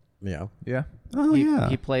 Yeah. Yeah. Oh he, yeah.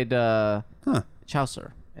 He played Huh.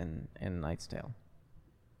 Chaucer in Knight's Tale,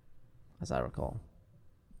 as I recall.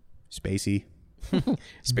 Spacey.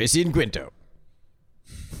 Spacey and Quinto.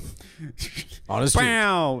 On his street.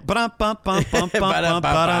 Wow.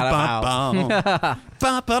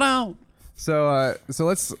 Ba-dum-bum-bum-bum-bum-bum-bum. So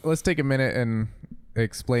let's take a minute and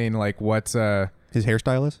explain what His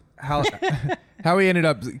hairstyle is? how he ended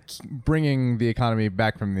up bringing the economy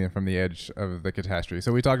back from the edge of the catastrophe.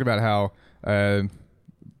 So we talked about how bad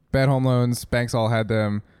home loans, banks all had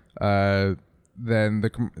them. Then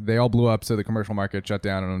they all blew up, so the commercial market shut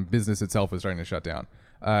down, and business itself was starting to shut down.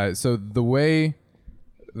 So the way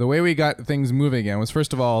we got things moving again was,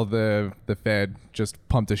 first of all, the Fed just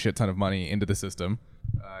pumped a shit ton of money into the system,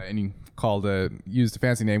 and he used a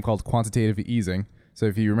fancy name called quantitative easing. So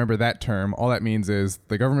if you remember that term, all that means is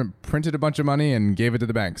the government printed a bunch of money and gave it to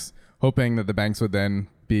the banks. hoping that the banks would then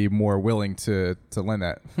be more willing to lend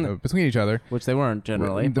that between each other. Which they weren't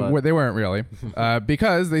generally. They weren't really,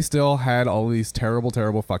 because they still had all these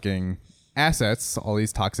terrible fucking assets, all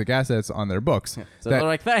these toxic assets on their books. So they're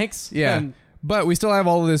like, thanks. Yeah. And But we still have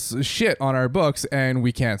all of this shit on our books, and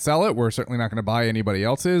we can't sell it. We're certainly not going to buy anybody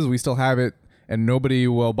else's. We still have it, and nobody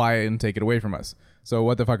will buy it and take it away from us. So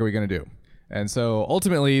what the fuck are we going to do? And so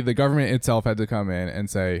ultimately, the government itself had to come in and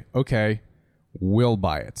say, okay, we'll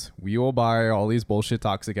buy it. We will buy all these bullshit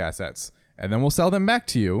toxic assets, and then we'll sell them back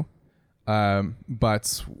to you.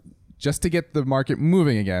 But just to get the market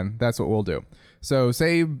moving again, that's what we'll do. So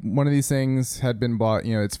say one of these things had been bought,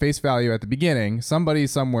 its face value at the beginning, somebody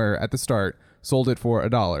somewhere at the start sold it for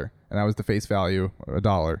 $1, and that was the face value,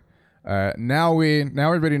 $1. Now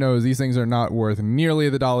everybody knows these things are not worth nearly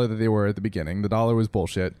the $1 that they were at the beginning. The $1 was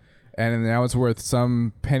bullshit, and now it's worth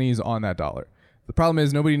some pennies on that $1. The problem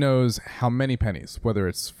is nobody knows how many pennies, whether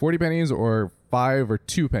it's 40 pennies or 5 or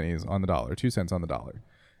 2 pennies on the $1, 2 cents on the $1.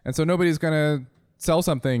 And so nobody's going to sell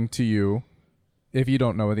something to you if you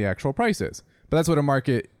don't know what the actual price is. But that's what a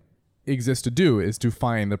market exists to do, is to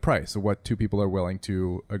find the price of what two people are willing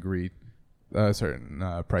to agree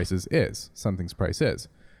certain prices is. Something's price is.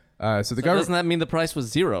 So the government doesn't that mean the price was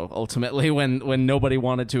zero ultimately when nobody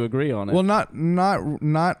wanted to agree on it? Well,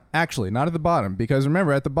 not actually, not at the bottom, because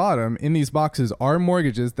remember, at the bottom in these boxes are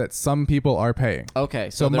mortgages that some people are paying. Okay,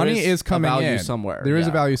 so money is coming a value in somewhere. There is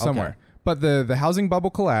a value somewhere, okay. But the housing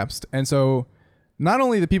bubble collapsed, and so not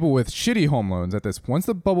only the people with shitty home loans at this, once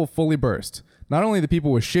the bubble fully burst, not only the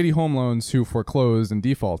people with shitty home loans who foreclosed and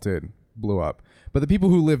defaulted blew up, but the people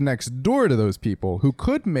who live next door to those people who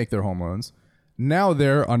could make their home loans, now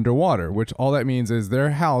they're underwater, which all that means is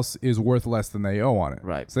their house is worth less than they owe on it.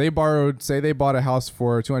 Right. So they bought a house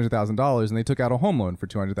for $200,000 and they took out a home loan for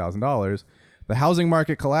 $200,000. The housing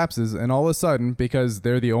market collapses, and all of a sudden, because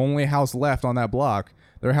they're the only house left on that block,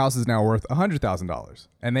 their house is now worth $100,000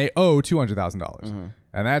 and they owe $200,000.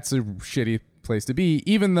 And that's a shitty place to be,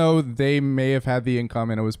 even though they may have had the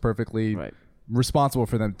income and it was perfectly responsible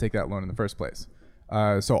for them to take that loan in the first place.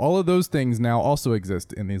 So all of those things now also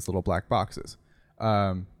exist in these little black boxes.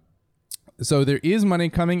 So there is money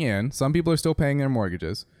coming in. Some people are still paying their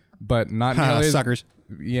mortgages, but not nearly suckers.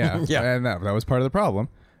 Yeah, and that was part of the problem.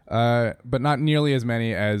 But not nearly as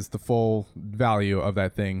many as the full value of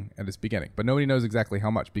that thing at its beginning. But nobody knows exactly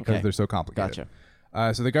how much because they're so complicated.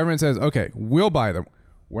 Gotcha. So the government says, okay, we'll buy them.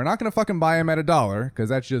 We're not going to fucking buy them at $1 because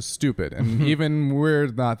that's just stupid. And even we're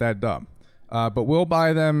not that dumb. But we'll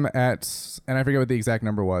buy them at, and I forget what the exact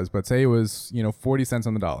number was, but say it was, 40 cents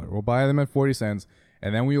on the dollar. We'll buy them at 40 cents,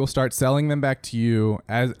 and then we will start selling them back to you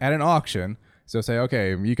at an auction. So say,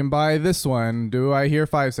 okay, you can buy this one. Do I hear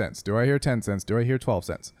 5 cents? Do I hear 10 cents? Do I hear 12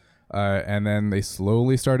 cents? And then they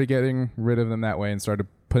slowly started getting rid of them that way and started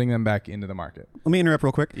putting them back into the market. Let me interrupt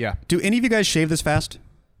real quick. Yeah. Do any of you guys shave this fast?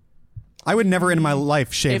 I would never in my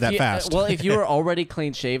life shave that fast. Well, if you were already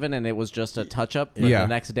clean shaven and it was just a touch up for the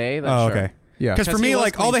next day, then sure. Okay. Yeah. Because for me,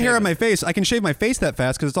 like all the hair on my face, I can shave my face that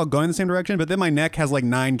fast because it's all going in the same direction. But then my neck has like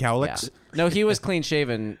 9 cowlicks. Yeah. No, he was clean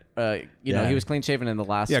shaven. He was clean shaven in the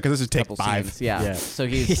last. Yeah, because this is take couple 5. Scenes. Yeah. So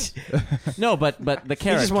he's no, but the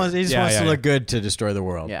character. He just wants to look good to destroy the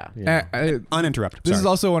world. Yeah. Uninterrupted. This is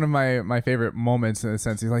also one of my favorite moments in the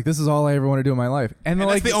sense he's like, this is all I ever want to do in my life, and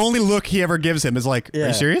like the only look he ever gives him is like, are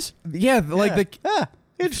you serious? Yeah, like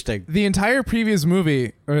interesting. The entire previous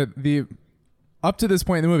movie, or the up to this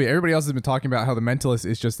point in the movie, everybody else has been talking about how the Mentalist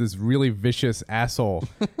is just this really vicious asshole,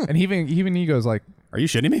 and even he goes like, "Are you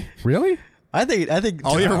shitting me? Really?" I think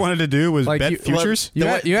all you ever wanted to do was like bet futures.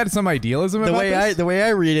 You had some idealism about this? The way I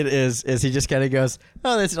read it is he just kind of goes,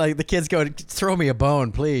 oh, that's like the kids go, throw me a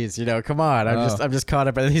bone, please. Come on, I'm just caught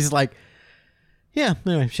up, and he's like, yeah,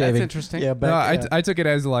 anyway, shaving. That's interesting. Yeah, but I took it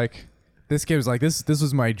as like, this kid was like, this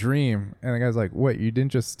was my dream, and the guy's like, what, you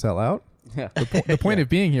didn't just sell out? Yeah. The point of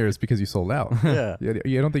being here is because you sold out. Yeah.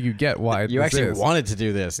 You don't think you get why you this actually is. wanted to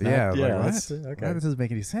do this. Yeah. Like, what? Okay. That doesn't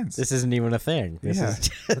make any sense. This isn't even a thing. This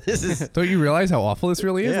is. Don't you realize how awful this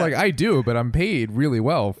really is? Yeah. Like, I do, but I'm paid really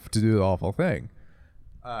well to do the awful thing.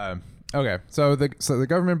 Okay. So the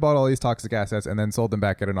government bought all these toxic assets and then sold them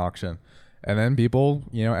back at an auction. And then people,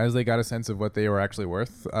 as they got a sense of what they were actually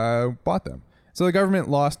worth, bought them. So the government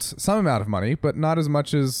lost some amount of money, but not as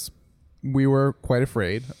much as we were quite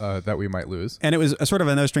afraid that we might lose. And it was a sort of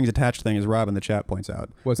a no strings attached thing, as Rob in the chat points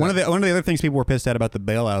out. What's one that? of the other things people were pissed at about the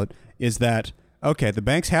bailout is that, okay, the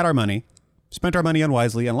banks had our money, spent our money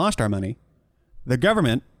unwisely, and lost our money. The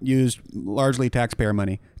government used largely taxpayer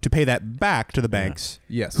money to pay that back to the banks,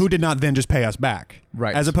 Yes. who did not then just pay us back.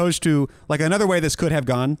 Right. As opposed to, like, another way this could have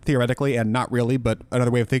gone, theoretically, and not really, but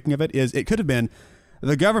another way of thinking of it is it could have been,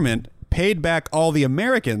 the government paid back all the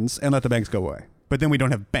Americans and let the banks go away. But then we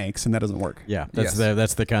don't have banks, and that doesn't work. Yeah,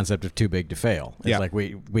 that's the concept of too big to fail. It's like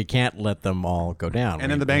we can't let them all go down.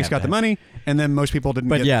 And then the banks got the money, and then most people didn't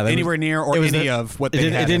get anywhere near or any of what they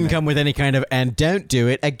had. It didn't come with any kind of "and don't do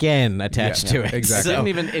it again" attached to it.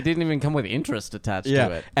 Exactly. It didn't even come with interest attached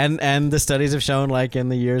to it. And the studies have shown, like in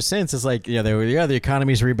the years since, it's like the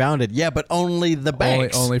economy's rebounded. Yeah, but only the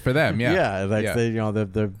banks. Only for them. Yeah. Yeah, like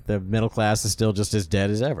the middle class is still just as dead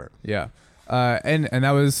as ever. Yeah. And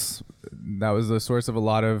that was the source of a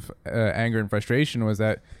lot of anger and frustration, was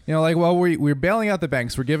that, we're bailing out the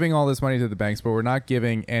banks, we're giving all this money to the banks, but we're not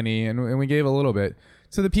giving any, and we gave a little bit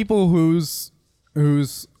to the people whose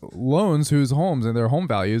loans, whose homes and their home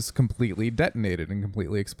values completely detonated and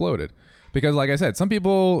completely exploded. Because like I said, some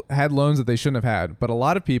people had loans that they shouldn't have had, but a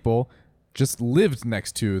lot of people just lived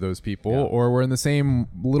next to those people or were in the same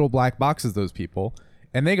little black box as those people,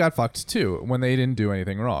 and they got fucked too when they didn't do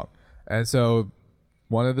anything wrong. And so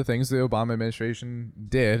one of the things the Obama administration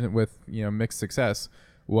did with, mixed success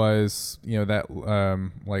was, that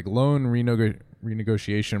loan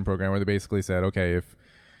renegotiation program, where they basically said, okay,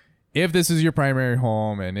 if this is your primary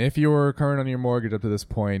home and if you're current on your mortgage up to this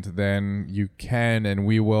point, then you can, and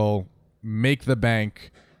we will make the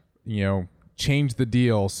bank, change the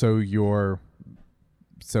deal so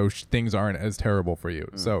things aren't as terrible for you.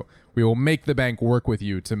 So we will make the bank work with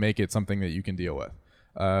you to make it something that you can deal with.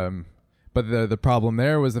 But the problem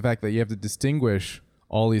there was the fact that you have to distinguish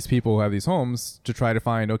all these people who have these homes to try to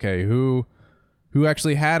find, okay, who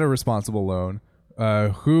actually had a responsible loan,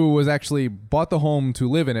 who was actually bought the home to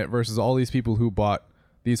live in it, versus all these people who bought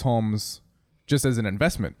these homes just as an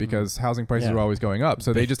investment, because housing prices were always going up.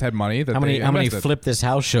 So they just had money that how many Flip This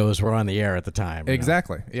House shows were on the air at the time?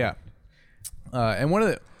 Exactly. Yeah. And one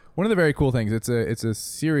of the very cool things, it's a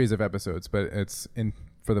series of episodes, but it's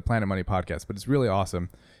for the Planet Money podcast, but it's really awesome,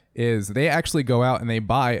 is they actually go out and they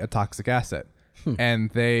buy a toxic asset and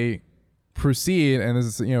they proceed, and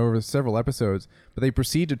this is over several episodes, but they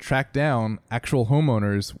proceed to track down actual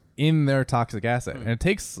homeowners in their toxic asset. And it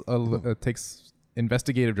takes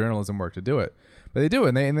investigative journalism work to do it, but they do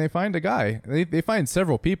it, and they find a guy. They find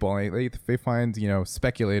several people. They find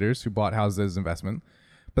speculators who bought houses as investment,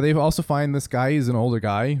 but they also find this guy. He's an older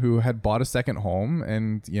guy who had bought a second home,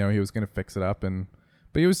 and he was going to fix it up,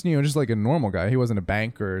 but he was just like a normal guy. He wasn't a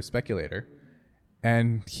bank or a speculator,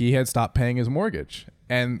 and he had stopped paying his mortgage.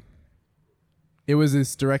 And it was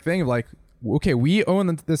this direct thing of like, okay, we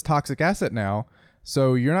own this toxic asset now,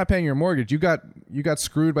 so you're not paying your mortgage. You got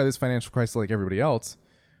screwed by this financial crisis like everybody else,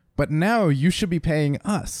 but now you should be paying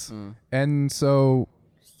us. And so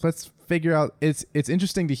let's figure out. It's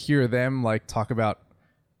interesting to hear them like talk about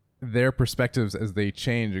their perspectives as they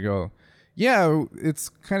change and go, yeah, it's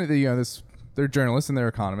kind of this. They're journalists and they're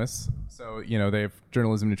economists, so they have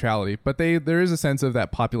journalism neutrality. But there is a sense of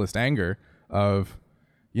that populist anger of,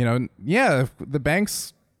 the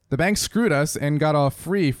banks screwed us and got off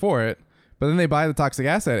free for it. But then they buy the toxic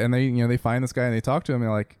asset, and they find this guy and they talk to him, and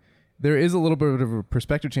they're like, there is a little bit of a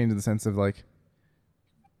perspective change in the sense of like,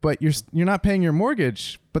 but you're not paying your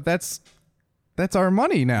mortgage, but that's our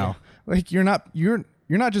money now. Yeah. Like you're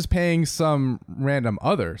not just paying some random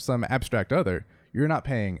other, some abstract other. You're not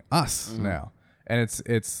paying us now. And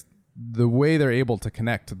it's the way they're able to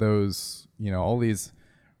connect those, all these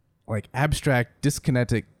like abstract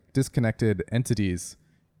disconnected entities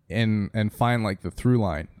and find like the through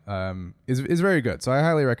line is very good. So I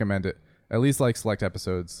highly recommend it, at least like select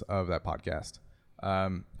episodes of that podcast.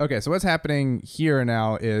 Okay, so what's happening here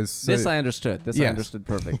now is... This I understood. I understood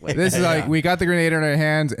perfectly. This is like, we got the grenade in our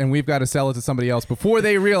hands, and we've got to sell it to somebody else before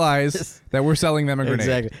they realize that we're selling them a grenade.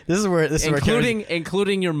 Exactly. This is where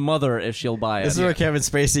including your mother if she'll buy it. This is where Kevin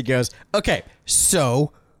Spacey goes, okay,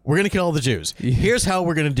 so we're going to kill all the Jews. Here's how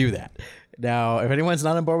we're going to do that. Now, if anyone's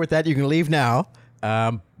not on board with that, you can leave now,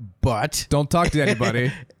 but... Don't talk to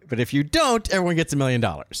anybody. But if you don't, everyone gets $1 million.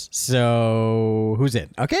 So who's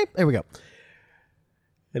in? Okay, there we go.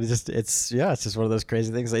 It's just one of those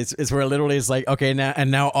crazy things. It's where literally it's like, okay,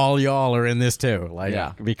 now all y'all are in this too,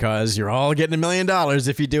 because you're all getting $1 million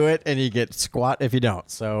if you do it, and you get squat if you don't.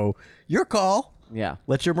 So your call. Yeah.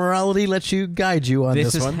 Let your morality let you guide you on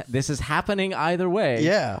this one. This is happening either way.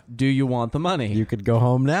 Yeah. Do you want the money? You could go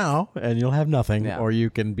home now and you'll have nothing, or you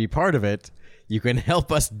can be part of it. You can help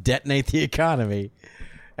us detonate the economy,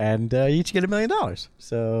 and you each get $1 million.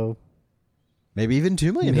 So. Maybe even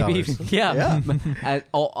 $2 million.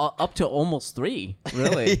 Up to almost 3,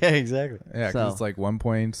 really. Yeah, exactly. Yeah, because it's like 1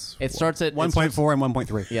 point. It starts at 1.4 and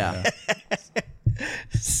 1.3. Yeah.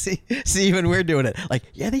 See, even we're doing it. Like,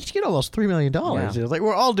 they should get almost $3 million. It's like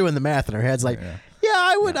we're all doing the math in our heads. Like,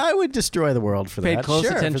 I would destroy the world for Paid that. close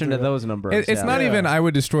Sure, attention to those numbers. It's not even I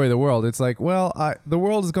would destroy the world. It's like, well, the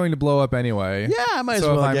world is going to blow up anyway. Yeah, I might as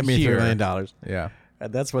So if well I'm get me here- $3 million. Yeah.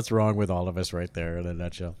 And that's what's wrong with all of us right there in a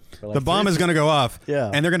nutshell. We're The like, bomb is going to go off, Yeah.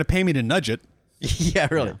 and they're going to pay me to nudge it. yeah,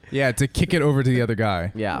 really. Yeah, to kick it over to the other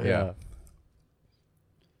guy. Yeah. Yeah.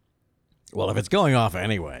 Well, if it's going off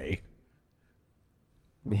anyway.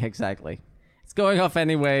 Yeah, exactly. It's going off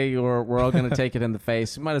anyway, or we're all going to take it in the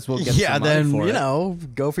face. Might as well get Yeah, some money then, for you it. know,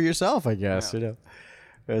 go for yourself, I guess, you know.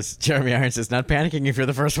 As Jeremy Irons is not panicking if you're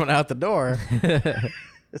the first one out the door.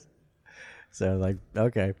 So, like,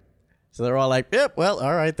 okay. So they're all like, yep, well,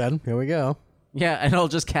 all right then. Here we go. Yeah, and I'll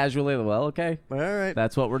just casually, well, okay, All right.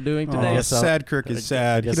 that's what we're doing Oh, today. guess I'll- sad Kirk is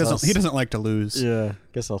sad. He guess I'll doesn't like to lose. Yeah.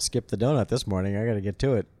 Guess I'll skip the donut this morning. I got to get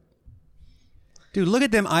to it. Dude, look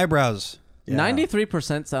at them eyebrows. Yeah.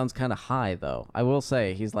 93% sounds kind of high, though. I will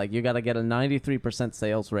say, he's like, you got to get a 93%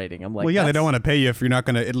 sales rating. I'm like, Well, yeah, they that's- don't want to pay you if you're not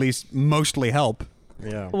going to at least mostly help.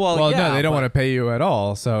 Yeah. Well, yeah, no, they don't but- want to pay you at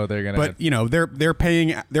all, so they're gonna. But you know, they're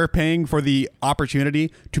paying for the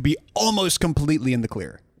opportunity to be almost completely in the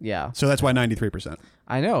clear. Yeah, So that's why 93%.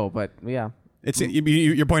 I know, but yeah. It's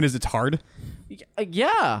your point is it's hard.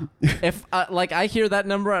 Yeah, if like I hear that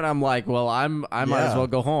number and I'm like, well, I might as Yeah. well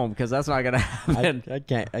go home because that's not gonna happen. I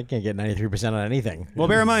can't get 93% on anything. Well,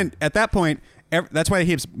 bear in mind at that point, that's why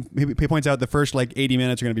he points out the first like 80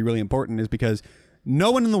 minutes are going to be really important, is because no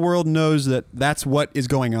one in the world knows that that's what is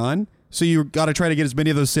going on. So you got to try to get as many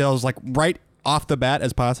of those sales like right off the bat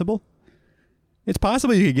as possible. It's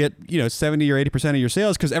possible you could get 70 or 80% of your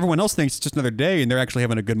sales because everyone else thinks it's just another day and they're actually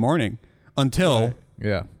having a good morning until.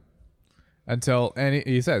 yeah. Until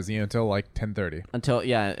he says until like 10:30. Until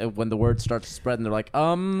when the word starts to spread and they're like,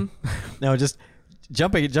 No, just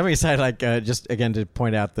jumping aside, like just again to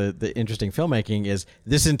point out the interesting filmmaking is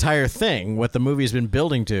this entire thing. What the movie's been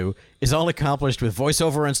building to is all accomplished with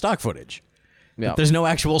voiceover and stock footage. yeah, There's no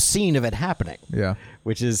actual scene of it happening. Yeah.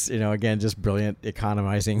 Which is again just brilliant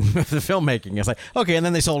economizing of the filmmaking. It's like okay, and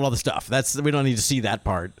then they sold all the stuff. We don't need to see that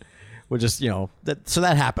part. We'll just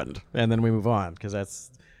that happened, and then we move on because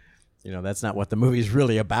that's not what the movie's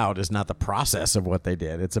really about. Is not the process of what they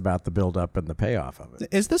did. It's about the build up and the payoff of it.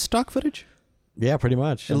 Is this stock footage? Yeah, pretty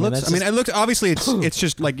much. It looks obviously it's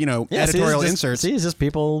just like editorial inserts. See, it's just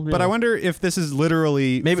people. But I wonder if this is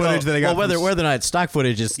literally maybe footage that they got. whether or not it's stock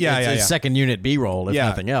footage is it's second unit B-roll if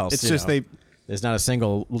nothing else. It's just there's not a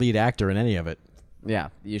single lead actor in any of it. yeah.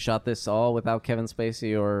 You shot this all without Kevin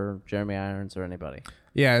Spacey or Jeremy Irons or anybody.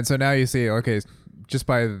 Yeah, and so now you see, okay, just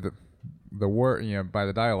by the word, by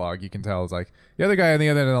the dialogue, you can tell it's like the other guy on the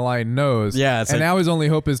other end of the line knows. Yeah, it's and like- now his only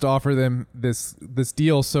hope is to offer them this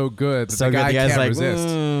deal so good that the guy guy's can't like,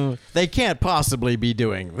 resist. they can't possibly be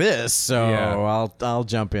doing this, so Yeah. I'll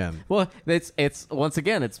jump in. Well, it's once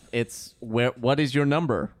again, it's what is your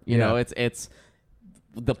number? You know, it's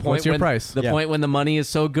the point. What's your when, price? The Yeah. point when the money is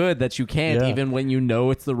so good that you can't, Yeah. even when you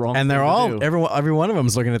know it's the wrong. And thing they're to all do. every one of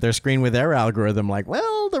them's looking at their screen with their algorithm, like,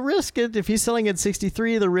 well, the risk if he's selling at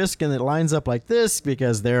 63, the risk and it lines up like this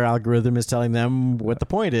because their algorithm is telling them what the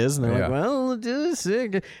point is, and they're Yeah. like, well,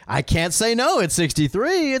 I can't say no at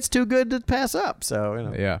 63. It's too good to pass up.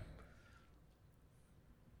 So Yeah.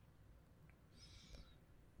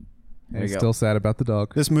 And he's go. still sad about the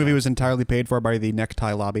dog. This movie was entirely paid for by the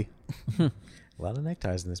necktie lobby. a lot of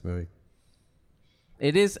neckties in this movie.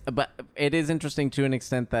 It is, but it is interesting to an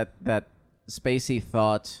extent that Spacey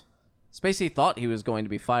thought he was going to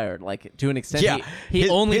be fired. Like to an extent, Yeah, he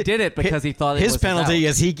only did it because he thought his it was penalty out.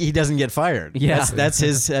 is he doesn't get fired. Yeah. that's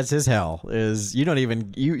his hell. Is you don't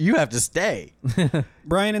even you have to stay.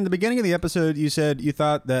 Brian, in the beginning of the episode, you said you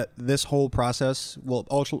thought that this whole process will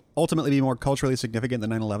ultimately be more culturally significant than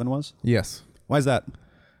 9/11 was. Yes. Why is that?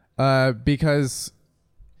 Because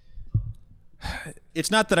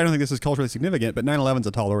It's not that I don't think this is culturally significant, but 9/11's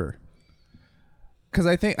a tall order.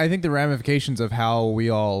 I think the ramifications of how we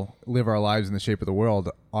all live our lives in the shape of the world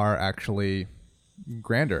are actually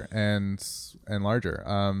grander and larger.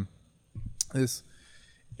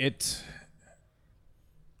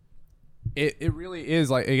 It really is,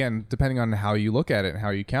 like, again, depending on how you look at it and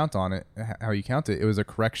how you count it, it was a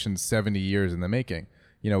correction 70 years in the making.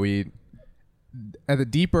 We at the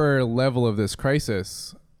deeper level of this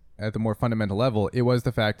crisis, at the more fundamental level, it was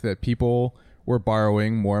the fact that people were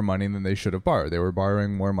borrowing more money than they should have borrowed. They were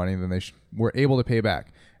borrowing more money than they were able to pay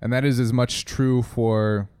back. And that is as much true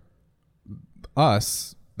for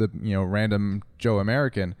us, the random Joe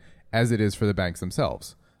American, as it is for the banks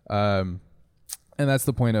themselves. And that's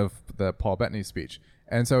the point of the Paul Bettany speech.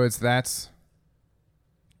 And so it's that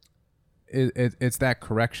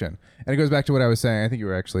correction. And it goes back to what I was saying. I think you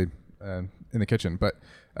were actually in the kitchen, but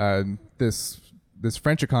this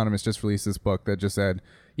French economist just released this book that just said,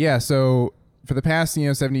 yeah, so for the past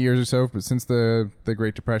 70 years or so, since the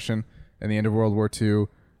Great Depression and the end of World War II,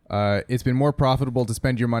 it's been more profitable to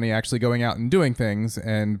spend your money actually going out and doing things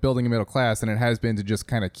and building a middle class than it has been to just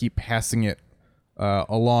kind of keep passing it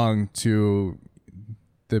along to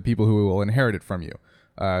the people who will inherit it from you.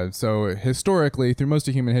 So historically, through most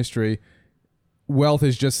of human history, wealth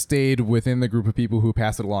has just stayed within the group of people who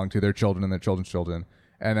pass it along to their children and their children's children.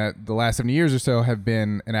 And that the last 70 years or so have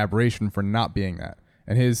been an aberration for not being that.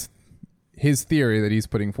 And his theory that he's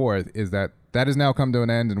putting forth is that has now come to an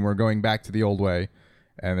end and we're going back to the old way.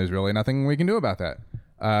 And there's really nothing we can do about that.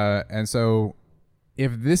 And so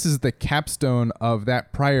if this is the capstone of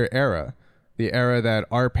that prior era, the era that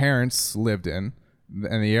our parents lived in,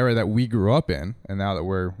 and the era that we grew up in, and now that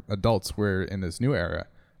we're adults, we're in this new era,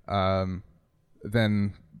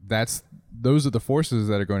 then those are the forces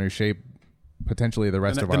that are going to shape potentially the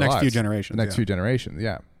rest of our lives. The next few generations. The next few generations,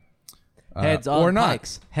 yeah. Heads on or not.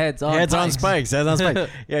 pikes. Heads on spikes. Heads on spikes.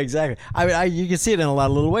 Yeah, exactly. I mean, you can see it in a lot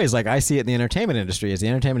of little ways. Like I see it in the entertainment industry. As the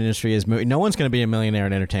entertainment industry is moving, no one's going to be a millionaire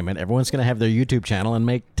in entertainment. Everyone's going to have their YouTube channel and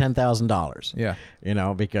make $10,000.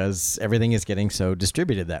 Yeah. Because everything is getting so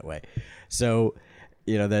distributed that way. So,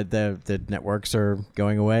 the networks are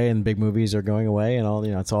going away and big movies are going away and all.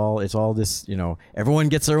 It's all this. Everyone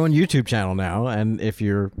gets their own YouTube channel now, and if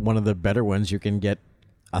you're one of the better ones, you can get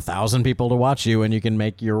 1,000 people to watch you and you can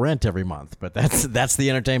make your rent every month. But that's the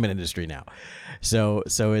entertainment industry now. So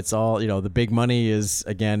it's all, the big money is,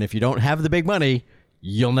 again, if you don't have the big money,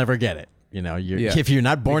 you'll never get it. If you're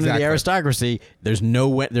not born in the aristocracy, there's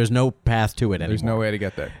no path to it anymore. There's no way to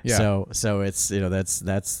get there. Yeah. So it's,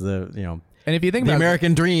 that's the, and if you think the about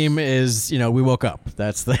American dream is, we woke up.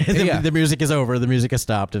 That's the music is over. The music has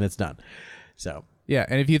stopped and it's done. So. Yeah.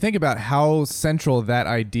 And if you think about how central that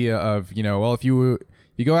idea of, if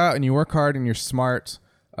you go out and you work hard and you're smart,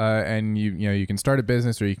 and you can start a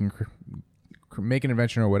business or you can make an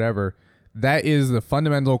invention or whatever. That is the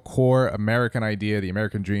fundamental core American idea, the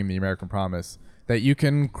American dream, the American promise that you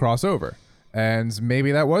can cross over. And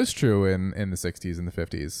maybe that was true in the 60s and the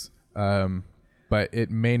 50s, but it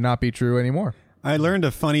may not be true anymore. I learned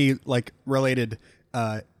a funny, related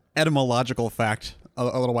etymological fact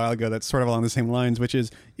a little while ago that's sort of along the same lines, which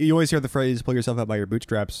is you always hear the phrase pull yourself up by your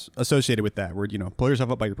bootstraps associated with that word, pull yourself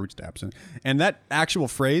up by your bootstraps. And that actual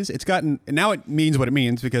phrase, now it means what it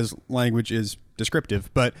means because language is descriptive,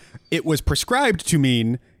 but it was prescribed to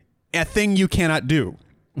mean a thing you cannot do.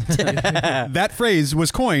 That phrase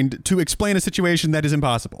was coined to explain a situation that is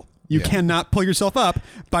impossible. You cannot pull yourself up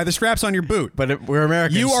by the straps on your boot. But we're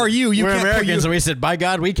Americans. You are you. We're Americans, and we said, by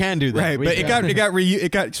God, we can do that. Right, but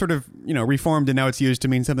it got sort of reformed, and now it's used to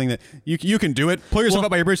mean something that you can do it. Pull yourself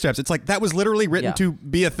up by your bootstraps. It's like that was literally written to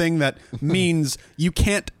be a thing that means you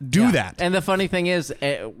can't do that. And the funny thing is,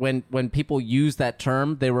 when people use that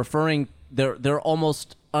term, they're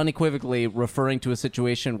almost unequivocally referring to a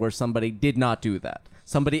situation where somebody did not do that.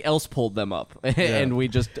 Somebody else pulled them up, and we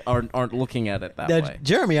just aren't looking at it that way.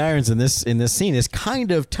 Jeremy Irons in this scene is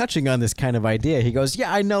kind of touching on this kind of idea. He goes,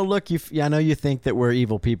 "Yeah, I know. Look, I know you think that we're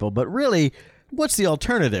evil people, but really, what's the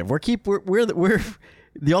alternative?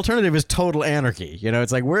 The alternative is total anarchy.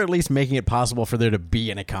 It's like we're at least making it possible for there to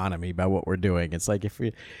be an economy by what we're doing. It's like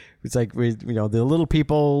the little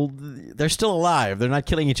people, they're still alive. They're not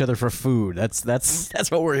killing each other for food.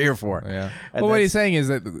 That's what we're here for. Yeah. Well, what he's saying is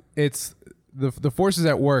that it's the forces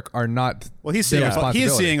at work are not. Well, he's seeing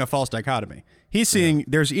a false dichotomy. He's seeing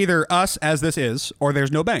there's either us as this is, or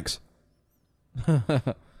there's no banks.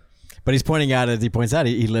 But he's pointing out, as he points out,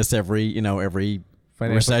 he lists every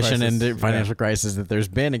recession crisis. And financial crisis that there's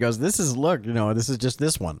been. He goes, this is just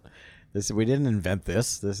this one. We didn't invent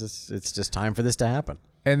this. It's just time for this to happen.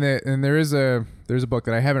 And there's a book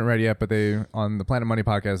that I haven't read yet, but on the Planet Money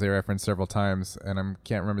podcast they referenced several times, and I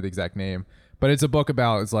can't remember the exact name, but it's a book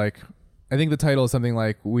about, it's like, I think the title is something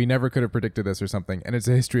like "We Never Could Have Predicted This" or something, and it's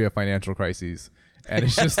a history of financial crises. And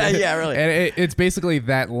it's just yeah, really. And it's basically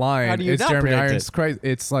that line. How do you it's not Jeremy predict Irons' crisis.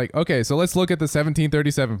 It's like, okay, so let's look at the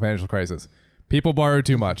 1737 financial crisis. People borrowed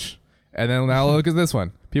too much, and then now look at this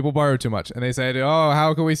one. People borrowed too much, and they said, "Oh,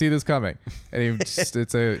 how can we see this coming?" And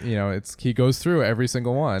he goes through every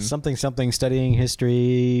single one. Something, studying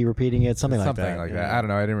history, repeating it, something like that. I don't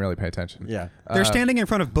know. I didn't really pay attention. Yeah, they're standing in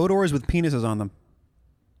front of boat oars with penises on them.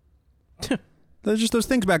 There's just those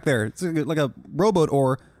things back there. It's like a rowboat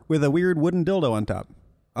oar with a weird wooden dildo on top.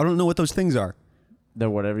 I don't know what those things are. They're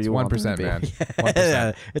whatever you want 1%, man. 1%.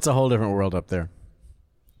 Yeah, it's a whole different world up there.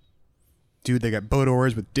 Dude, they got boat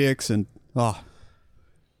oars with dicks and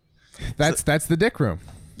That's the dick room.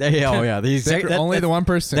 Yeah, oh yeah. Only the one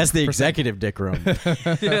person. That's the executive dick room.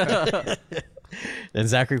 And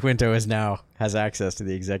Zachary Quinto has access to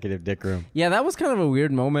the executive dick room. Yeah, that was kind of a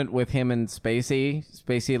weird moment with him and Spacey.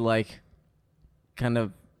 Spacey, like, kind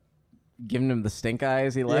of giving him the stink eye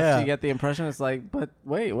as he left. Yeah. You get the impression it's like, but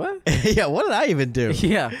wait, what? Yeah, what did I even do?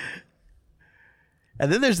 Yeah.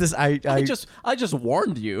 And then there's this. I just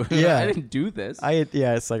warned you. Yeah. I didn't do this.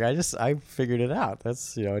 It's like I figured it out.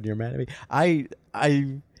 That's and you're mad at me.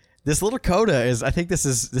 This little coda is. I think this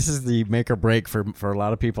is the make or break for a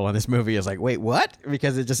lot of people in this movie. Is like, wait, what?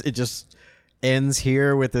 Because it just ends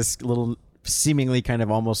here with this little seemingly kind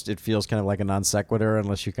of almost. It feels kind of like a non sequitur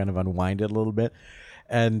unless you kind of unwind it a little bit.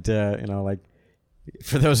 And like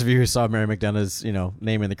for those of you who saw Mary McDonough's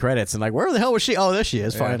name in the credits and like, where the hell was she? Oh, there she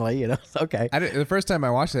is. Finally, okay. The first time I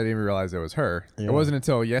watched it, I didn't even realize it was her. Yeah. It wasn't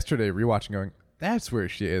until yesterday rewatching going, that's where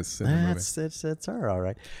she is in the movie. It's her, all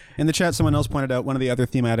right. In the chat, someone else pointed out one of the other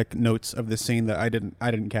thematic notes of this scene that I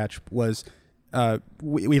didn't catch was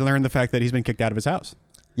we learned the fact that he's been kicked out of his house.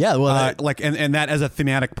 Yeah, well, and that as a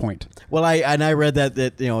thematic point. Well, I read that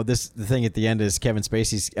the thing at the end is Kevin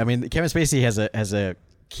Spacey's. I mean, Kevin Spacey has a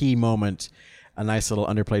key moment, a nice little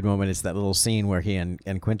underplayed moment. It's that little scene where he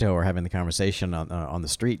and Quinto are having the conversation on the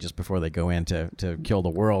street just before they go in to kill the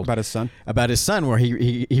world About his son? About his son, where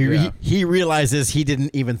he realizes he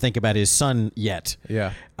didn't even think about his son yet.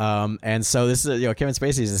 Yeah. And so this is Kevin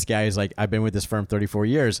Spacey is this guy who's like, I've been with this firm 34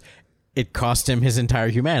 years. It cost him his entire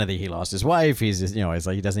humanity. He lost his wife. He's it's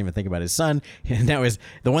like he doesn't even think about his son. And now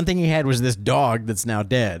the one thing he had was this dog that's now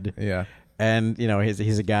dead. Yeah. And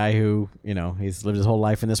he's a guy who he's lived his whole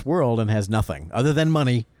life in this world and has nothing other than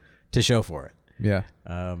money to show for it. Yeah.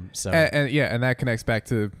 So and that connects back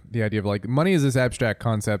to the idea of like money is this abstract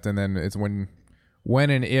concept, and then it's when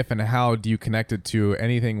and if and how do you connect it to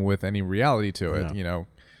anything with any reality to it? Yeah.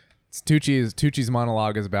 Tucci's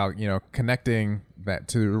monologue is about connecting that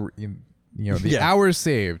to the hours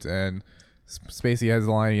saved, and Spacey has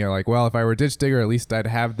the line like, well, if I were a ditch digger, at least I'd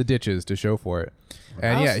have the ditches to show for it.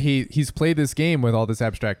 And he's played this game with all this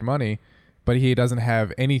abstract money, but he doesn't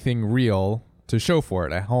have anything real to show for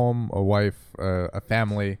it: a home, a wife, a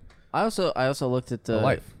family. I also looked at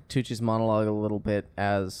life. Tucci's monologue a little bit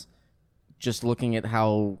as just looking at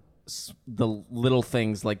how the little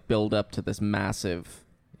things like build up to this massive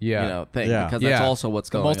thing, because that's also what's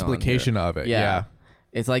going on. The multiplication of it. Yeah.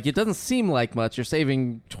 It's like, it doesn't seem like much. You're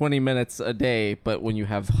saving 20 minutes a day, but when you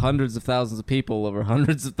have hundreds of thousands of people over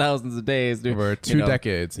hundreds of thousands of days, over 2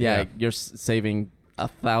 decades, you're saving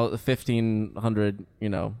 1,500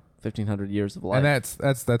 years of life. And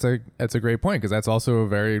that's a great point, because that's also a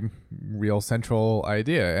very real central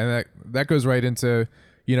idea, and that goes right into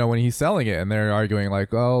when he's selling it and they're arguing like,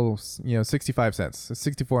 65 cents,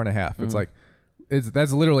 64 and a half. It's like,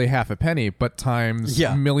 that's literally half a penny, but times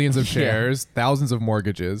millions of shares, thousands of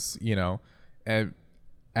mortgages, and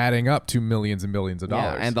adding up to millions and millions of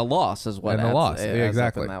dollars. Yeah, and the loss is what and the loss,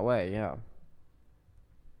 exactly, in that way. Yeah.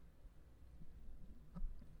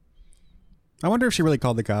 I wonder if she really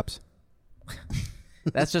called the cops.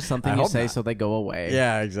 That's just something you say so they go away.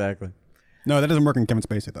 Yeah, exactly. No, that doesn't work in Kevin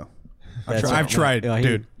Spacey though. I've tried,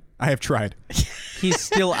 dude. I have tried. He's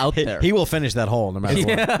still out there. He will finish that hole no matter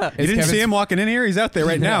what. You didn't see him walking in here? He's out there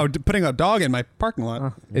right now putting a dog in my parking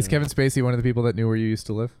lot. Is Kevin Spacey one of the people that knew where you used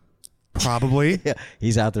to live? Probably. Yeah,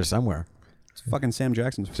 he's out there somewhere. It's fucking Sam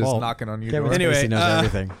Jackson's Just fault. knocking on your Kevin door. Anyway, Spacey knows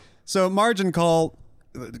everything. So Margin Call,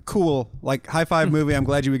 cool. Like, high five movie. I'm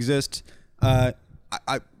glad you exist. I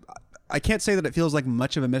can't say that it feels like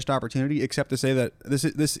much of a missed opportunity, except to say that this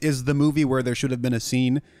is the movie where there should have been a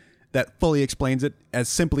scene that fully explains it as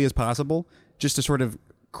simply as possible, just to sort of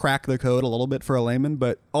crack the code a little bit for a layman.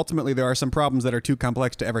 But ultimately, there are some problems that are too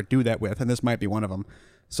complex to ever do that with, and this might be one of them.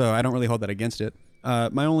 So I don't really hold that against it.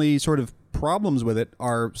 My only sort of problems with it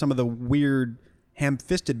are some of the weird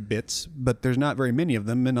ham-fisted bits, but there's not very many of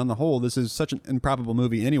them. And on the whole, this is such an improbable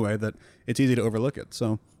movie anyway that it's easy to overlook it.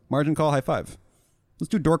 So Margin Call, high five. Let's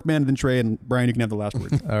do Dorkman, then Trey, and Brian, you can have the last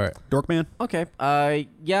word. All right. Dorkman? Okay.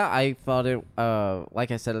 I thought it, like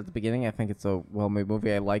I said at the beginning, I think it's a well-made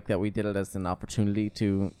movie. I like that we did it as an opportunity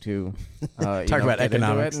to talk about get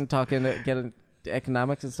economics into it and get into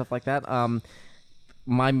economics and stuff like that.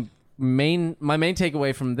 My main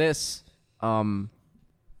takeaway from this,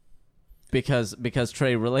 because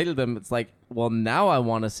Trey related them, it's like, well, now I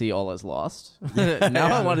want to see All Is Lost.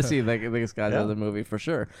 Now I want to see this guy's other movie for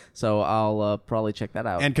sure. So I'll probably check that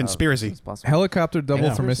out. And Conspiracy. Helicopter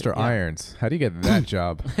double for Mr. Yeah. Irons. How do you get that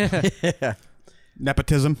job?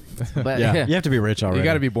 Nepotism. But Yeah, you have to be rich already. You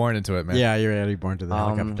got to be born into it, man. Yeah, you're got to be born to the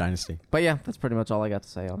helicopter dynasty. But yeah, that's pretty much all I got to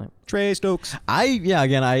say on it. Trey Stokes.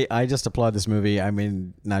 I just applaud this movie. I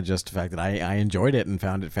mean, not just the fact that I enjoyed it and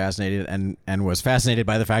found it fascinating and was fascinated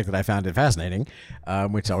by the fact that I found it fascinating,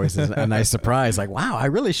 which always is a nice surprise. Like, wow, I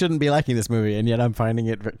really shouldn't be liking this movie, and yet I'm finding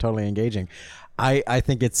it totally engaging. I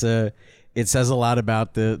think it says a lot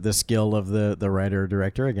about the skill of the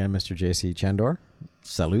writer-director, again, Mr. J.C. Chandor.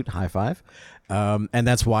 Salute, high five. And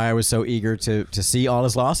that's why I was so eager to see All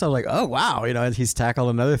Is Lost. I was like, oh, wow, he's tackled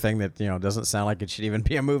another thing that, doesn't sound like it should even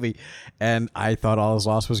be a movie. And I thought All Is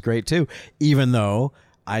Lost was great, too, even though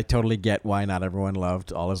I totally get why not everyone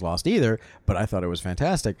loved All Is Lost either, but I thought it was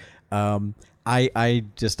fantastic. I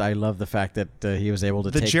love the fact that he was able to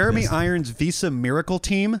take the Jeremy this. Irons Visa Miracle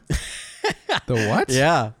Team. The what?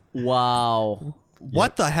 Yeah. Wow.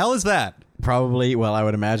 What the hell is that? Probably, well, I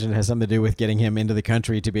would imagine it has something to do with getting him into the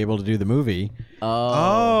country to be able to do the movie.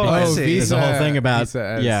 Oh, I Because see. there's a whole thing about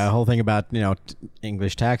visa a whole thing about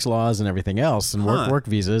English tax laws and everything else, and work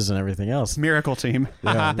visas and everything else. Miracle Team.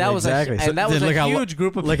 Yeah, That was exactly. and that was look a how huge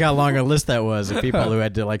group of Look how long a list that was of people who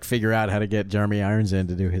had to figure out how to get Jeremy Irons in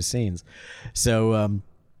to do his scenes. So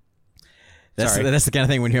that's the kind of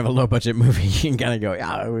thing when you have a low budget movie, you can kind of go,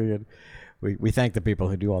 yeah, we thank the people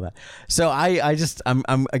who do all that. So I'm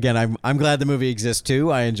glad the movie exists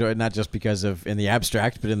too. I enjoy it not just because of in the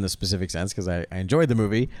abstract, but in the specific sense because I enjoyed the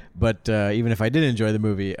movie. But even if I did enjoy the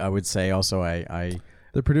movie, I would say also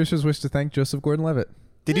The producers wish to thank Joseph Gordon-Levitt.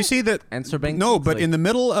 Did you see that? And Sir Ben No, but Kingsley. in the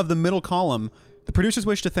middle of the middle column, the producers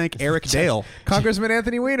wish to thank Eric Dale. Congressman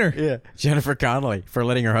Anthony Weiner. yeah Jennifer Connelly for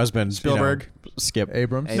letting her husband Spielberg. skip.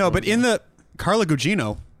 Abrams. No, but in the Carla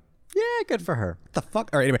Gugino. Yeah, good for her. The fuck?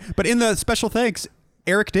 All right, anyway. But in the special thanks,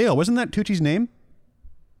 Eric Dale. Wasn't that Tucci's name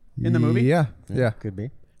in the movie? Yeah. Could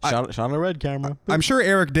be. Shot on a red camera. I'm sure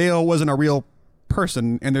Eric Dale wasn't a real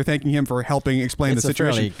person, and they're thanking him for helping explain It's the a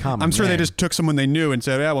fairly situation. common I'm sure they name. just took someone they knew and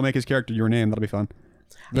said, "Yeah, we'll make his character your name. That'll be fun."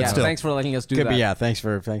 But Yeah, still. thanks for letting us do Could that. be, yeah. Thanks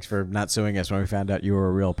for not suing us when we found out you were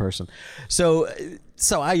a real person. So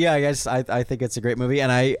I guess I think it's a great movie, and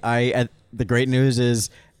the great news is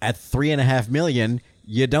at $3.5 million,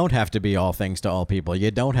 you don't have to be all things to all people. You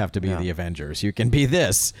don't have to be the Avengers. You can be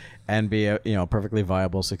this and be a perfectly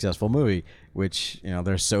viable, successful movie, which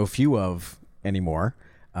there's so few of anymore.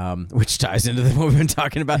 Which ties into what we've been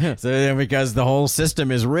talking about. So because the whole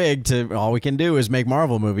system is rigged to all we can do is make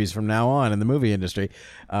Marvel movies from now on in the movie industry.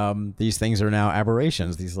 These things are now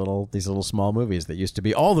aberrations. These little small movies that used to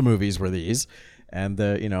be all the movies were these, and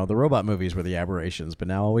the robot movies were the aberrations. But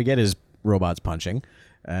now all we get is robots punching,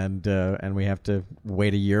 and we have to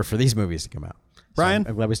wait a year for these movies to come out. Brian? So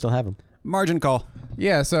I'm glad we still have them. Margin call.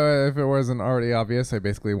 Yeah, so if it wasn't already obvious, I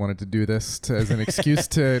basically wanted to do this as an excuse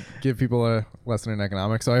to give people a lesson in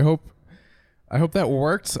economics. So I hope that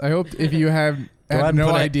worked. I hope if you had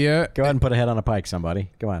no idea, Go ahead and put a head on a pike,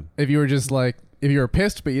 somebody. Go on. if you were just if you were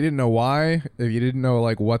pissed but you didn't know why, if you didn't know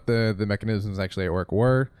what the mechanisms actually at work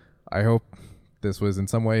were, I hope this was in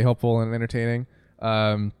some way helpful and entertaining.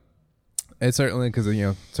 It's certainly because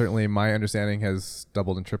certainly my understanding has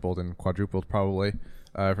doubled and tripled and quadrupled probably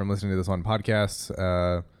from listening to this one podcast,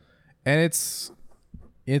 and it's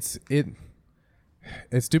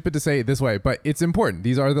stupid to say it this way, but it's important.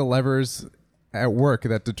 These are the levers at work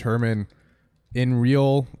that determine in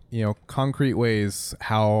real, concrete ways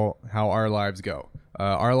how our lives go.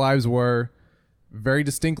 Our lives were very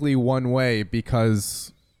distinctly one way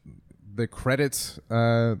because the credit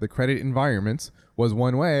environment was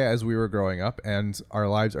one way as we were growing up, and our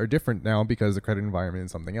lives are different now because the credit environment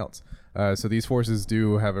is something else. So these forces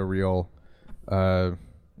do have a real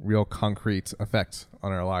concrete effect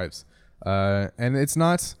on our lives, and it's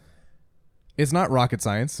not rocket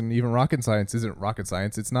science, and even rocket science isn't rocket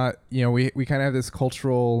science. It's not. We kind of have this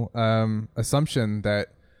cultural assumption that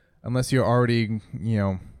unless you're already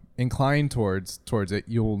inclined towards it,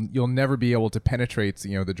 you'll never be able to penetrate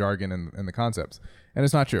the jargon and the concepts, and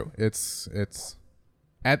it's not true. It's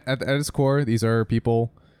at its core, these are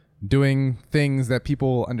people doing things that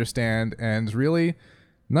people understand, and really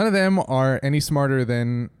none of them are any smarter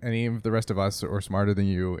than any of the rest of us or smarter than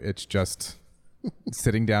you. It's just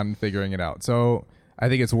sitting down and figuring it out. So I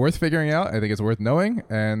think it's worth figuring out. I think it's worth knowing,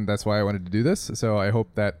 and that's why I wanted to do this. So I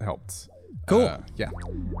hope that helped. Cool. Yeah.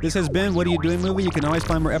 This has been What Are You Doing Movie. You can always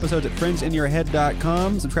find more episodes at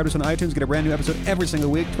friendsinyourhead.com. Subscribe to us on iTunes. Get a brand new episode every single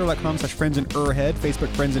week. Twitter.com/friendsinyourhead. Facebook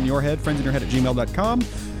friendsinyourhead. Friendsinyourhead@gmail.com.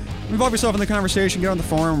 Involve yourself in the conversation. Get on the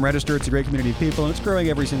forum. Register. It's a great community of people, and it's growing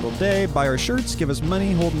every single day. Buy our shirts. Give us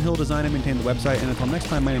money. Holden Hill design and maintain the website. And until next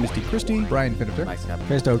time, my name is Steve Christie. Brian Finifter. Nice, Captain.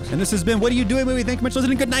 Hey, Stokes. And this has been What Are You Doing Movie. Thank you much for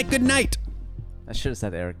listening. Good night. Good night. I should have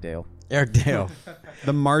said Eric Dale. Eric Dale.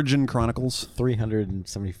 The Margin Chronicles.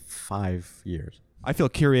 375 years. I feel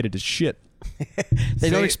curated as shit.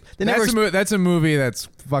 That's a movie that's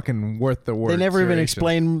fucking worth the word. They never even curation.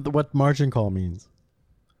 explain what margin call means.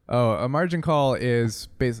 Oh, a margin call is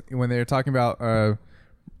basically when they're talking about,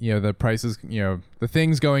 the prices, the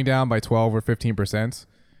things going down by 12 or 15%.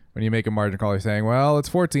 When you make a margin call, you're saying, well, it's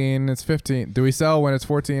 14, it's 15. Do we sell when it's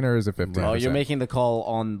 14 or is it 15? Oh, you're making the call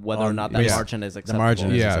on whether or not that margin is acceptable. The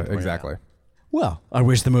margin is Yeah, acceptable, exactly. Well, I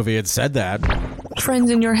wish the movie had said that.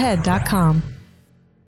 Friendsinyourhead.com.